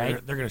Bears,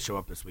 right? They're going to show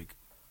up this week.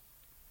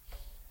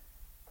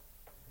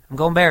 I'm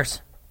going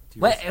Bears.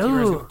 T-Ray's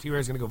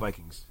going to go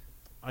Vikings.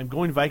 I'm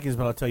going Vikings,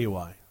 but I'll tell you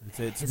why.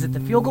 Is it the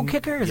field goal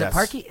kicker? Is yes. it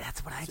Parkey?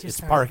 That's what I just It's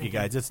started Parkey,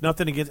 thinking. guys. It's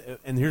nothing against.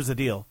 And here's the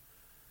deal.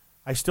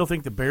 I still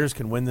think the Bears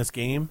can win this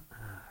game,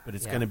 but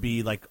it's going to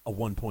be like a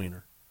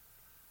 1-pointer.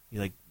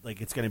 Like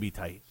it's going to be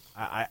tight.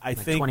 I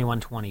think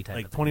 21-20 type.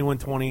 Like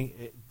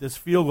 21-20. This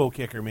field goal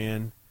kicker,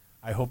 man.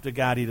 I hope to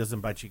God he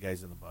doesn't bite you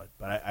guys in the butt.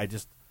 But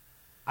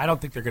I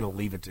don't think they're going to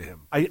leave it to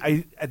him.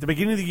 I at the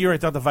beginning of the year, I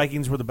thought the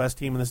Vikings were the best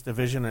team in this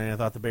division, and I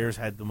thought the Bears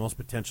had the most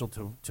potential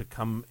to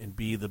come and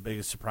be the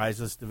biggest surprise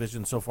of this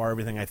division. So far,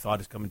 everything I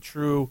thought is coming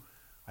true.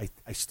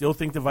 I still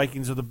think the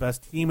Vikings are the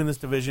best team in this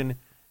division.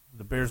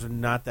 The Bears are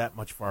not that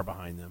much far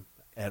behind them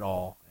at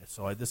all.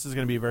 So this is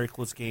going to be a very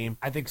close game.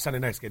 I think Sunday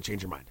night's going to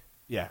change your mind.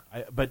 Yeah,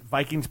 but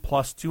Vikings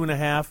plus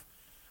 2.5,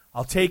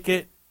 I'll take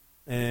it,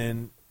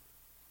 and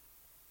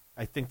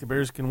I think the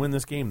Bears can win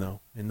this game, though,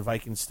 and the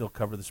Vikings still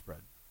cover the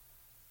spread.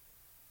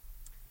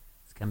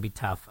 It's going to be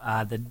tough.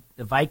 The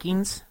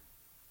Vikings,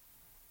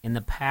 in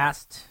the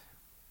past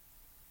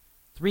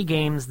 3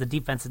 games, the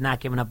defense has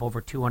not given up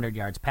over 200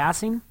 yards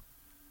passing.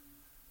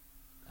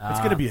 It's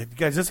going to be,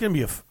 guys, it's going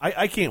to be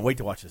I can't wait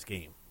to watch this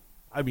game.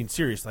 I mean,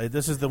 seriously,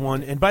 this is the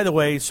one. And by the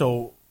way,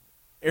 so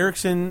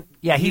Erickson,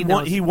 he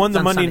won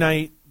the Monday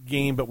night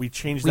game, but we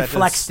changed that. We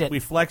flexed it.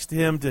 We flexed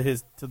him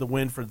to the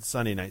win for the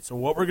Sunday night. So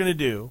what we're going to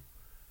do,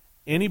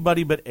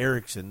 anybody but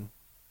Erickson,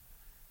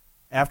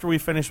 after we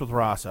finish with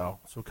Rossow.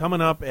 So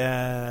coming up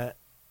at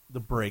the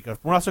break.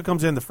 Rossow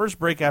comes in the first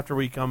break after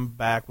we come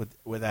back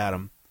with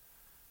Adam.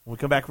 When we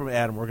come back from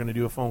Adam, we're going to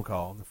do a phone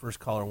call. The first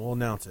caller, we'll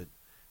announce it.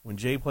 When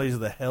Jay plays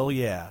the hell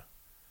yeah,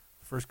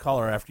 the first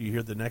caller after you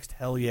hear the next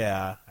hell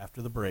yeah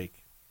after the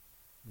break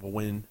will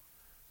win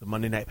the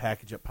Monday night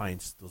package at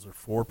Pints. Those are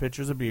 4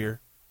 pitchers of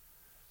beer,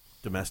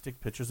 domestic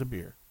pitchers of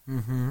beer,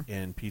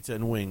 and pizza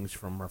and wings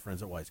from our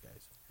friends at Wise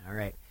Guys. All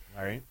right.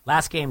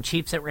 Last game,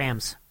 Chiefs at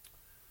Rams.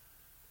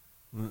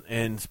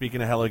 And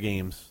speaking of hella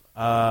games,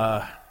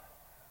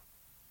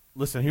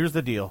 listen, here's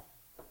the deal.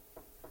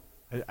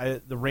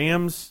 The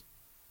Rams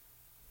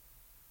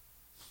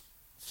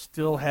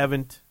still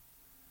haven't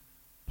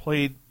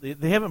played.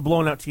 They haven't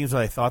blown out teams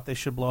that I thought they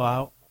should blow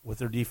out with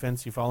their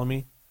defense. You follow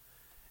me?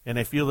 And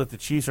I feel that the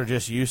Chiefs are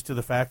just used to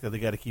the fact that they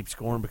got to keep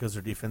scoring because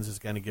their defense is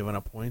kind of giving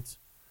up points.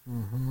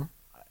 Mm-hmm.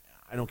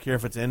 I don't care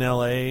if it's in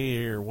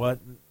L.A. or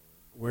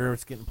where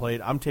it's getting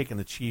played. I'm taking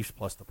the Chiefs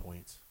plus the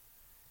points.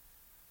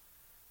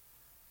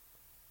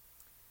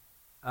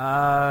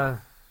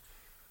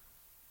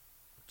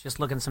 Just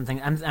looking at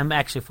something. I'm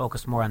actually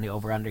focused more on the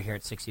over/under here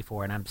at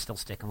 64, and I'm still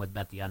sticking with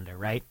bet the under.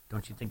 Right?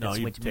 Don't you think that's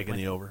no? You're taking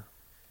the over.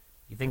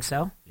 You think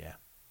so? Yeah.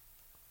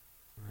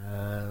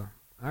 All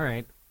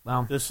right.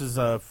 Well, this is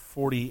a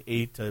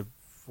 48-40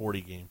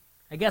 game.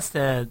 I guess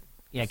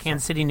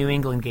Kansas City New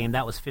England game,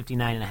 that was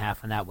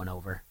 59.5, and that went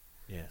over.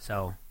 Yeah.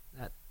 So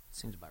that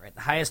seems about right. The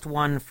highest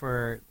one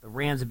for the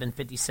Rams have been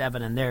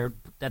 57, and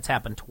that's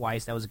happened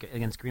twice. That was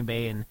against Green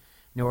Bay and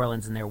New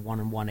Orleans, and they're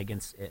 1-1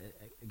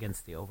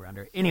 against the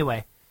over/under.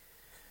 Anyway,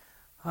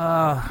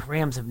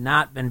 Rams have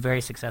not been very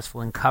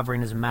successful in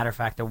covering. As a matter of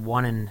fact, they're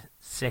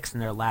 1-6 in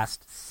their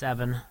last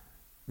 7.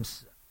 I'm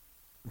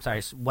sorry,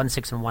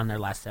 1-6-1 in their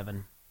last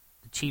 7.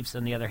 The Chiefs,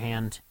 on the other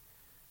hand,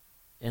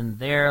 in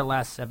their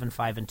last 7,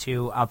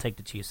 5-2. I'll take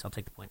the Chiefs. I'll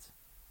take the points.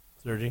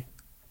 Sergi?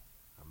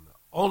 I'm the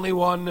only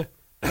one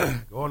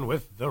going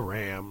with the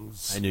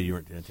Rams. I knew you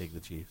weren't going to take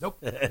the Chiefs.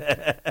 Nope.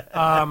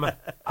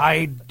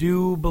 I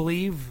do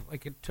believe,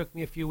 it took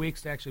me a few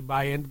weeks to actually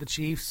buy into the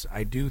Chiefs.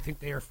 I do think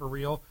they are for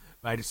real,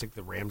 but I just think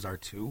the Rams are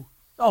too.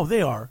 Oh,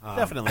 they are.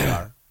 Definitely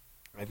are.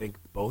 I think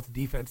both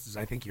defenses,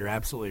 I think you're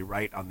absolutely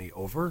right on the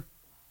over.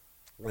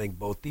 I think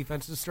both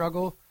defenses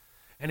struggle.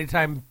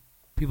 Anytime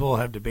people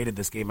have debated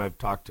this game, I've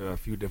talked to a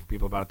few different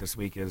people about it this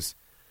week, is,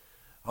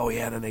 oh,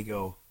 yeah, then they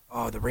go,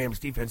 oh, the Rams'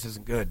 defense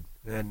isn't good.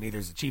 And then neither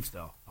is the Chiefs,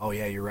 though. Oh,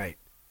 yeah, you're right.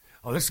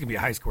 Oh, this is going to be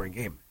a high-scoring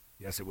game.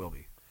 Yes, it will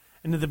be.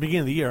 And at the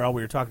beginning of the year, all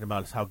we were talking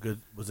about is how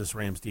good was this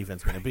Rams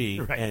defense going to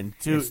be. Right. And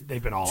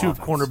they've been all two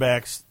offense.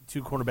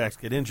 cornerbacks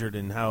get injured,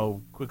 and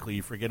how quickly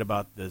you forget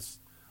about this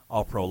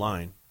all-pro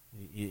line.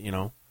 You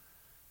know,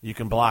 you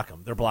can block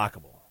them. They're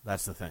blockable.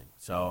 That's the thing.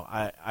 So,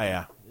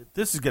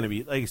 this is going to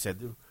be, like I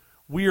said,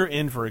 we are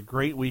in for a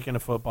great weekend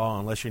of football,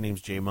 unless your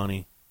name's Jay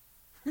Money.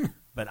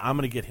 But I'm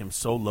going to get him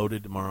so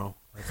loaded tomorrow.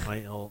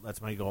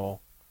 That's my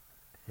goal.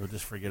 He'll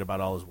just forget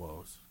about all his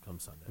woes come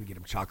Sunday. We get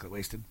him chocolate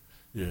wasted.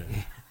 Yeah.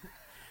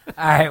 All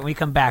right, when we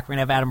come back, we're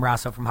going to have Adam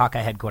Rossow from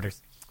Hawkeye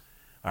headquarters.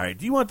 All right,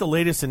 do you want the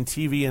latest in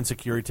TV and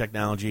security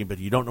technology, but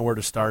you don't know where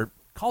to start?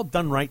 Call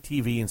Done Right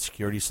TV and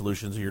Security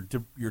Solutions,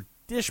 your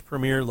Dish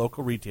Premier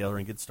local retailer,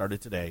 and get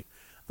started today.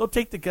 They'll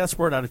take the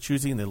guesswork out of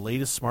choosing the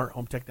latest smart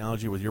home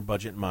technology with your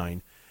budget in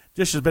mind.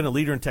 Dish has been a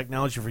leader in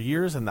technology for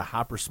years, and the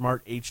Hopper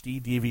Smart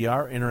HD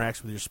DVR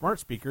interacts with your smart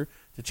speaker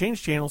to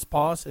change channels,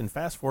 pause, and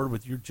fast forward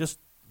with your just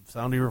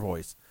sound of your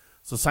voice.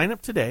 So sign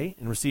up today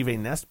and receive a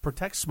Nest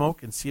Protect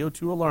Smoke and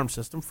CO2 alarm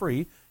system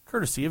free,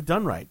 courtesy of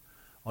Done Right.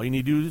 All you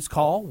need to do is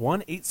call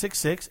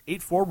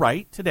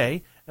 1-866-84-RIGHT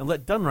today and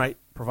let Done Right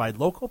provide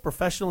local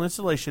professional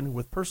installation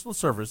with personal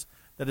service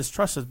that is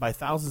trusted by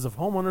thousands of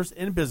homeowners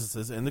and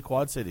businesses in the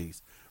Quad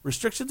Cities.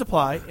 Restrictions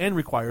apply and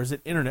requires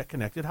an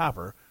internet-connected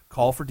Hopper.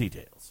 Call for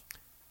details.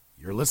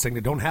 You're listening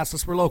to Don't Hassle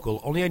Us, We're Local,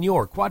 only on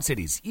your Quad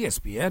Cities,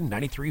 ESPN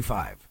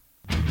 93.5.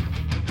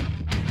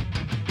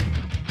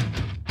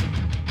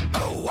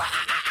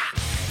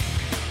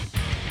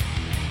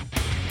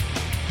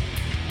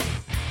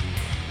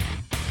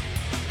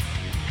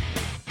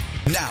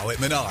 Now at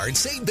Menards,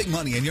 save big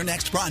money in your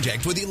next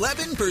project with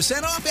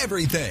 11% off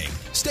everything.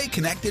 Stay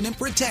connected and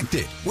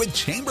protected with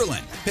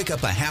Chamberlain. Pick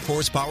up a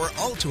half-horsepower,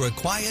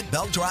 ultra-quiet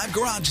belt drive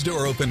garage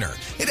door opener.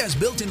 It has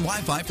built-in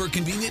Wi-Fi for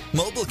convenient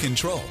mobile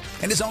control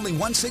and is only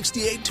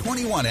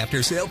 $168.21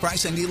 after sale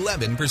price and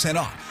 11%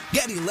 off.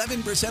 Get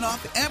 11%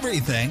 off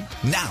everything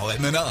now at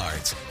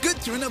Menards. Good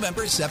through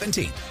November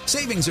 17th.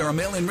 Savings are a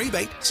mail-in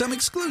rebate. Some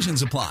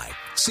exclusions apply.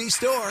 See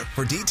store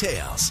for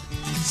details.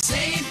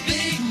 Save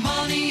big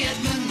money at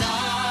Menards.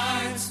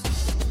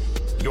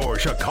 Your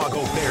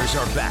Chicago Bears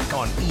are back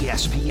on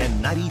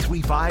ESPN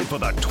 93.5 for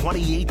the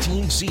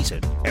 2018 season.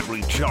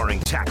 Every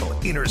jarring tackle,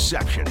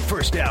 interception,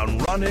 first down,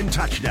 run, and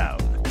touchdown.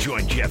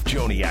 Join Jeff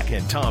Joniak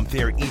and Tom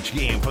Thayer each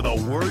game for the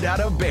word out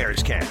of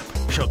Bears camp.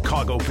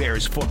 Chicago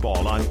Bears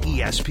football on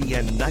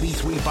ESPN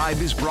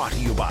 93.5 is brought to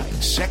you by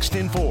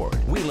Sexton Ford,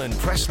 Wheelan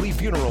Presley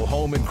Funeral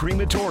Home and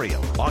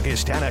Crematorium,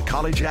 Augustana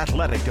College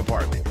Athletic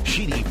Department,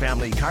 Sheedy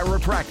Family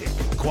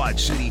Chiropractic, Quad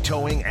City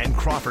Towing, and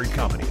Crawford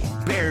Company.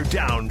 Bear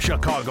down,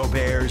 Chicago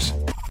Bears.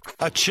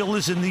 A chill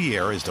is in the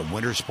air as the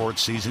winter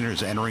sports season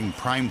is entering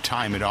prime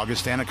time at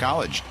Augustana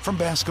College. From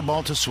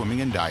basketball to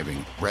swimming and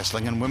diving,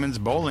 wrestling and women's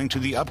bowling to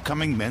the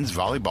upcoming men's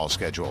volleyball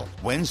schedule.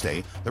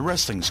 Wednesday, the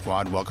wrestling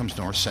squad welcomes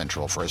North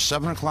Central for a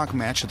 7 o'clock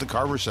match at the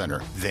Carver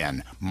Center.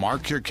 Then,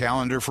 mark your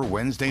calendar for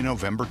Wednesday,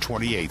 November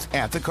 28th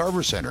at the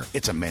Carver Center.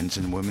 It's a men's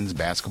and women's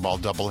basketball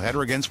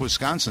doubleheader against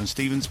Wisconsin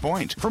Stevens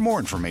Point. For more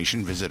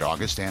information, visit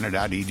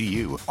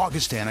augustana.edu.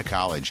 Augustana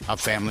College, a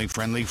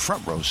family-friendly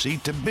front row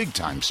seat to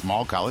big-time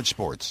small college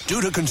sports. Due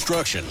to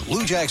construction,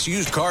 Lujak's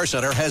Used Car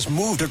Center has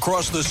moved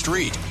across the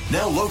street.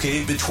 Now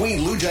located between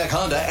Lujak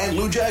Honda and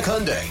Lujak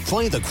Hyundai.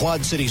 Find the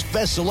Quad City's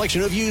best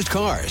selection of used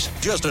cars.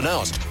 Just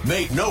announced,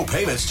 make no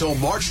payments till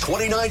March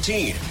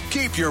 2019.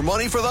 Keep your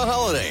money for the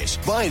holidays.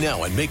 Buy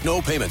now and make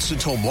no payments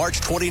until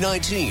March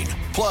 2019.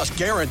 Plus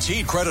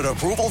guaranteed credit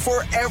approval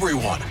for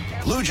everyone.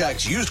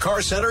 Lujak's Used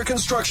Car Center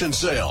Construction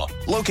Sale.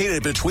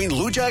 Located between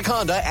Lujak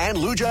Honda and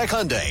Lujak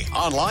Hyundai.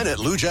 Online at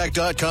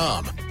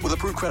lujak.com. With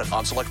approved credit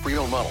on select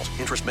pre-owned models.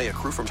 Interest may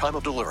accrue from time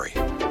of delivery.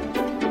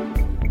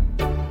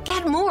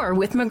 Get more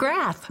with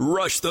McGrath.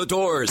 Rush the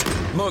doors.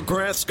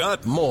 McGrath's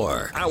got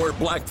more. Our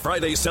Black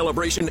Friday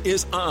celebration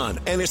is on,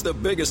 and it's the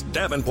biggest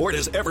Davenport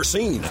has ever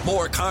seen.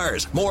 More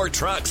cars, more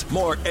trucks,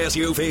 more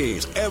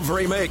SUVs.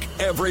 Every make,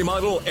 every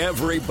model,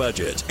 every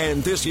budget.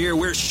 And this year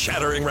we're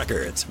shattering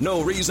records.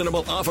 No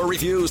reasonable offer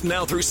refused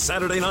now through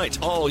Saturday night.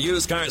 All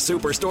used car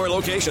superstore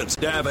locations.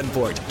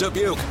 Davenport,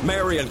 Dubuque,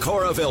 Marion,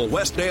 Coralville,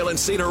 Westdale, and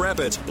Cedar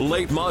Rapids.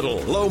 Late model,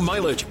 low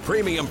mileage,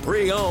 premium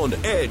pre-owned,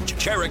 Edge,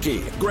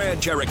 Cherokee,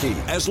 Grand Cherokee.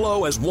 As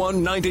low as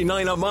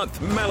 $199 a month.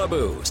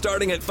 Malibu,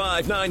 starting at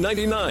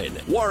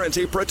 $5,999.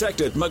 Warranty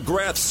protected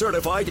McGrath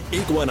certified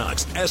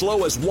Equinox, as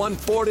low as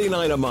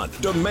 $149 a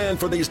month. Demand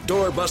for these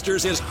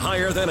doorbusters is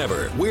higher than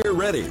ever. We're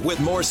ready with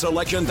more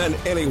selection than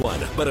anyone.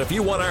 But if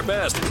you want our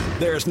best,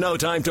 there's no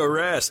time to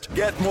rest.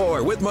 Get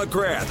more with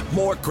McGrath.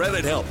 More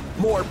credit help.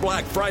 More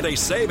Black Friday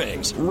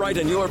savings right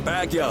in your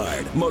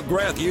backyard.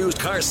 McGrath Used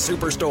Car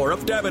Superstore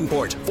of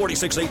Davenport,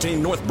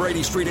 4618 North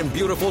Brady Street in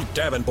beautiful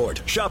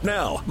Davenport. Shop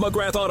now,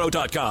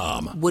 McGrathAuto.com.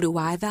 What do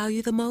I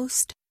value the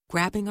most?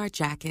 Grabbing our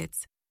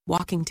jackets,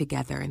 walking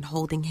together and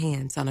holding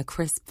hands on a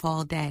crisp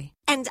fall day.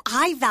 And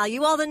I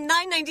value all the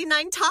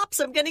 $9.99 tops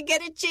I'm going to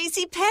get at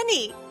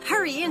JCPenney.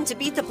 Hurry in to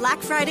beat the Black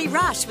Friday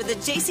rush with the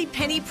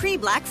JCPenney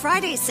pre-Black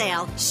Friday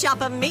sale. Shop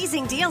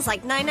amazing deals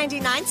like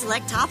 $9.99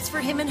 select tops for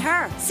him and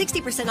her,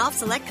 60% off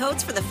select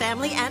coats for the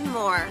family, and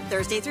more.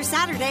 Thursday through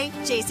Saturday,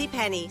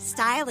 JCPenney.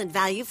 Style and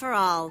value for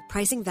all.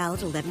 Pricing valid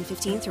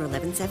 11/15 through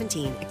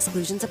 11/17.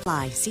 Exclusions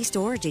apply. See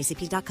store or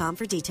jcp.com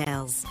for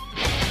details.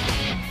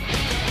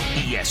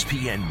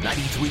 ESPN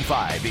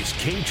 93.5 is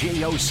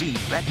KJOC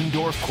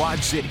Bettendorf Quad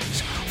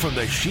Cities from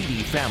the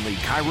Sheedy Family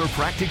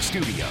Chiropractic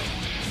Studio.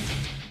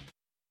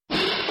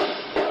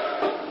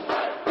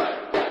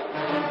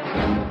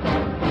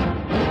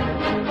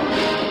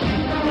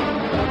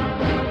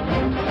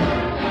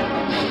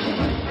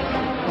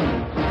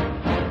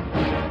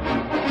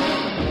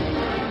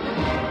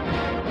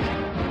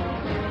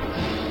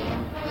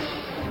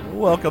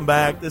 Welcome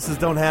back. This is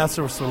Don't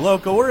Hassle Us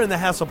Local. We're in the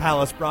Hassle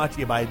Palace, brought to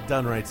you by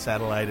Dunright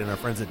Satellite and our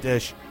friends at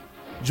Dish.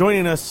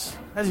 Joining us,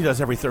 as he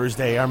does every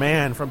Thursday, our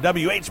man from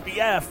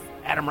WHBF,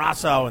 Adam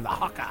Rossow, in the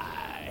Hawkeye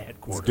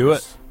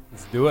headquarters.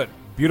 Let's do it.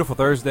 Beautiful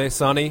Thursday,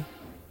 sunny.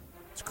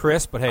 It's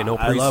crisp, but hey, no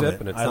precip,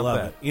 and it's not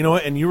bad. It. You know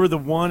what? And you were the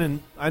one,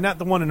 and not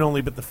the one and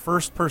only, but the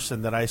first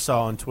person that I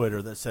saw on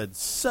Twitter that said,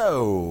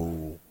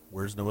 "So,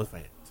 where's Noah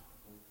Fant?"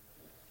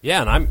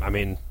 Yeah,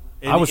 and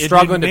I was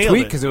struggling to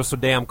tweet because it was so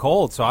damn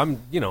cold. So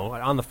I'm,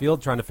 on the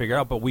field trying to figure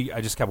out. But I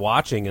just kept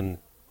watching, and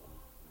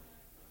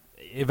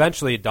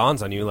eventually it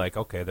dawns on you, like,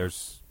 okay,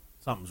 there's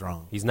something's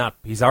wrong.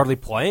 He's hardly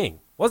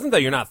playing. Wasn't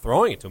that you're not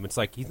throwing it to him? It's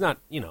like he's not.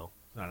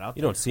 Not out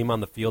you don't see him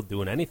on the field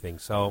doing anything.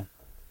 So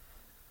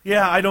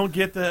yeah, I don't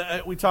get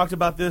we talked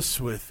about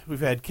this we've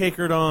had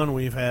Kakert on.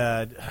 We've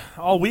had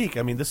all week.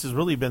 I mean, this has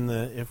really been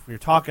if you're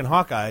talking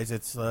Hawkeyes,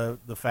 it's the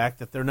fact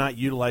that they're not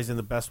utilizing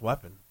the best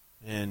weapon.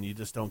 And you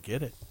just don't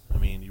get it. I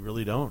mean, you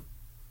really don't.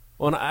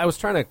 Well, and I was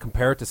trying to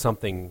compare it to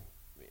something,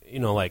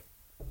 like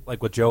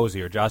with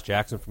Josie or Josh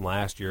Jackson from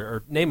last year,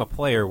 or name a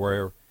player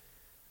where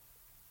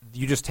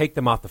you just take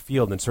them off the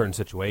field in certain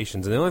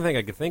situations. And the only thing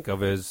I could think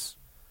of is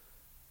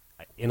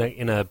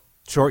in a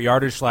short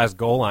yardage /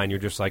 goal line, you're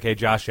just like, hey,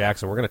 Josh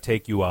Jackson, we're going to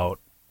take you out.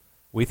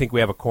 We think we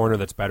have a corner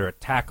that's better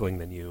at tackling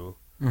than you,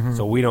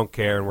 so we don't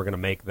care, and we're going to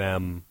make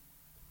them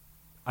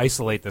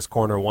isolate this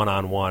corner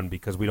one-on-one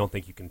because we don't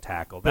think you can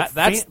tackle. That's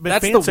Fant's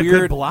the weird a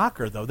good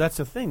blocker, though. That's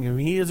the thing. I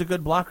mean, he is a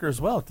good blocker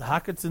as well.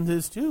 Hawkinson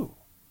is too.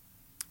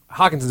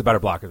 Hawkinson's a better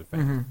blocker than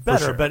Fant.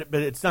 Better, sure. but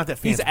it's not that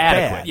Fant's he's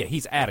adequate. bad. Yeah,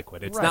 he's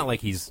adequate. It's Right. not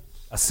like he's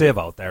a sieve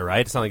out there, right?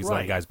 It's not like he's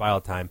letting guys by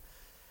all the time.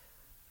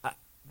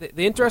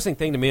 The interesting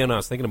thing to me, and I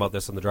was thinking about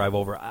this on the drive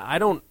over, I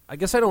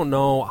guess I don't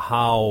know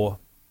how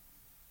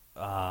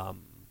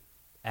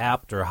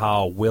apt or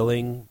how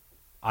willing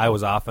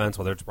Iowa's offense,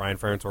 whether it's Brian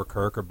Ferentz or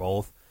Kirk or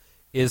both,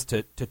 is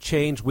to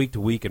change week to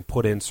week and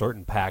put in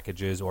certain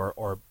packages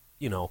or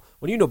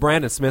when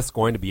Brandon Smith's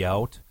going to be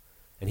out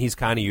and he's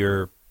kind of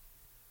your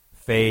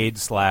fade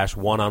 /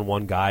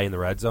 one-on-one guy in the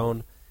red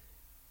zone,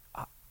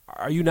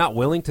 are you not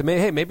willing to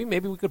maybe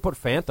we could put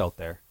Fant out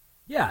there?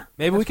 Yeah.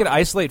 Maybe we could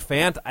isolate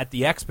Fant at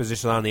the X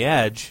position on the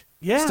edge.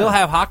 Yeah. Still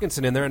have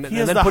Hawkinson in there, and He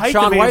then has the put height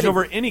Sean advantage White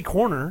over any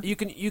corner. You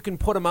can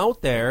put him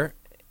out there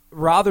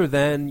rather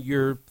than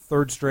your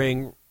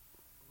third-string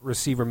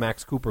receiver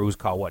Max Cooper, who's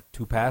caught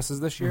 2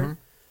 passes this year.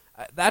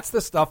 That's the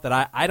stuff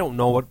that I don't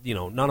know what,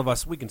 none of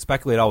us, we can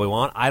speculate all we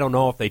want. I don't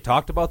know if they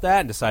talked about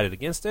that and decided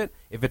against it,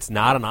 if it's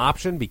not an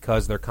option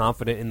because they're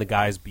confident in the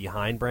guys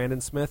behind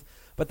Brandon Smith.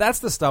 But that's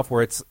the stuff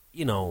where it's,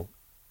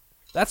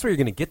 that's where you're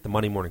going to get the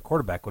Monday morning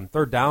quarterback. When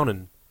 3rd down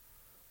and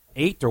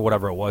 8 or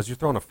whatever it was, you're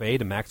throwing a fade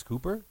to Max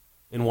Cooper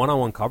in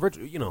one-on-one coverage,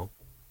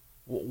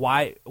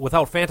 why,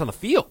 without Fant on the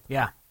field?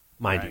 Yeah.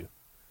 Mind you.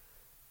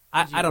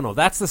 I don't know.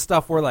 That's the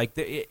stuff where,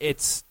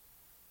 it's,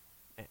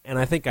 and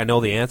I think I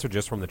know the answer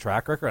just from the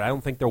track record. I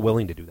don't think they're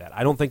willing to do that.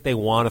 I don't think they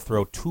want to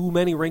throw too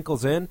many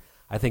wrinkles in.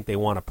 I think they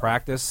want to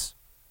practice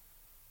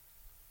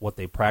what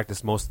they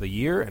practice most of the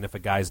year, and if a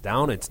guy's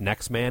down, it's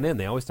next man in.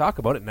 They always talk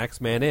about it, next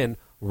man in,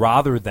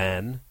 rather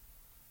than,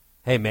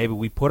 hey, maybe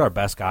we put our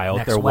best guy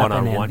out there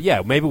one-on-one.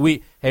 Yeah, maybe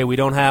we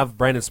don't have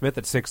Brandon Smith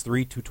at 6'3",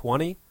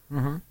 220.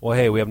 Well,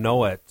 hey, we have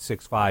Noah at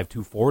 6'5",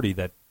 240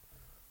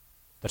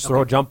 let's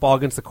throw a jump ball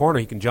against the corner.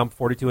 He can jump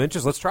 42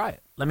 inches. Let's try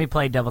it. Let me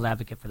play devil's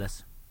advocate for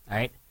this. All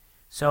right?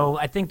 So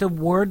I think the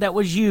word that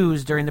was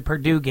used during the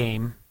Purdue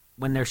game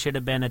when there should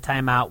have been a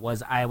timeout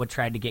was Iowa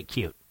tried to get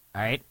cute.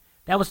 All right?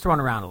 That was thrown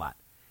around a lot.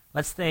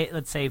 Let's say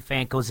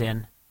Fant goes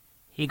in.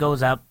 He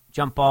goes up,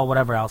 jump ball,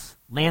 whatever else,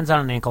 lands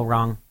on an ankle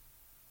wrong.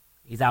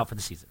 He's out for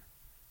the season.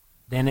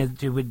 Then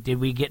did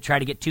we try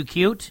to get too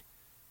cute?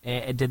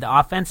 Did the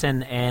offense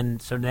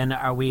and so then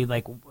are we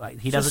like he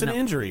It's doesn't just an know?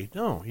 injury?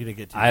 No, he didn't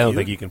get too. I don't cute.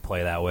 think you can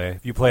play that way.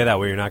 If you play that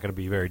way, you're not going to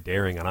be very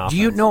daring on offense. Do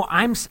you know?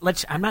 I'm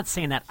not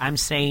saying that. I'm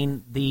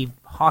saying the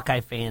Hawkeye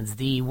fans,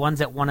 the ones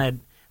that want to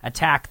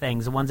attack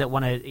things, the ones that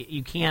want to.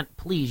 You can't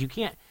please. You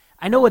can't.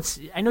 I know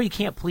you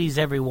can't please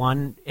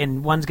everyone,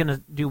 and one's going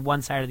to do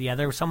one side or the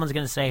other. Someone's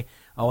going to say,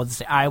 "Oh, it's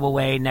the Iowa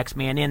way, next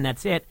man in,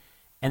 that's it,"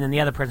 and then the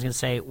other person's going to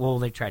say, "Well,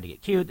 they tried to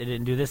get cute, they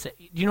didn't do this." Do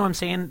you know what I'm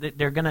saying? That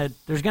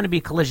there's going to be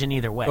collision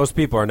either way. Those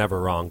people are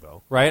never wrong,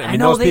 though, right? I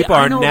know those people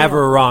are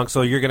never they wrong.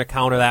 So you're going to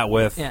counter that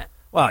with, Yeah.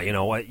 well, you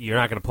know what? You're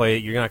not going to play.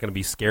 You're not going to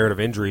be scared of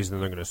injuries, and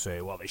then they're going to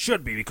say, well, they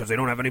should be because they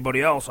don't have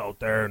anybody else out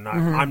there, and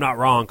I'm not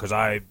wrong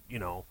because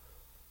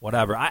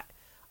whatever.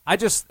 I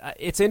just,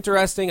 it's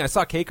interesting. I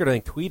saw Kakert, I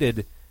think,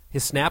 tweeted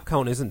his snap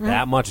count isn't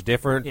that much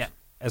different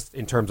as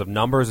in terms of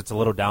numbers. It's a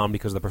little down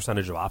because of the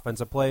percentage of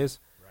offensive plays.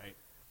 Right.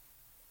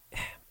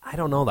 I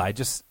don't know.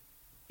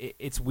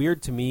 It's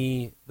weird to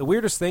me. The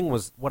weirdest thing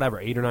was,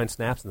 8 or 9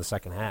 snaps in the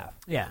second half.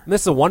 Yeah. And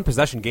this is a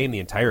one-possession game the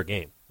entire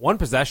game. One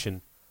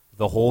possession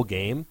the whole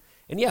game.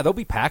 And, yeah, there'll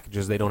be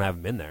packages they don't have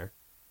him in there.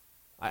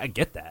 I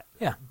get that.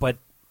 Yeah. But,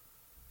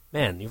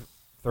 man, you're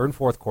third and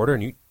fourth quarter,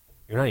 and you're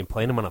not even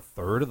playing him on a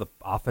third of the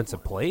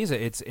offensive plays.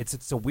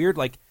 It's a weird,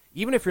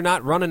 even if you're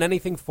not running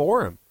anything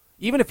for him,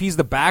 even if he's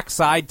the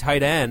backside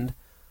tight end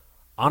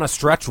on a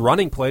stretch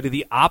running play to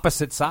the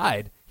opposite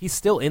side, he's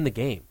still in the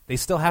game. They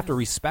still have to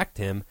respect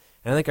him.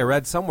 And I think I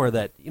read somewhere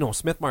that,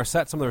 Smith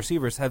Marset, some of the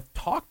receivers have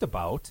talked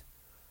about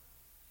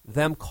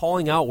them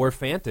calling out where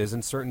Fant is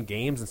in certain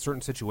games and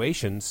certain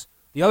situations.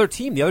 The other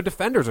team, the other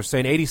defenders are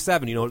saying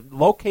 87,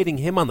 locating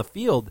him on the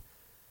field.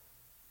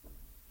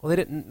 Well, they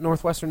didn't.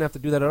 Northwestern didn't have to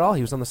do that at all.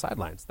 He was on the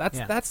sidelines.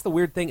 That's the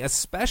weird thing,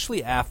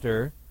 especially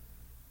after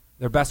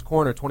their best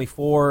corner,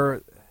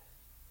 24,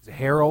 is it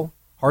Harrell,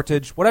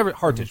 Hartage, whatever,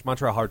 Hartage,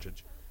 Montreal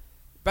Hartage.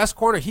 Best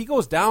corner, he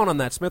goes down on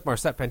that Smith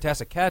Marset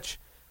fantastic catch.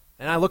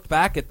 And I looked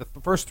back at the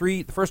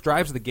first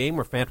drives of the game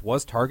where Fant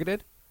was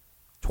targeted.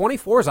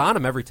 24 is on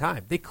him every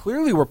time. They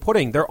clearly were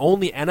putting their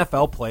only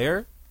NFL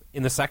player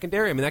in the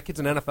secondary. I mean, that kid's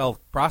an NFL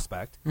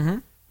prospect. Mm-hmm.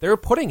 They were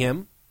putting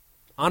him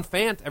on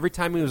Fant every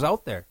time he was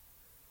out there.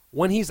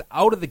 When he's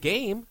out of the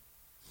game,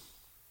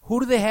 who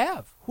do they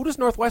have? Who does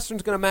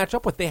Northwestern's going to match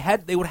up with?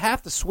 They would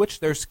have to switch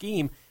their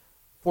scheme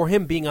for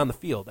him being on the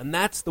field. And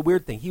that's the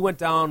weird thing. He went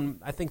down,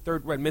 I think,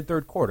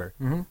 mid-third quarter.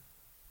 Mm-hmm.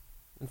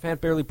 And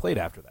Fant barely played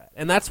after that.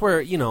 And that's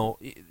where,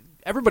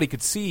 everybody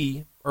could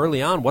see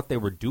early on what they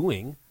were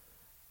doing.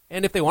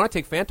 And if they want to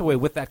take Fant away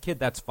with that kid,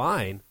 that's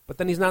fine. But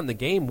then he's not in the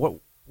game.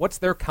 What's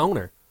their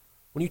counter?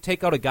 When you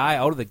take out a guy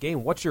out of the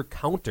game, what's your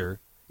counter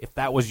if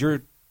that was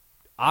your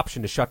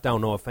option to shut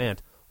down Noah Fant?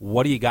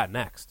 What do you got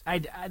next?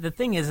 The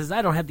thing is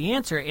I don't have the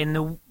answer.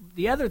 And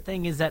the other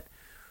thing is that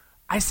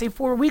I say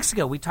 4 weeks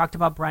ago we talked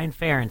about Brian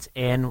Ferentz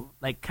and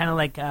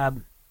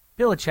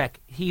Belichick.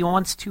 He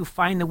wants to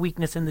find the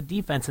weakness in the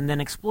defense and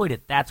then exploit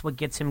it. That's what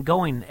gets him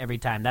going every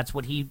time. That's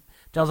what he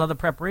does all the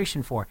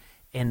preparation for.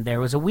 And there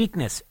was a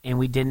weakness, and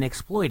we didn't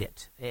exploit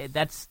it.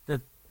 That's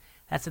the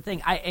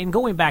thing. And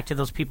going back to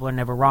those people are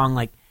never wrong.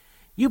 Like,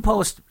 you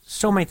post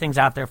so many things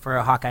out there for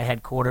Hawkeye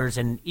headquarters,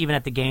 and even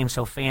at the game,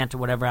 so Fant or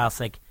whatever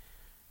else,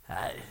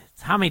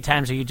 how many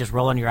times are you just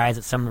rolling your eyes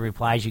at some of the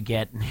replies you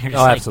get? And you're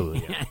just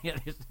absolutely. Yeah.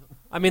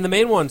 I mean, the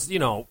main ones,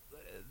 the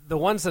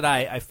ones that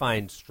I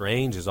find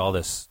strange is all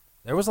this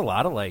There was a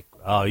lot of like,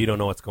 oh, you don't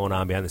know what's going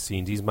on behind the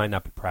scenes. These might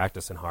not be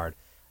practicing hard.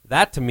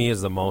 That to me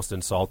is the most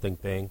insulting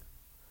thing.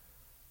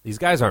 These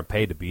guys aren't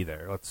paid to be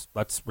there.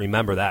 Let's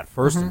remember that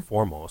first and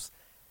foremost.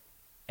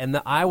 And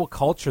the Iowa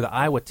culture, the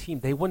Iowa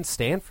team, they wouldn't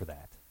stand for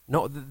that.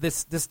 No,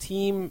 this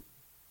team,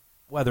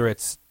 whether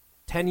it's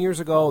 10 years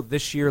ago,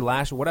 this year,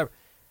 last year, whatever,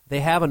 they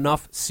have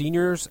enough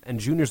seniors and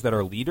juniors that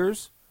are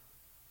leaders.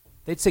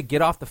 They'd say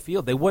get off the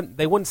field. They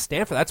wouldn't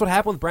stand for that. That's what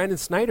happened with Brandon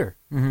Snyder.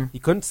 Mhm. He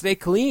couldn't stay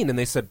clean, and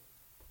they said,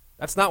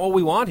 "That's not what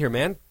we want here,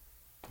 man.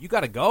 You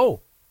got to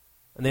go."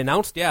 And they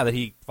announced, that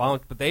he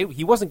followed, but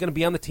he wasn't going to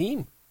be on the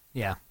team.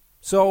 Yeah.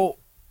 So,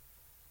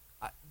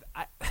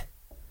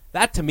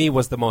 that to me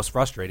was the most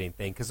frustrating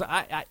thing because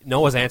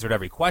Noah's answered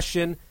every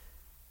question.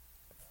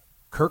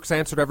 Kirk's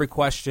answered every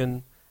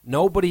question.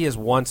 Nobody has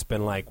once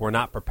been like, "We're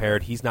not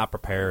prepared. He's not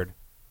prepared."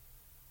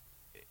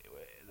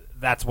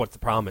 That's what the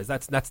problem is.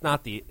 That's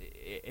not the.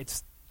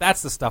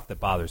 That's the stuff that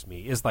bothers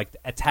me. Is like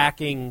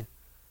attacking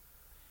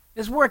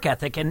his work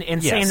ethic and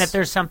saying that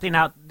there's something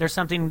out. There's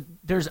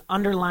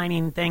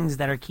underlining things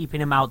that are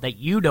keeping him out that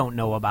you don't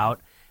know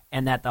about,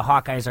 and that the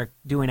Hawkeyes are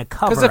doing a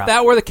cover. Because if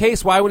that were the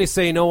case, why wouldn't he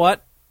say, "You know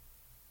what?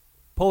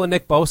 Pull a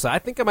Nick Bosa. I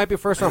think I might be a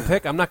first-round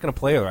pick. I'm not going to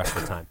play the rest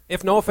of the time."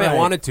 If Noah Fant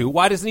wanted to,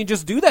 why doesn't he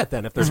just do that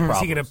then if there's problems?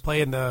 Is he going to play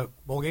in the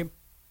bowl game?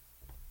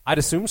 I'd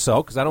assume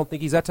so because I don't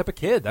think he's that type of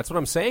kid. That's what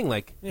I'm saying.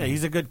 Like, Yeah,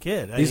 he's a good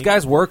kid. These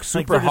guys work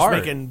super they're just hard.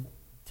 making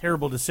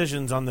terrible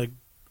decisions on the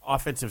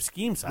offensive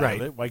scheme side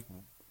Right. of it. Like,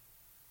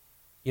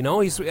 You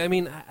know,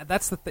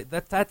 that's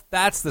the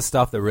that's the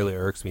stuff that really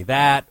irks me.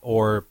 That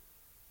or,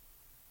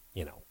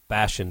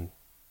 bashing.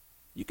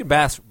 You can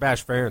bash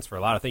Ferentz for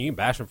a lot of things. You can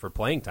bash him for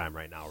playing time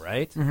right now,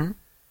 right? Mhm.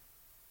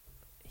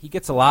 He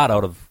gets a lot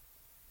out of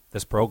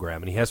this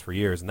program, and he has for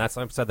years. And I've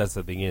said that's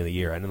at the beginning of the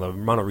year. I know the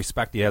amount of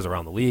respect he has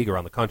around the league,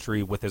 around the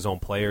country, with his own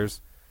players.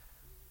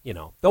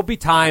 There'll be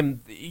time.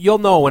 You'll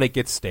know when it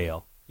gets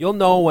stale. You'll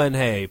know when,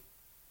 hey,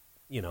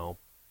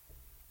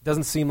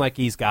 doesn't seem like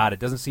he's got it.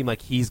 Doesn't seem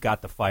like he's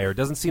got the fire.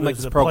 Doesn't seem like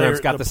this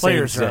program's got the same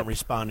players zip. aren't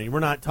responding. We're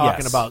not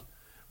talking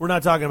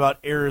about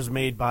errors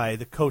made by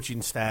the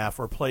coaching staff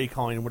or play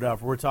calling or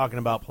whatever. We're talking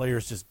about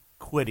players just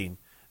quitting,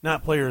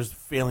 not players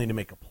failing to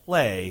make a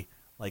play.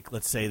 Like,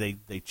 let's say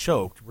they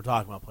choked. We're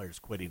talking about players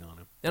quitting on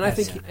him. And I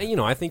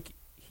think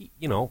he,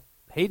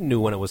 Hayden knew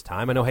when it was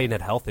time. I know Hayden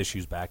had health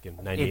issues back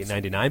in 98,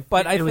 99,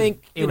 but I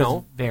think it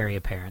was very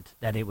apparent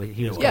that he was.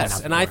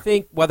 Yes, and I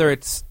think whether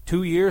it's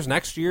 2 years,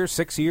 next year,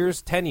 6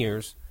 years, 10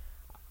 years,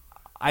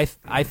 I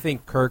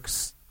think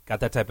Kirk's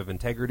got that type of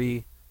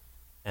integrity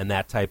and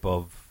that type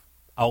of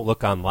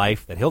outlook on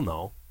life that he'll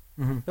know.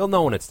 Mhm. He'll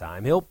know when it's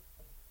time. The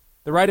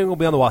writing will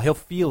be on the wall. He'll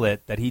feel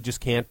it that he just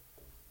can't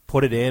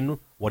put it in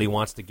what he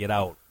wants to get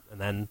out, and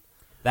then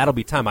that'll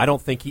be time. I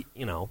don't think he,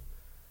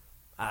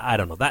 I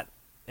don't know that.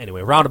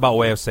 Anyway, roundabout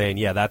way of saying,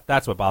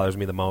 that's what bothers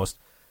me the most.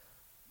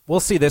 We'll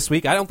see this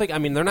week. I don't think.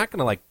 They're not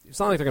going to it's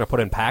not like they're going to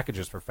put in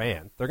packages for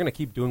fans. They're going to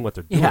keep doing what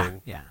they're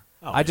doing. Yeah.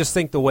 I just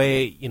think the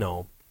way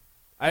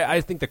I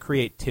think the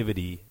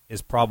creativity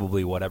is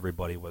probably what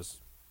everybody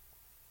was,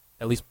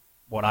 at least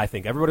what I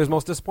think everybody was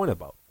most disappointed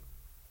about.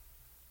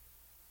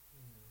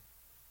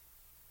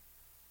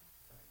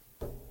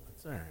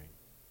 That's all right.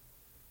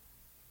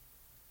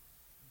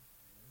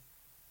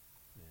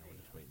 Yeah, we're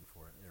just waiting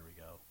for it. There we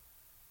go.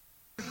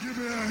 Give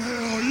me a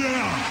hell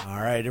yeah!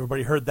 All right,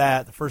 everybody heard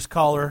that. The first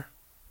caller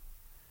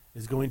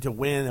is going to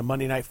win a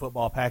Monday Night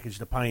Football package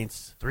to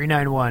Pints.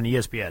 391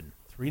 ESPN.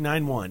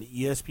 391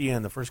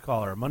 ESPN, the first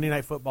caller. A Monday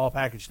Night Football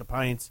package to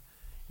Pints.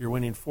 You're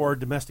winning 4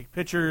 domestic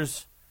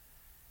pitchers,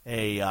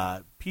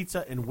 a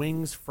pizza and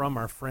wings from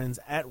our friends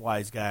at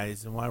Wise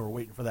Guys. And while we're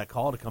waiting for that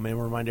call to come in,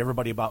 we'll remind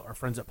everybody about our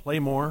friends at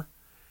Playmore.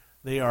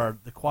 They are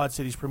the Quad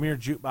City's premier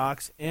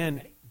jukebox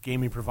and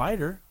gaming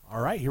provider.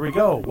 All right, here we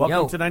go.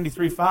 Welcome to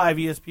 93.5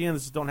 ESPN.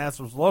 This is Don't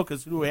Hassle with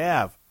Locust. Who do we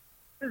have?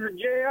 This is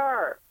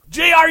JR.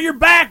 JR, you're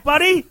back,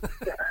 buddy.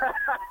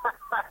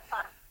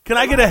 Can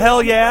I get a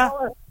hell yeah?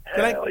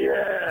 Hell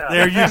yeah.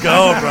 There you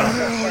go, bro.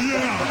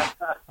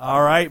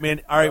 All right,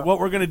 man. All right, what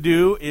we're going to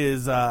do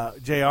is,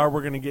 JR,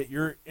 we're going to get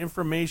your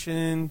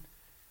information.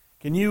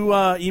 Can you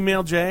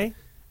email Jay?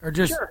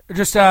 Do you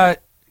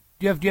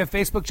have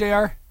Facebook,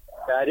 JR?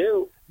 I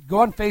do. Go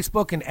on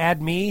Facebook and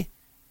add me.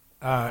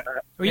 Or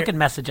you can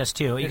message us,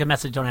 too. You can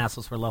message Don't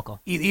Hassle Us. We're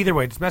local. Either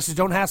way, just message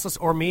Don't Hassle Us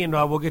or me, and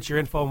we'll get your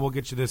info, and we'll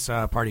get you this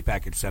party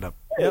package set up.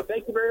 Hey,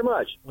 thank you very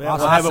much. Yeah,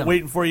 we'll have it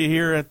waiting for you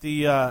here at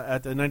the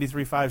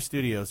 93.5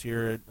 studios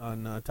here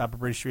on top of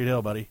British Street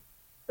Hill, buddy.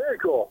 Very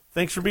cool.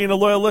 Thanks for being a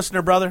loyal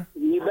listener, brother.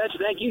 You betcha.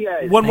 Thank you,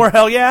 guys. One more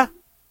hell yeah?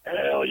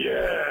 Hell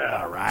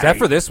yeah. All right. Is that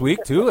for this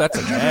week, too? That's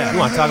you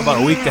want to talk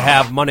about a week to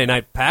have Monday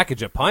Night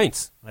Package at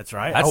Pints. That's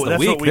right. That's the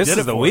week. What we This did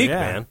is it the for, week, yeah.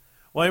 man.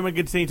 Well, I'm going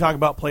to continue talking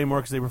about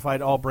Playmore because they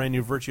provide all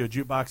brand-new Virtio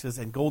jukeboxes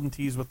and golden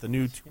tees with the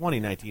new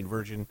 2019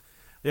 version.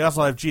 They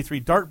also have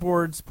G3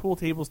 dartboards, pool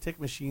tables,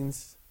 ticket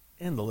machines,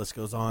 and the list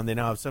goes on. They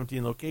now have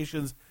 17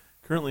 locations,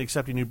 currently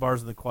accepting new bars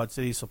in the Quad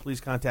Cities, so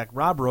please contact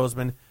Rob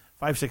Roseman,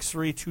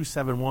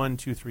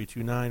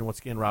 563-271-2329. Once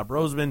again, Rob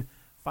Roseman,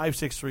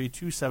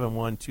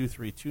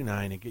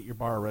 563-271-2329 and get your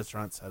bar or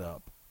restaurant set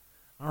up.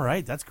 All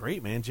right, that's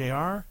great, man.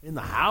 JR in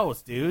the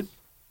house, dude. So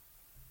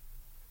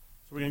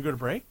we're going to go to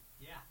break?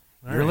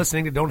 Yeah. You're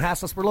listening to Don't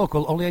Hassle Us, We're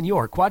Local, only on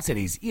your Quad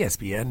Cities,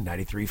 ESPN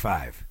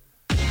 93.5.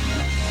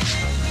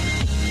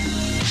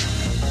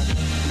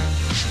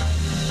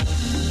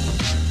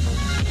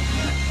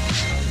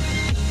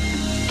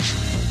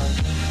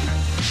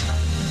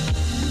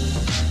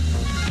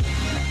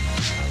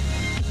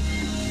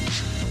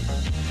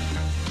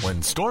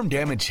 When storm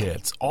damage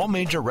hits, All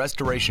Major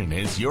Restoration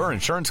is your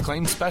insurance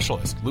claim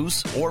specialist.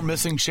 Loose or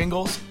missing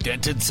shingles,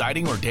 dented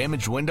siding, or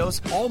damaged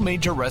windows, All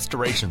Major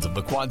Restorations of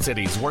the Quad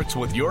Cities works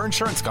with your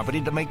insurance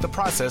company to make the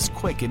process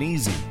quick and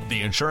easy.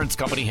 The insurance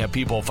company have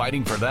people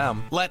fighting for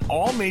them. Let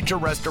All Major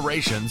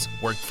Restorations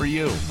work for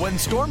you. When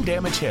storm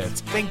damage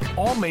hits, think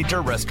All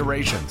Major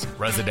Restorations.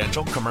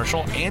 Residential,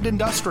 commercial, and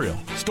industrial.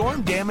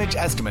 Storm damage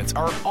estimates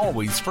are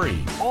always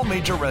free. All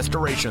Major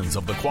Restorations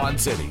of the Quad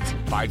Cities.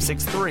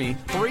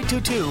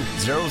 563-322-0060.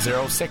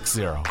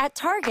 At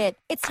Target,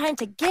 it's time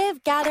to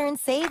give, gather, and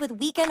save with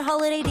weekend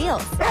holiday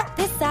deals.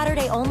 This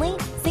Saturday only,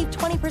 save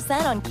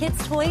 20% on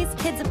kids' toys,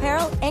 kids'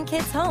 apparel, and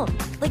kids' home.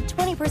 Like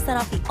 20%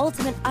 off the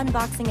ultimate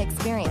unboxing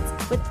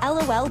experience with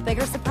LOL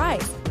Bigger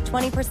Surprise,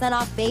 20%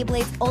 off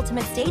Beyblade's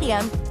Ultimate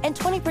Stadium, and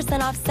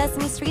 20% off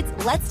Sesame Street's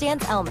Let's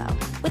Dance Elmo.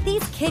 With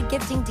these kid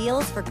gifting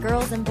deals for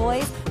girls and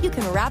boys, you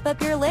can wrap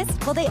up your list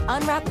while they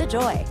unwrap the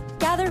joy.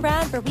 Gather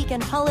round for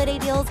weekend holiday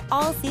deals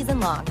all season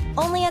long,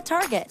 only at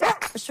Target.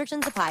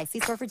 Restrictions apply. See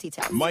store for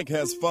details. Mike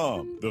has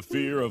FOM, the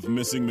fear of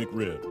missing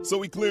McRib,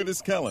 so he cleared his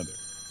calendar.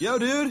 Yo,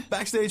 dude,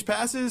 backstage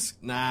passes?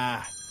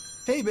 Nah.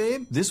 Hey,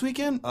 babe, this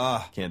weekend?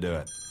 Can't do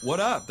it. What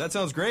up? That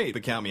sounds great,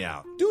 but count me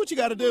out. Do what you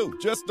gotta do.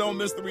 Just don't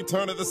miss the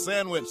return of the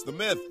sandwich, the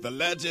myth, the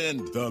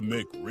legend, the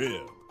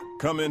McRib.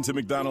 Come into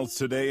McDonald's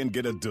today and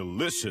get a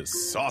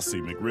delicious, saucy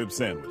McRib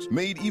sandwich,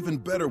 made even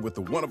better with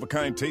the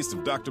one-of-a-kind taste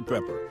of Dr.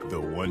 Pepper, the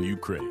one you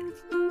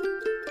crave.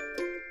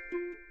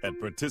 At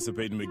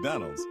participating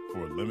McDonald's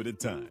for a limited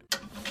time.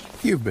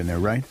 You've been there,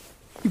 right?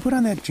 You put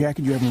on that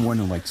jacket you haven't worn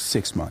in like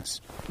 6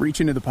 months. Reach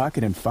into the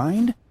pocket and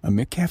find a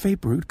McCafe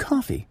brewed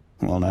coffee.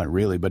 Well, not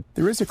really, but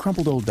there is a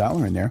crumpled old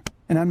dollar in there.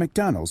 And on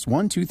McDonald's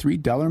 $1,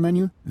 $2, $3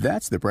 menu,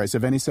 that's the price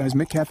of any size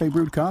McCafe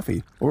brewed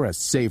coffee or a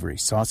savory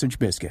sausage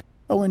biscuit.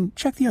 Oh, and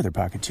check the other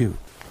pocket, too.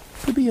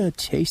 Could be a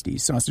tasty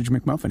sausage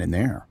McMuffin in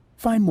there.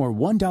 Find more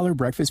 $1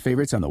 breakfast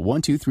favorites on the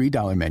 $1, $2,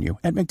 $3 menu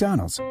at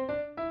McDonald's.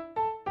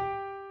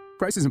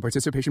 Prices and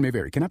participation may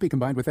vary. Cannot be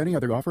combined with any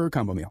other offer or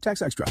combo meal.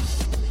 Tax extra.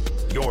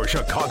 Your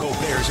Chicago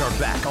Bears are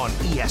back on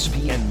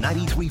ESPN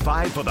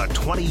 93.5 for the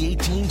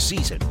 2018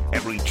 season.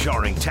 Every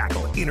jarring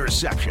tackle,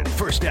 interception,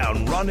 first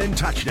down, run, and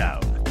touchdown.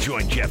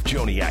 Join Jeff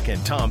Joniak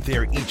and Tom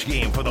Thayer each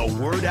game for the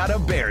word out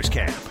of Bears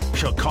camp.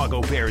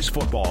 Chicago Bears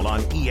football on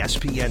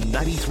ESPN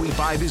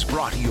 93.5 is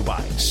brought to you by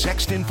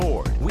Sexton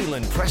Ford,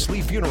 Wheelan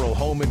Presley Funeral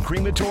Home and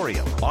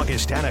Crematorium,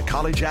 Augustana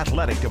College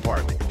Athletic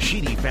Department,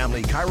 Sheedy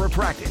Family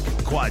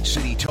Chiropractic, Quad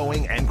City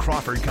Towing, and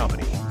Crawford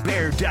Company.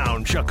 Bear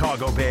down,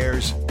 Chicago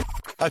Bears.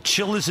 A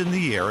chill is in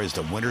the air as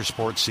the winter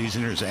sports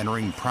season is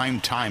entering prime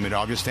time at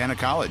Augustana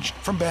College.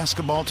 From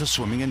basketball to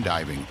swimming and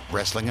diving,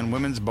 wrestling and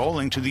women's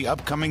bowling to the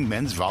upcoming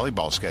men's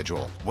volleyball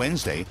schedule.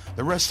 Wednesday,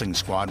 the wrestling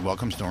squad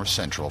welcomes North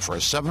Central for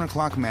a 7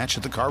 o'clock match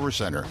at the Carver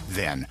Center.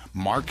 Then,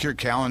 mark your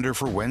calendar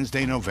for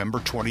Wednesday, November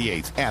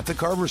 28th at the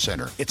Carver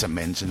Center. It's a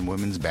men's and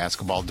women's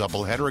basketball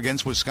doubleheader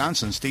against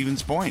Wisconsin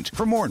Stevens Point.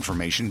 For more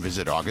information,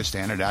 visit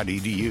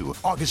augustana.edu.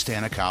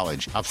 Augustana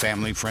College, a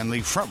family-friendly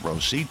front row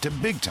seat to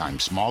big-time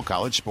small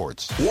college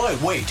sports. Why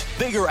wait?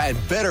 Bigger and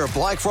better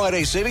Black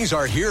Friday savings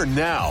are here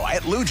now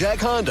at Lujack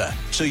Honda.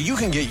 So you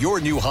can get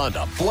your new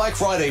Honda Black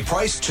Friday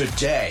price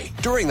today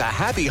during the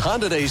Happy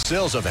Honda Days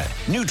sales event.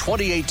 New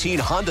 2018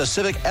 Honda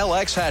Civic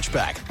LX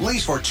hatchback,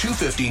 lease for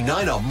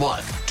 $259 a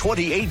month.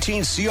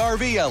 2018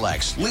 CR-V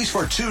LX, lease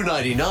for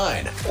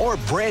 $299. Or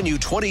brand new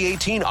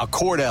 2018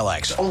 Accord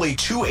LX, only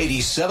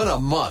 $287 a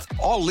month.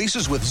 All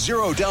leases with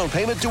zero down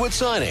payment due at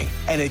signing.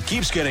 And it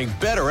keeps getting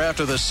better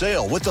after the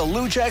sale with the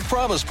Lujack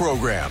Promise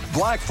Program.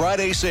 Black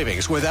Friday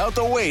savings without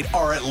the wait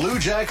are at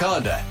Lujack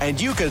Honda. And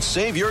you can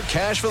save your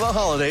cash for the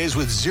holidays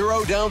with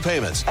zero down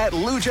payments at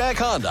Lujack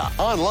Honda.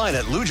 Online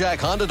at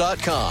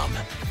LujackHonda.com.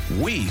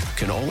 We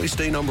can only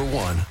stay number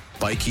one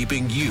by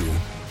keeping you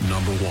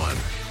number one.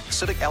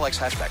 Civic LX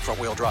hatchback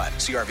front-wheel drive.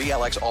 CR-V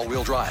LX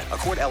all-wheel drive.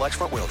 Accord LX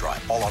front-wheel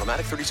drive. All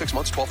automatic 36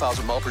 months,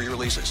 12,000 mile per year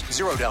leases.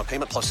 Zero down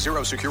payment plus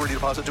zero security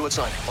deposit due at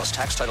signing. Plus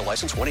tax, title,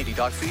 license, 180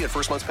 doc fee, and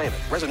first month's payment.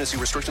 Residency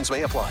restrictions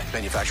may apply.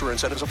 Manufacturer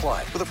incentives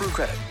apply. With approved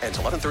credit. Ends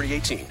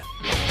 11/30/18.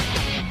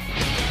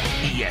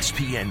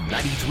 ESPN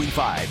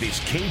 93.5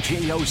 is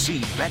KJOC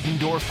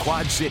Bettendorf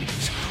Quad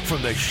Cities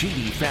from the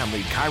Sheedy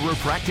Family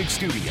Chiropractic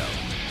Studio.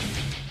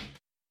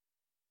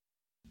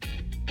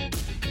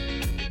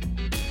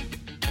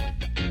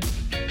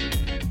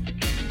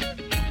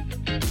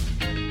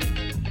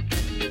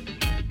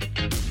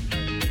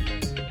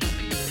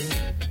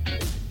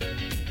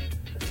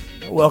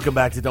 Welcome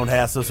back to Don't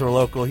Hassle Us, We're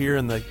Local here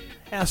in the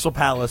Hassle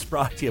Palace,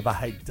 brought to you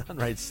by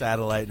Dunright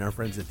Satellite and our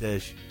friends at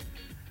Dish.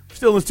 We're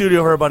Still in the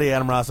studio, her buddy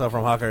Adam Rossow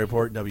from Hawkeye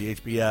Report,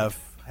 WHBF,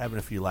 having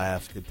a few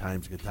laughs. Good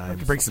times, good times. We have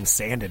to bring some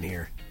sand in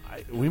here.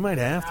 We might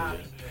have to.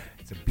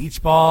 It's a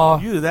beach ball.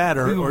 You do that,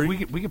 or we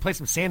can play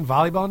some sand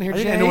volleyball in here, I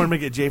think Jay. I know where to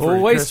make it Jay for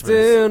wasting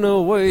Christmas.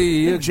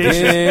 away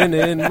again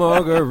in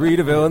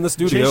Margaritaville in the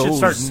studio. Jay should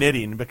start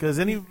knitting because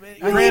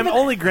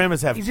only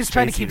grandmas have. He's just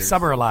trying to space keep heaters.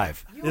 summer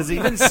alive. Is he?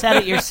 You even said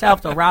it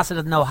yourself, though. Ross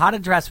doesn't know how to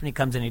dress when he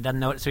comes in. He doesn't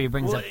know it, so he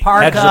brings a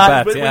parka. Hedge the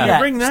bets, But when you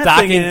bring that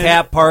Stocking thing in-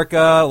 cap,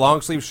 parka, long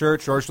sleeve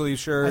shirt, short sleeve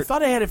shirt. I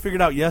thought I had it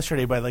figured out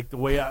yesterday by like the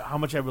way how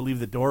much I would leave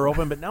the door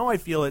open, but now I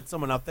feel that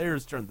someone out there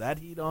has turned that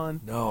heat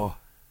on. No,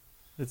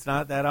 it's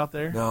not that out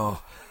there. No.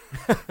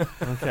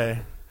 Okay.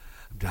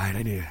 I'm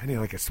dying. I need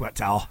like a sweat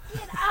towel.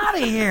 Get out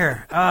of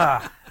here.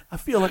 I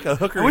feel like a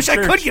hooker. I wish in I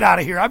church. could get out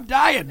of here. I'm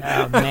dying.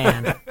 Oh,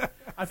 man.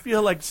 I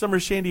feel like Summer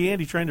Shandy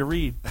Andy trying to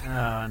read.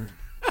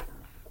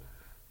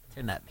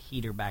 Turn that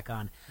heater back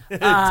on.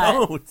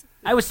 Don't.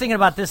 I was thinking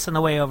about this on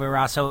the way over,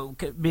 Ross. So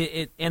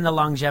in the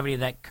longevity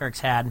that Kirk's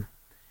had,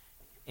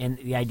 and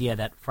the idea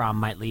that Fromm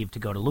might leave to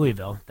go to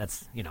Louisville,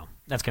 that's going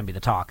to be the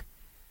talk.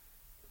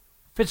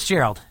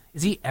 Fitzgerald,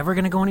 is he ever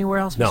going to go anywhere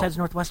else besides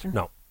Northwestern?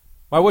 No.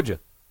 Why would you?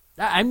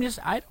 I don't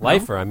know.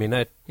 Lifer. I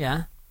mean,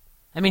 Yeah.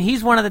 I mean,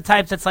 he's one of the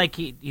types that's like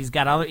he's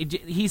got all.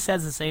 He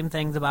says the same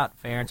things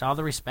about Ferentz, all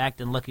the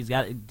respect, and look, he's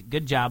got a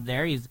good job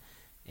there. He's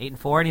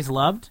 8-4, and he's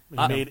loved.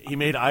 He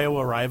made Iowa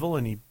a rival,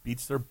 and he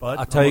beats their butt.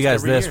 I'll tell you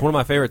guys this: year. one of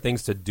my favorite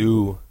things to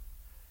do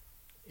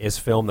is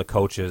film the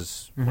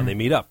coaches when they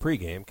meet up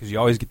pregame, because you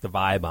always get the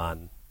vibe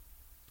on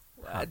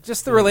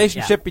just the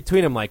relationship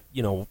between them. Like,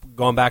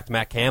 going back to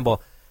Matt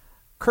Campbell.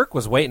 Kirk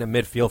was waiting in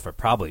midfield for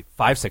probably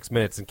 5-6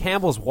 minutes, and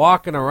Campbell's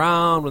walking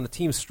around when the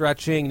team's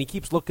stretching, and he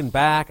keeps looking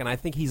back, and I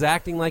think he's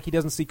acting like he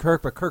doesn't see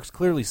Kirk, but Kirk's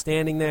clearly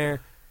standing there.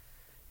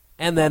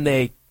 And then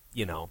they,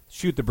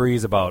 shoot the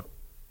breeze about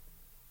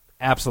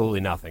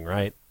absolutely nothing,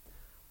 right?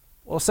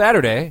 Well,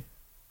 Saturday,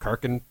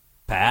 Kirk and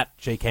Pat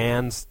shake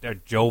hands. They're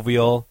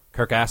jovial.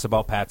 Kirk asks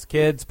about Pat's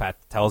kids. Pat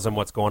tells him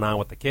what's going on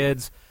with the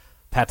kids.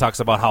 Pat talks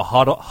about how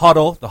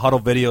Huddle, the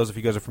Huddle videos, if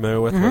you guys are familiar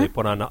with, where they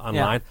put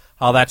online,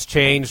 how that's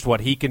changed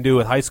what he can do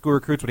with high school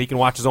recruits, what he can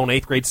watch his own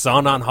 8th grade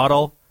son on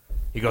Huddle.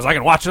 He goes, I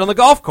can watch it on the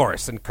golf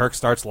course. And Kirk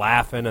starts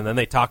laughing, and then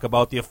they talk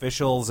about the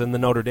officials in the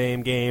Notre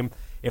Dame game,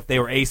 if they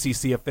were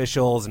ACC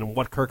officials, and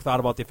what Kirk thought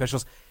about the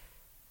officials.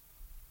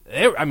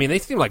 They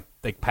seem like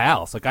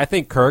pals. Like, I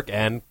think Kirk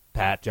and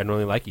Pat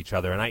generally like each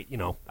other, and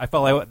I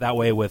felt like that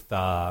way with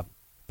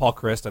Paul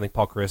Christ. I think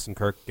Paul Christ and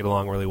Kirk get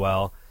along really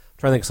well. I'm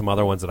trying to think of some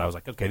other ones that I was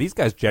like, okay, these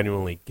guys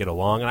genuinely get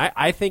along, and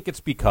I think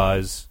it's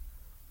because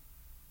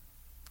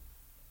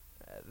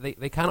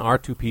they kind of are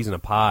two peas in a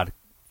pod.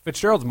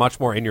 Fitzgerald's much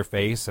more in your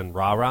face and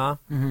rah-rah.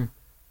 Mm-hmm.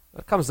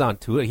 It comes down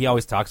to it. He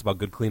always talks about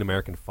good, clean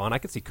American fun. I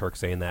could see Kirk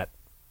saying that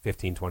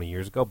 15, 20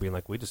 years ago, being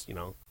like, we just,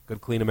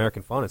 good, clean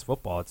American fun. It's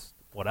football. It's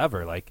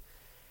whatever.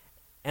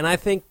 And I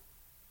think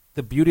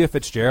the beauty of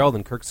Fitzgerald,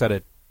 and Kirk said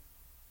it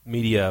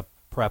media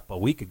prep a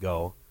week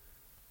ago,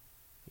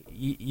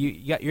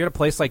 you're at a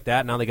place like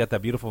that, now they got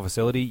that beautiful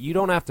facility. You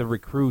don't have to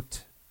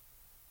recruit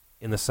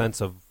in the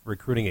sense of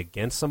recruiting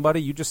against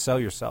somebody. You just sell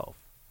yourself,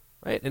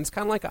 right? And it's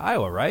kind of like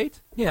Iowa, right?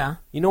 Yeah.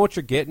 You know what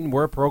you're getting.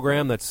 We're a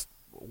program that's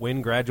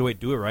win, graduate,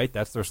 do it right.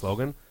 That's their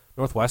slogan.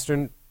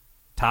 Northwestern,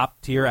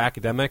 top-tier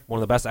academic, one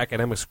of the best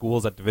academic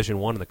schools at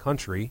Division I in the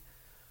country.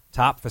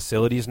 Top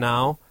facilities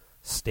now,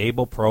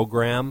 stable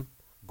program,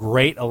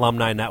 great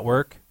alumni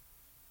network.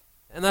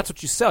 And that's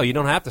what you sell. You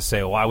don't have to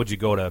say, why would you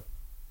go to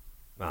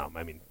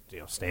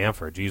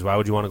Stanford? Geez, why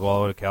would you want to go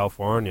all the way to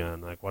California?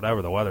 And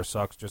whatever, the weather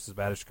sucks just as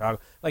bad as Chicago.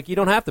 You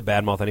don't have to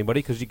badmouth anybody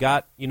because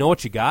you know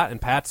what you got,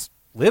 and Pat's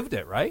lived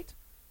it, right?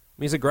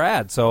 He's a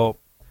grad, so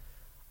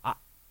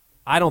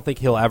I don't think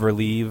he'll ever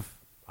leave.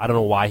 I don't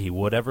know why he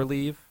would ever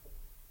leave.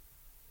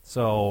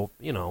 So,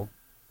 and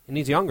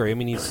he's younger.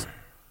 He's,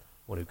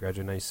 he graduated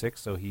in 96,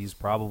 so he's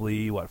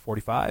probably,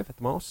 45 at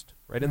the most,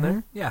 right in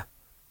there? Yeah.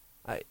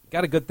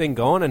 Got a good thing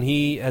going, and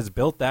he has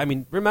built that.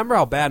 Remember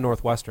how bad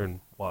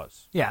Northwestern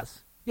was?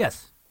 Yes. They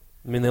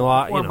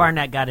lost. Before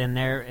Barnett got in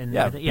there, and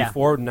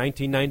before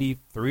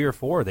 1993 or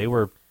 4, they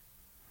were,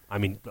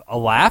 a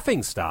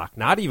laughing stock.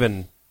 Not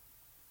even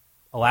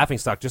a laughing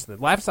stock, just a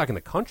laughing stock in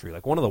the country.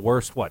 One of the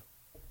worst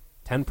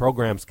 10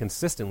 programs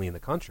consistently in the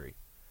country.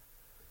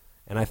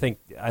 And I think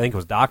it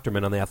was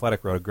Doctorman on the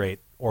Athletic wrote a great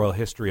oral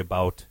history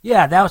about.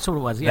 Yeah, that was what it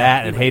was. Yeah,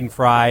 that and Hayden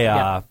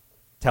Fry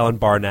telling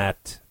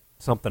Barnett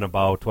something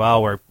about,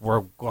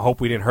 we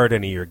hope we didn't hurt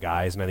any of your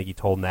guys, and I think he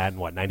told him that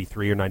in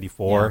 93 or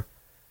 94.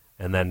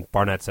 And then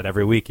Barnett said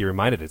every week he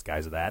reminded his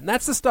guys of that. And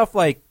that's the stuff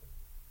I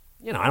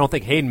don't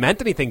think Hayden meant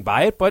anything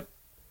by it, but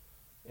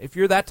if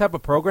you're that type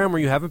of program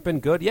where you haven't been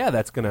good,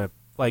 that's going to,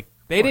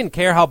 they didn't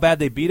care how bad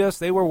they beat us.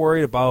 They were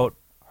worried about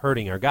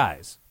hurting our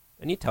guys.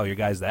 And you tell your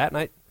guys that,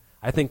 and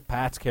I think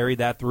Pat's carried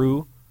that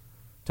through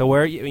to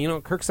where,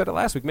 Kirk said it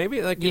last week. Maybe,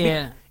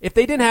 if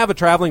they didn't have a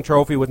traveling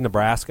trophy with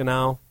Nebraska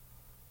now,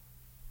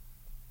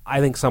 I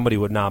think somebody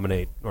would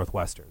nominate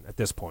Northwestern at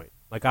this point.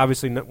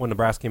 Obviously, when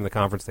Nebraska came to the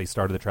conference, they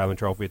started the traveling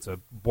trophy. It's a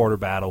border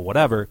battle,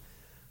 whatever.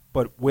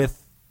 But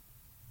with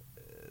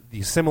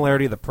the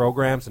similarity of the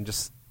programs and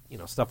just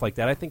stuff like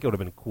that, I think it would have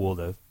been cool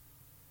to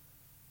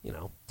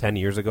 10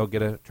 years ago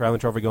get a traveling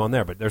trophy going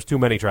there. But there's too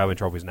many traveling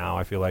trophies now.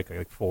 I feel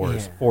like four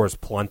is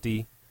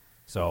plenty.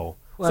 So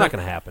it's not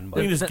going to happen. But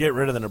you can just get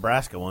rid of the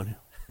Nebraska one.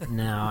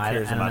 No, I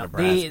don't know.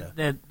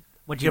 Nebraska?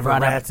 What you you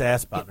brought a up, rat's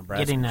ass about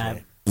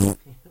Nebraska.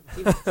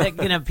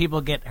 Getting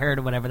people get hurt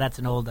or whatever. That's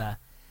an old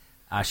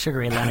Sugar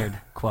Ray Leonard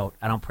quote.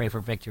 I don't pray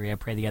for victory. I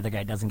pray the other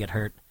guy doesn't get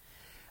hurt.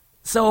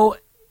 So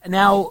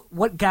now,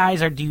 what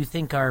guys do you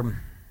think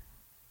are?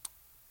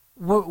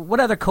 What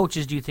other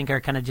coaches do you think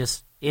are kind of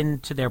just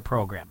into their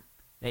program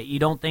that you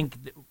don't think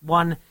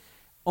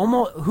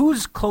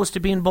who's close to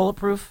being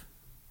bulletproof?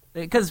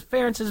 Because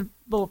Ferentz is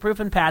bulletproof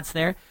and Pat's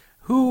there.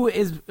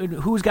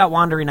 Who's got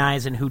wandering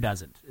eyes and who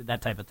doesn't?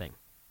 That type of thing.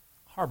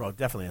 Harbaugh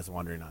definitely has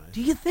wandering eyes.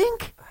 Do you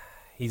think?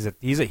 He's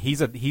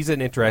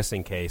an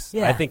interesting case.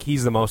 Yeah. I think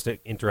he's the most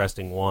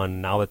interesting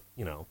one now that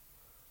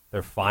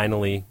they're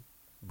finally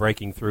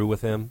breaking through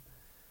with him.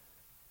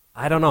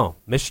 I don't know,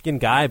 Michigan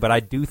guy, but I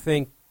do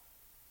think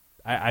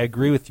I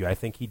agree with you. I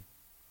think he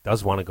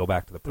does want to go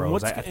back to the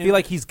pros. I feel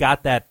like he's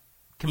got that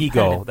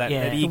ego,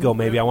 that ego.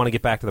 Maybe I want to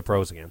get back to the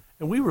pros again.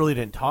 And we really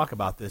didn't talk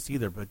about this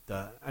either, but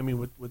I mean,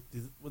 with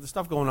the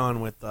stuff going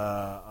on with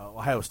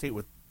Ohio State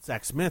with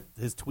Zach Smith,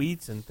 his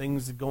tweets and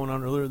things going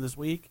on earlier this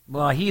week.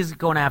 Well, he's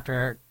going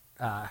after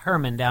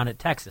Herman down at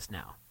Texas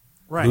now.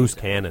 Right, loose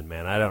cannon,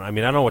 man. I don't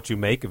know what you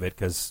make of it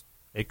because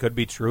it could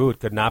be true, it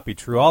could not be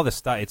true. All this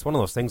stuff. It's one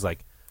of those things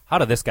like, how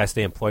did this guy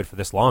stay employed for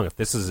this long if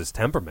this is his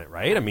temperament,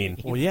 right? I mean,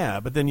 well, yeah,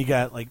 but then you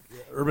got like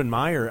Urban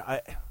Meyer.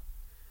 I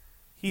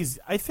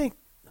think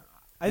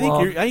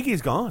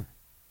he's gone.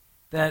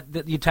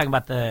 That you talking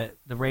about the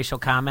racial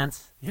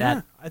comments?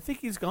 Yeah, I think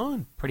he's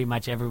gone. Pretty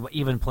much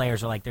even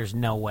players are like, "There's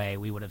no way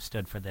we would have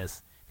stood for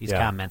these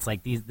comments."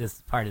 Like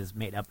this part is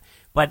made up.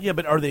 But yeah,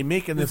 but are they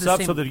making this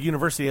up so that the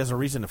university has a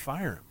reason to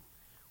fire him?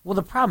 Well,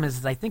 the problem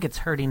is I think it's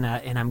hurting.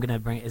 And I'm going to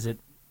bring. Is it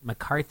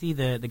McCarthy,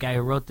 the guy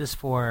who wrote this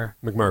for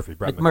McMurphy?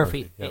 Brett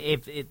McMurphy.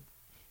 Yep.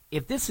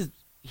 If this is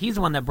he's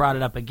the one that brought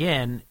it up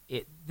again,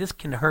 this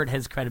can hurt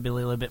his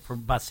credibility a little bit for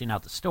busting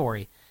out the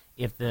story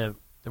if the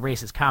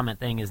racist comment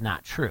thing is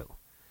not true.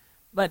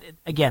 But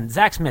again,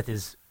 Zach Smith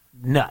is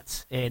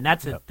nuts, and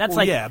that's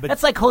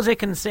like Jose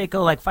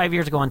Canseco like 5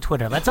 years ago on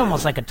Twitter. That's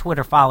almost like a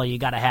Twitter follow you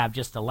got to have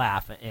just to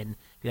laugh and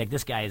be like,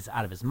 this guy is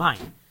out of his mind.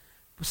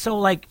 So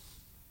like,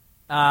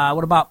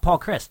 what about Paul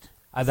Christ?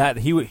 That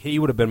he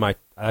would have been my.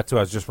 That's who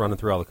I was just running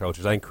through all the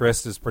coaches. I think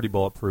Christ is pretty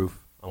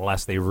bulletproof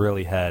unless they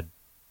really had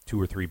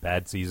 2 or 3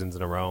 bad seasons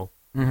in a row.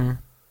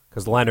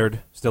 Because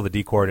Leonard, still the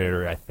D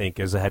coordinator, I think,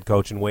 is a head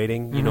coach in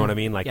waiting. You know what I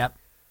mean? Like, if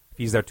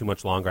he's there too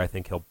much longer, I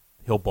think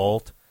he'll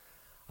bolt.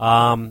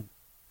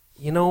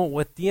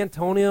 With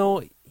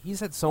D'Antonio, he's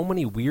had so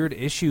many weird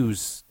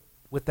issues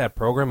with that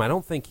program.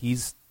 I think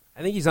he's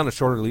on a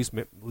shorter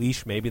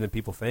leash maybe than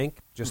people think,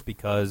 just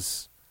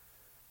because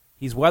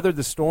he's weathered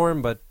the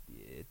storm, but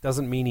it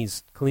doesn't mean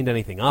he's cleaned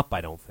anything up,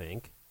 I don't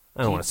think.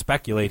 I don't want to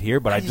speculate here,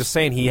 but I'm just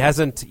saying he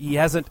doesn't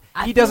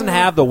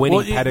have the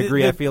winning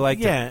pedigree, I feel like.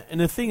 Yeah, and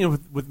the thing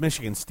with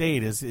Michigan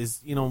State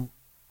is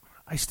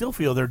I still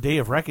feel their day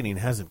of reckoning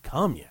hasn't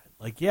come yet.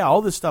 Like, yeah,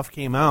 all this stuff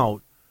came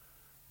out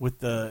with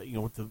the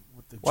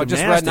I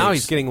just read now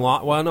he's getting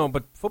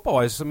but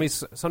football-wise,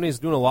 somebody's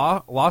doing a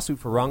lawsuit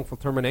for wrongful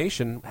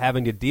termination,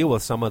 having to deal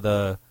with some of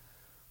there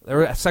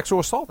are sexual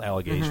assault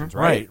allegations,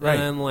 right?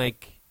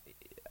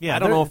 And I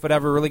don't know if it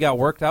ever really got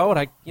worked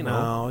out.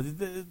 No,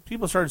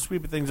 people started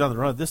sweeping things on the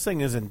run. This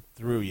thing isn't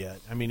through yet.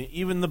 I mean,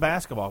 even the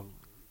basketball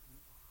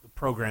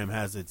program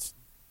has its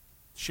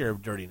share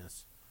of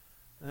dirtiness.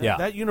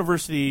 That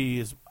university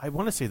is, I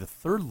want to say, the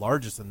 3rd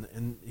largest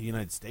in the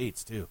United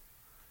States too.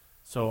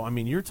 So, I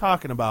mean, you're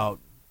talking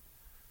about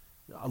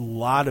a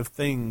lot of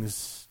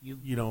things,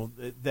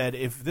 that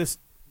if this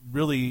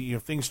really,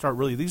 things start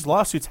really, these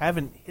lawsuits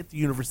haven't hit the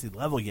university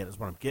level yet is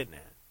what I'm getting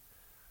at.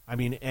 I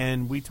mean,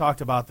 and we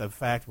talked about the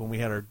fact when we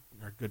had our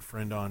good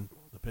friend on,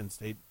 the Penn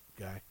State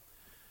guy,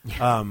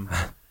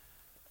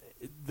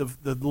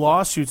 the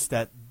lawsuits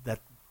that the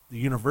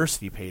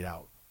university paid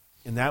out,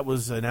 and that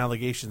was an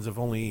allegations of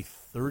only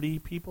 30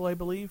 people, I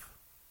believe,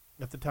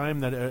 at the time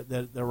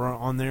that were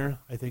on there.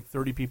 I think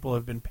 30 people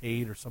have been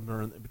paid, or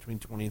somewhere between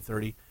 20 and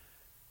 30.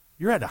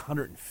 You're at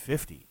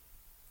 150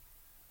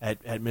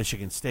 at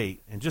Michigan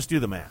State, and just do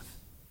the math.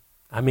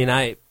 I mean,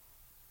 I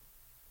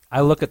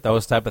look at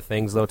those type of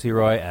things, though,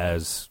 T-Roy,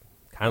 as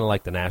kind of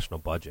like the national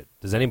budget.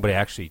 Does anybody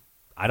actually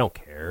 – I don't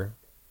care.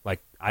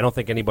 Like, I don't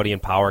think anybody in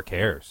power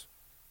cares.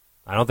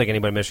 I don't think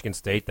anybody in Michigan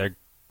State,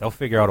 they'll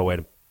figure out a way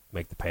to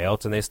make the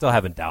payouts, and they still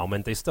have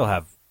endowment. They still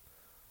have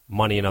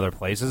money in other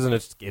places, and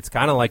it's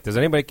kind of like, does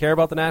anybody care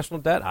about the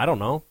national debt? I don't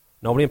know.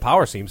 Nobody in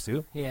power seems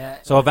to. Yeah.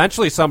 So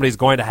eventually somebody's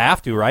going to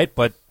have to, right?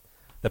 But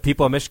the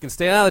people at Michigan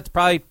State, it's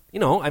probably,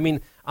 I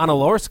mean, on a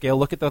lower scale,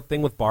 look at the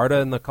thing with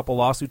Barta and the couple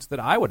lawsuits that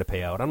Iowa to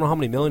pay out. I don't know how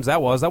many millions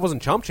that was. That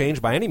wasn't chump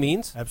change by any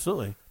means.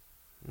 Absolutely.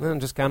 And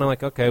just kind of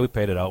like, okay, we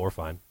paid it out. We're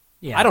fine.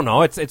 Yeah. I don't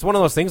know. It's one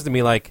of those things to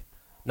me, like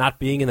not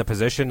being in the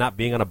position, not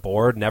being on a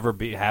board, never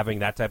having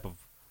that type of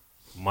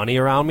money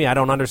around me. I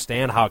don't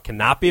understand how it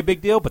cannot be a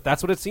big deal, but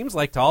that's what it seems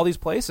like to all these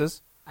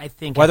places. I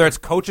think whether it's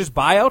coaches'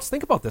 buyouts,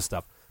 think about this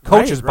stuff.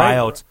 Coaches'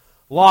 buyouts,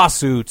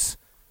 lawsuits,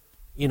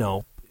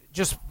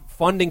 just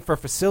funding for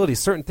facilities,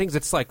 certain things.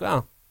 It's like,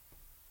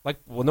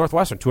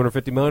 Northwestern,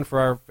 $250 million for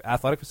our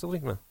athletic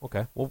facility.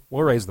 Okay,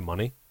 we'll raise the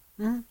money.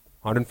 Mhm.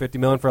 $150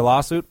 million for a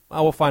lawsuit.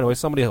 We'll find a way.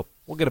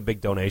 We'll get a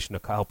big donation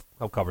to help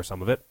cover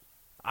some of it.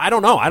 I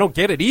don't know. I don't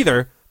get it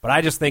either, but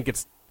I just think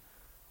it's.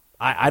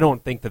 I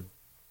don't think that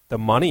the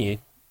money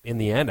in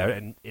the end,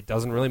 and it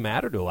doesn't really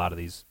matter to a lot of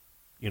these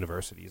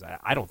universities.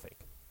 I don't think.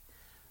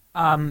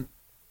 I'm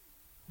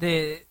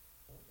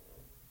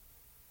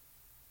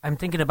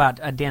thinking about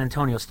Dan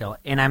Antonio still,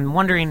 and I'm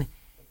wondering,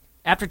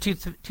 after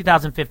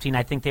 2015,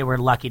 I think they were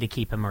lucky to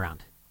keep him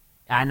around.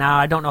 Now,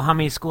 I don't know how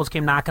many schools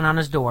came knocking on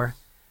his door,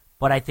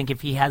 but I think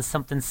if he has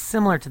something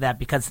similar to that,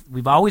 because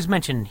we've always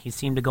mentioned he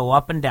seemed to go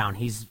up and down.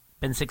 He's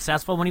been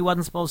successful when he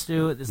wasn't supposed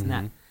to, this and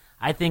that.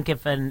 I think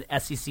if an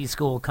SEC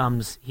school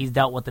comes, he's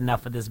dealt with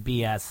enough of this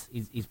BS,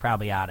 he's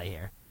probably out of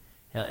here.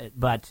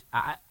 But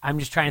I'm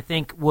just trying to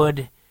think,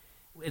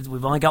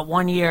 we've only got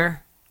 1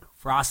 year.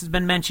 Frost has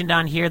been mentioned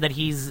on here that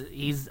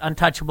he's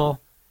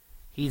untouchable.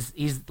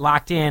 He's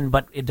locked in,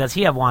 but does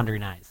he have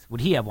wandering eyes?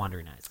 Would he have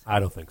wandering eyes? I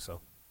don't think so.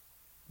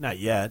 Not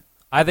yet.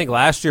 I think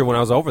last year when I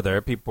was over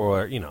there, people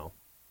were,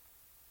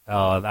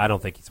 I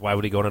don't think why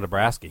would he go to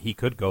Nebraska? He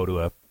could go to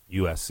a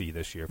USC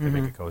this year if they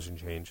make a coaching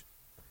change.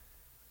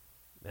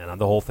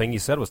 And the whole thing he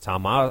said was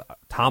Tom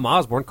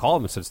Osborne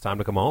called him and said it's time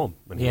to come home.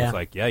 And he was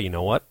like, yeah, you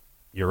know what?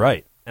 You're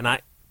right. And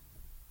I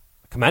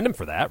commend him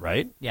for that,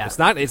 right? Yeah. It's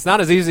not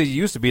as easy as it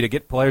used to be to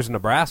get players in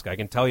Nebraska. I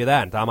can tell you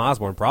that. And Tom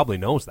Osborne probably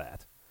knows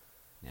that.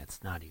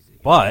 It's not easy.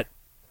 But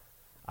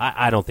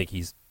I don't think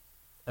he's,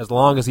 as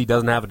long as he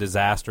doesn't have a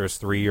disastrous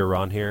 3-year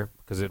run here,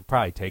 because it'd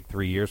probably take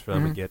 3 years for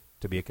them to get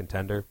to be a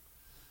contender.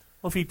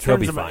 Well, if he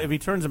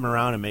turns him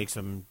around and makes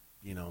him,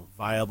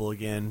 viable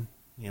again,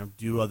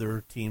 do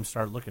other teams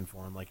start looking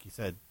for him, like you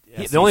said?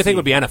 The only thing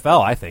would be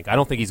NFL, I think. I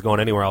don't think he's going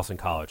anywhere else in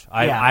college.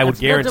 I would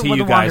guarantee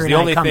you guys the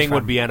only thing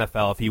would be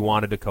NFL if he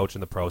wanted to coach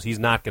in the pros. He's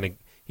not going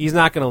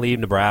to leave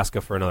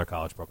Nebraska for another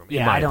college program.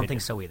 Yeah, I don't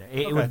think so either.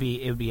 It would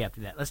be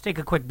after that. Let's take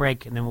a quick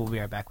break, and then we'll be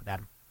right back with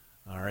Adam.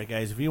 All right,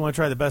 guys, if you want to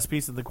try the best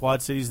pizza in the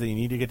Quad Cities, then you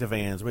need to get to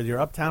Vans. Whether you're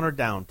uptown or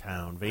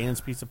downtown, Vans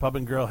Pizza Pub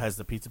and Grill has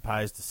the pizza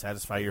pies to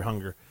satisfy your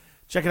hunger.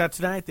 Check it out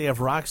tonight. They have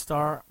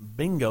Rockstar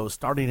Bingo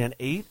starting at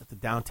 8 at the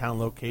downtown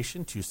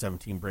location,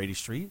 217 Brady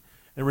Street.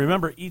 And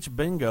remember, each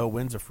bingo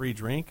wins a free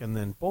drink, and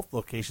then both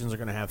locations are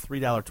going to have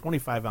 $3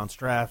 25-ounce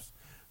drafts,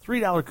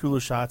 $3 cooler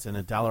shots, and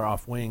 $1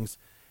 off wings.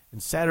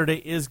 And Saturday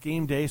is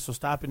game day, so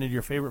stop into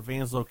your favorite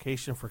Vans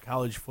location for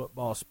college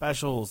football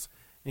specials,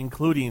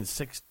 including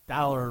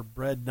 $6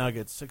 bread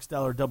nuggets,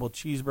 $6 double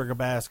cheeseburger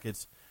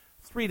baskets,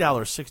 $3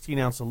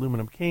 16-ounce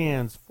aluminum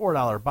cans,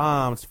 $4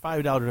 bombs,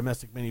 $5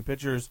 domestic mini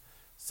pitchers,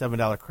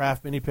 $7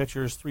 craft mini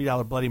pitchers,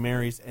 $3 Bloody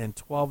Marys, and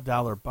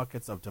 $12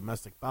 buckets of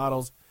domestic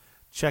bottles.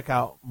 Check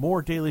out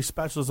more daily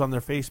specials on their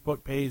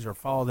Facebook page or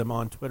follow them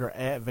on Twitter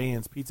at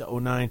Vans Pizza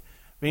 09.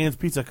 Vans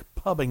Pizza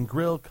Pub and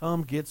Grill,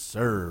 come get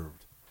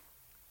served.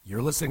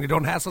 You're listening to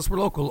Don't Hassle Us, We're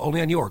Local,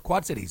 only on your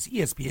Quad Cities,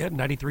 ESPN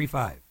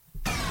 93.5.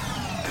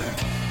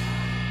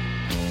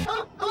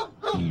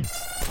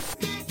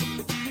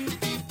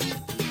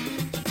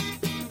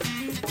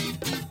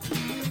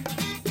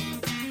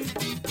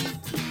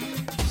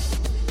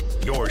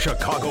 Your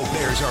Chicago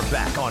Bears are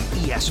back on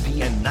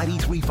ESPN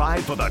 93.5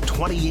 for the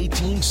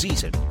 2018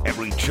 season.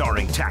 Every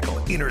jarring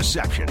tackle,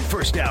 interception,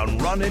 first down,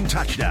 run, and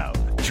touchdown.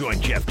 Join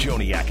Jeff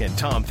Joniak and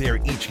Tom Thayer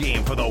each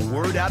game for the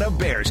word out of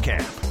Bears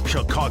camp.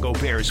 Chicago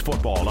Bears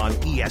football on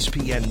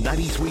ESPN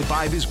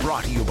 93.5 is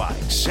brought to you by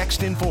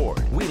Sexton Ford,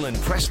 Wheelan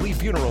Presley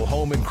Funeral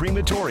Home and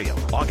Crematorium,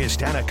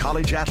 Augustana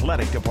College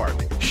Athletic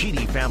Department,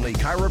 Sheedy Family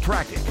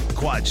Chiropractic,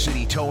 Quad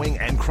City Towing,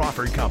 and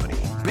Crawford Company.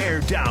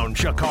 Bear down,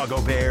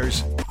 Chicago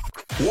Bears.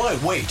 Why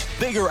wait?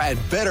 Bigger and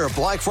better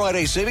Black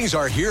Friday savings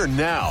are here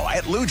now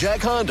at Lou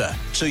Jack Honda.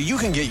 So you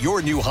can get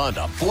your new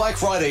Honda Black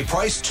Friday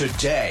price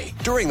today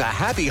during the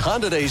Happy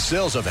Honda Days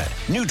sales event.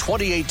 New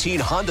 2018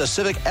 Honda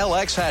Civic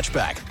LX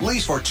hatchback,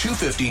 lease for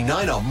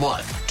 $259 a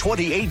month.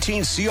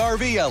 2018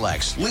 CR-V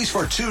LX, lease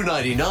for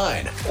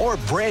 $299. Or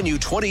brand new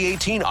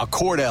 2018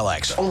 Accord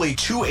LX, only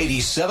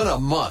 $287 a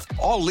month.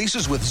 All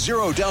leases with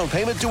zero down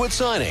payment due at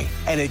signing.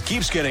 And it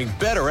keeps getting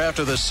better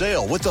after the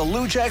sale with the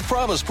Lou Jack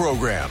Promise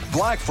Program.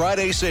 Black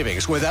Friday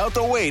savings without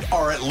the wait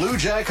are at Lou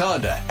Jack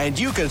Honda. And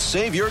you can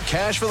save your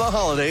cash for the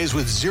holidays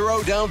with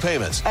zero down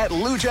payments at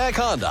Lou Jack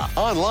Honda.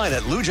 Online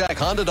at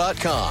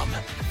LouJackHonda.com.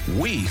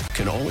 We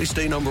can only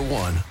stay number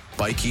one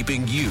by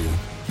keeping you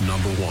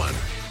number one.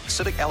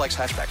 Civic LX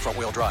hatchback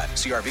front-wheel drive.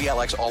 CRV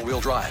LX all-wheel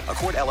drive.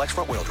 Accord LX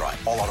front-wheel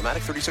drive. All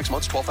automatic 36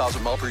 months,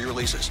 12,000 mile per year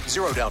leases.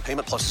 0 down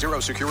payment plus 0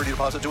 security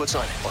deposit due at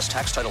signing. Plus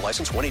tax, title,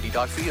 license, 180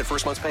 doc fee, and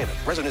first month's payment.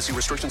 Residency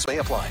restrictions may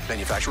apply.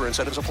 Manufacturer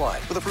incentives apply.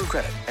 With approved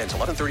credit. Ends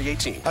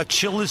 11/30/18. A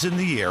chill is in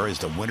the air as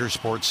the winter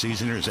sports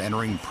season is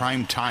entering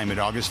prime time at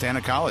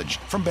Augustana College.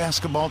 From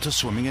basketball to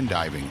swimming and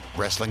diving,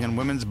 wrestling and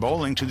women's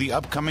bowling to the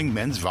upcoming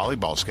men's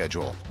volleyball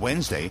schedule.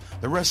 Wednesday,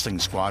 the wrestling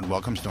squad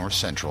welcomes North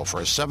Central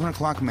for a 7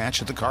 o'clock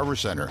match at the Carver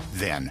Center.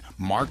 Then,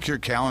 mark your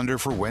calendar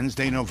for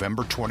Wednesday,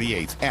 November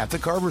 28th at the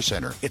Carver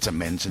Center. It's a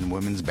men's and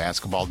women's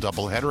basketball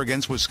doubleheader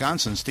against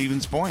Wisconsin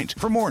Stevens Point.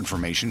 For more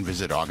information,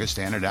 visit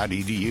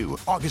augustana.edu.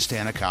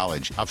 Augustana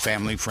College, a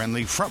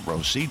family-friendly front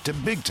row seat to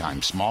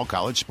big-time small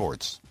college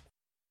sports.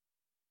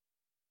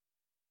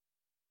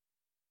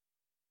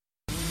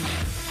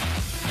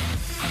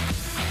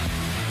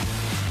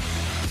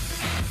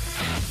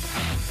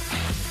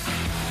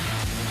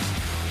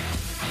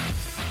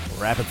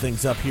 Wrapping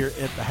things up here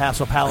at the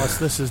Hassel Palace.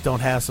 This is Don't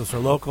Hassle Us or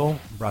Local,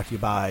 brought to you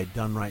by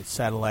Done Right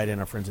Satellite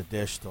and our friends at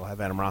Dish. Still have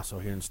Adam Rossow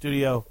here in the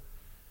studio.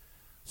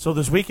 So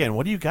this weekend,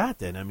 what do you got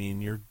then? I mean,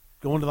 you're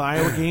going to the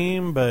Iowa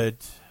game, but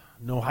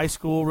no high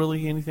school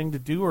really anything to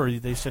do, or are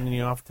they sending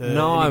you off to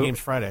any games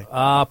Friday?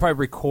 I'll probably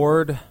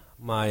record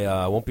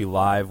my won't be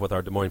live with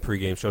our Des Moines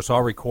pregame show, so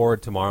I'll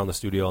record tomorrow in the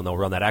studio, and they'll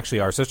run that.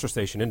 Actually, our sister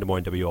station in Des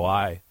Moines,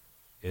 WOI,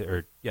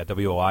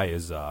 WOI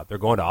is they're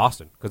going to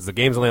Austin because the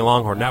game's on the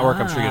Longhorn Network.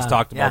 I'm sure he's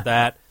talked about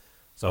that.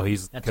 So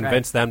he's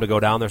convinced them to go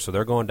down there, so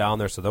they're going down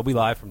there. So they'll be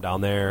live from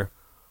down there.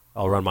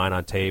 I'll run mine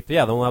on tape.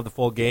 Yeah, then we'll have the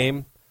full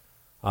game.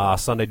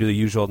 Sunday, do the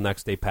usual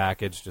next day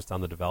package just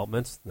on the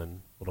developments. And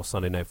then little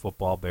Sunday night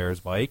football, Bears,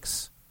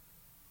 Vikes.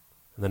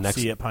 And then next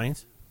see you at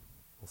Pines?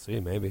 We'll see,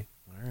 maybe.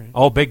 All right.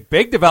 Oh,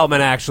 big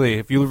development, actually.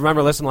 If you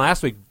remember listening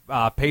last week,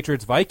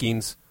 Patriots,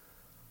 Vikings,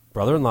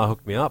 brother-in-law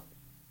hooked me up.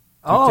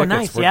 Two tickets.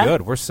 Nice. We're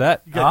good. We're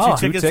set. You got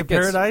two tickets to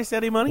Paradise,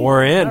 Eddie Money?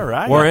 We're in. All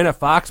right. We're in at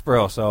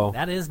Foxborough. So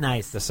that is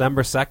nice.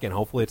 December 2nd.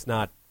 Hopefully it's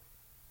not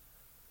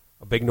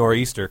a big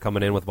nor'easter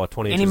coming in with about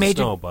 20 inches of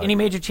snow. But any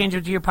major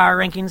changes to your power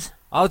rankings?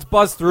 Let's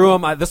buzz through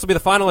them. This will be the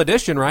final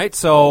edition, right?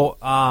 So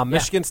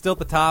Michigan's still at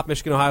the top.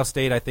 Michigan, Ohio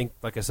State, I think,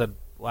 like I said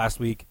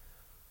last week,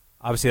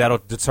 obviously that'll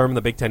determine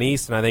the Big Ten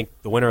East. And I think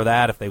the winner of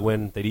that, if they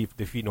win, they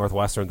defeat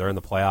Northwestern, they're in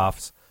the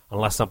playoffs,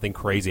 unless something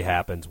crazy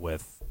happens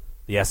with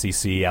the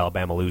SEC,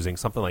 Alabama losing,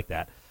 something like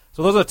that.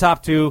 So those are the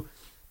top two.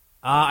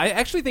 I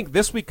actually think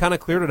this week kind of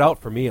cleared it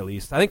out for me, at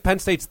least. I think Penn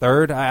State's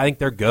third. I think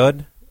they're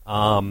good.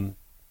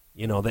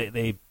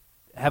 They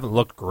haven't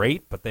looked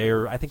great, but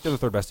I think they're the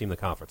third best team in the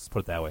conference. Let's put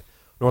it that way.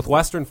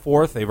 Northwestern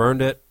fourth. They've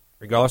earned it,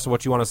 regardless of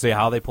what you want to say,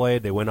 how they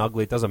played. They win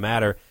ugly. It doesn't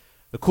matter.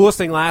 The coolest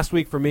thing last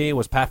week for me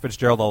was Pat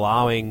Fitzgerald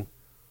allowing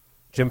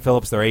Jim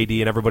Phillips, their AD,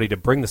 and everybody to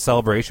bring the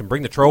celebration,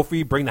 bring the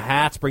trophy, bring the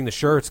hats, bring the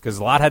shirts, because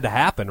a lot had to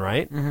happen,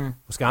 right? Mm-hmm.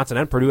 Wisconsin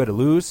and Purdue had to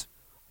lose.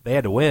 They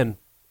had to win.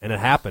 And it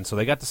happened, so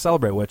they got to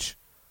celebrate, which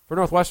for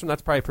Northwestern,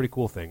 that's probably a pretty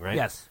cool thing, right?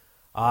 Yes.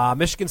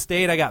 Michigan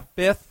State, I got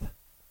fifth.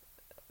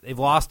 They've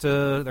lost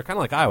to, they're kind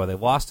of like Iowa. They've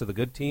lost to the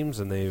good teams,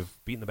 and they've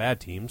beaten the bad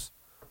teams.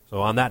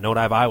 So on that note,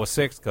 I have Iowa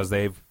sixth because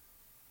they've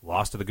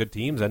lost to the good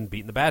teams and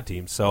beaten the bad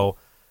teams. So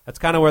that's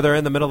kind of where they're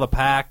in the middle of the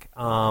pack.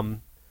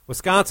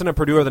 Wisconsin and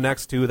Purdue are the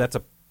next two. That's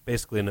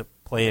basically a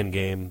play-in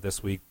game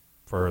this week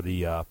for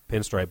the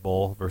Pinstripe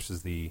Bowl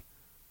versus the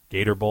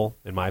Gator Bowl,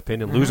 in my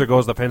opinion. Mm-hmm. Loser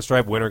goes to the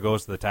Pinstripe, winner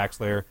goes to the Tax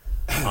Layer.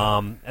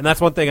 And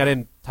that's one thing I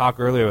didn't talk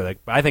earlier with.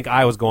 But I think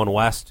Iowa's going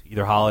west,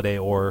 either Holiday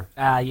or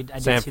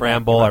San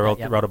Fran Bowl. I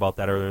wrote about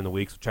that earlier in the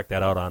week, so check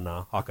that out on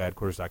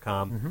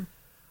HawkeyeHeadquarters.com. Mm-hmm.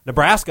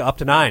 Nebraska up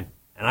to 9.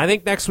 And I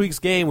think next week's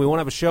game we won't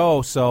have a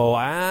show, so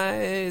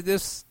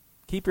just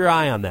keep your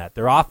eye on that.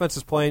 Their offense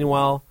is playing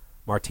well.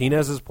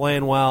 Martinez is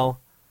playing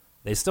well.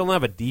 They still don't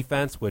have a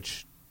defense,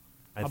 which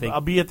I think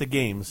I'll be at the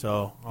game,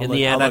 so in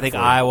the end, I think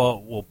Iowa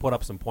will put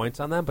up some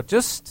points on them. But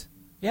just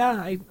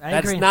I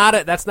that's agree.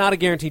 That's not a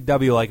guaranteed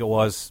W like it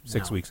was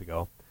 6 weeks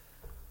ago.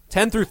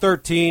 10 through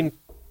 13,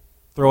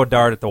 throw a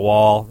dart at the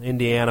wall.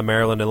 Indiana,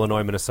 Maryland,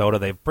 Illinois, Minnesota.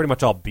 They've pretty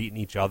much all beaten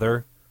each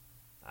other.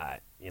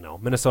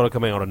 Minnesota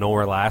coming out of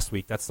nowhere last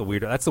week. That's the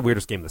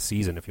weirdest game of the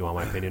season, if you want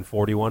my opinion.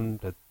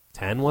 41-10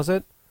 was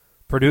it?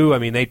 Purdue. I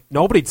mean,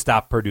 nobody'd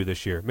stopped Purdue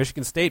this year.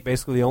 Michigan State,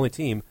 basically the only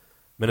team.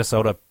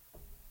 Minnesota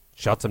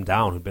shuts them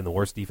down, who've been the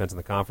worst defense in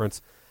the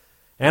conference.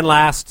 And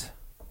last,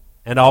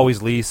 and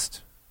always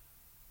least,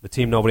 the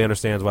team nobody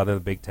understands why they're in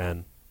the Big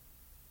Ten,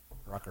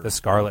 the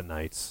Scarlet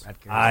Knights.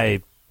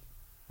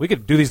 We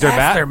could do these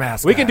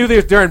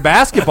during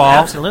basketball.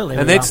 Absolutely,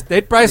 and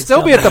they'd probably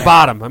still be at the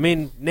bottom. I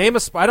mean, name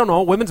I don't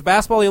know, women's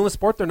basketball, the only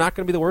sport they're not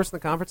going to be the worst in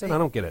the conference in? I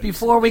don't get it.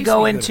 Before we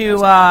go into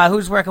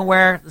who's working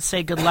where, let's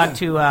say good luck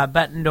to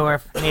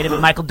Bettendorf native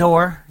Michael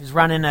Dorr, who's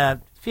running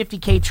a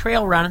 50K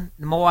trail run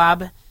in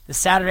Moab this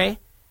Saturday.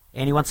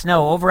 And he wants to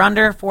know,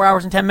 over-under, 4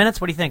 hours and 10 minutes?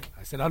 What do you think?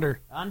 I said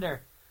under.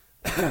 Under.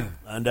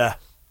 Under.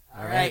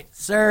 All right.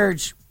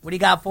 Serge, what do you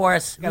got for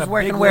us? Got Who's a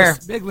working where?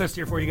 Big list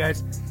here for you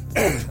guys.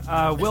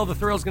 Will the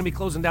Thrill's going to be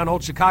closing down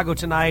Old Chicago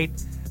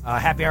tonight.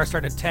 Happy hour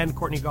starting at 10.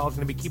 Courtney Gall is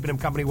going to be keeping him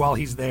company while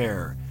he's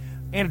there.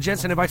 Anna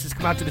Jensen invites us to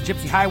come out to the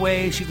Gypsy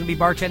Highway. She's going to be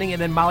bartending,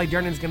 and then Molly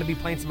Dernan's going to be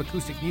playing some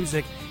acoustic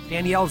music.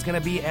 Danielle's going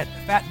to be at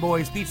Fat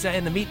Boys Pizza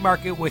in the Meat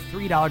Market with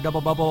 $3 double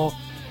bubble,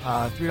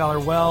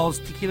 $3 Wells,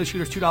 tequila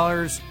shooters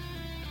 $2.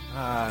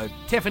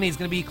 Tiffany's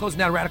going to be closing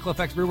down Radical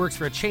Effects Brewworks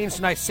for a change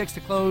tonight, 6 to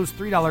close,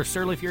 $3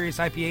 Surly Furious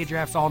IPA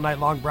drafts all night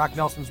long. Brock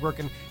Nelson's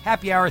working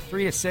happy hour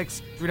 3 to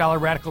 6,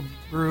 $3 Radical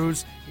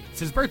Brews. It's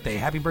his birthday.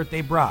 Happy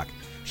birthday, Brock.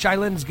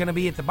 Shylin's going to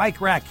be at the Bike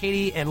Rack.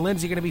 Katie and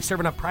Lindsay are going to be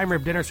serving up prime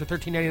rib dinners for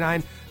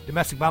 $13.99.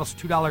 Domestic bottles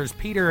for $2.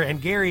 Peter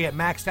and Gary at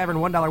Max Tavern,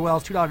 $1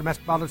 Wells, $2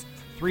 domestic bottles,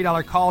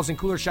 $3 calls and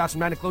cooler shots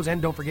from 9 to close.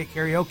 And don't forget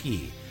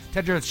karaoke.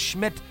 Tedra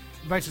Schmidt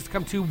invites us to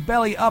come to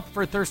Belly Up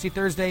for Thirsty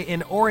Thursday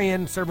in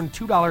Orion, serving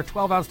 $2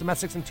 12-ounce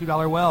domestics and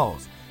 $2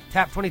 Wells.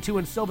 Tap 22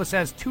 in Silva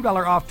says $2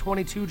 off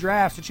 22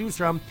 drafts to choose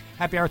from.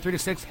 Happy hour 3 to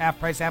 6,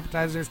 half-price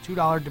appetizers,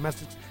 $2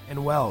 domestics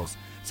and Wells.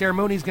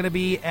 Ceremony's going to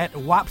be at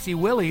Wapsie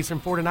Willie's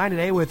from 4 to 9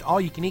 today with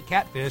all-you-can-eat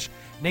catfish.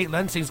 Nate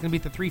Lensing's going to be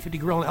at the 350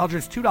 Grill in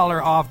Eldridge,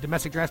 $2 off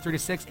domestic drafts 3 to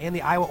 6, and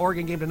the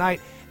Iowa-Oregon game tonight.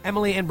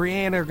 Emily and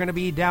Brianne are going to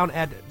be down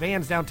at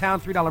Vans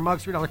downtown, $3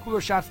 mugs, $3 cooler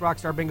shots,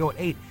 Rockstar Bingo at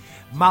 8.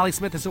 Molly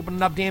Smith is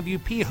opening up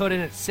Danview P. Hood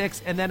in at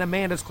 6, and then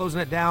Amanda's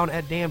closing it down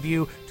at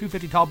Danview,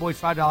 $2.50 Tall Boys,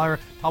 $5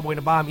 Tall Boy and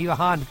a Bomb. Eva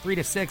Hahn, 3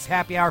 to 6,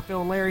 happy hour, Phil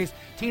and Larry's.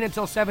 Teen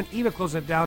until 7, Eva closing it down.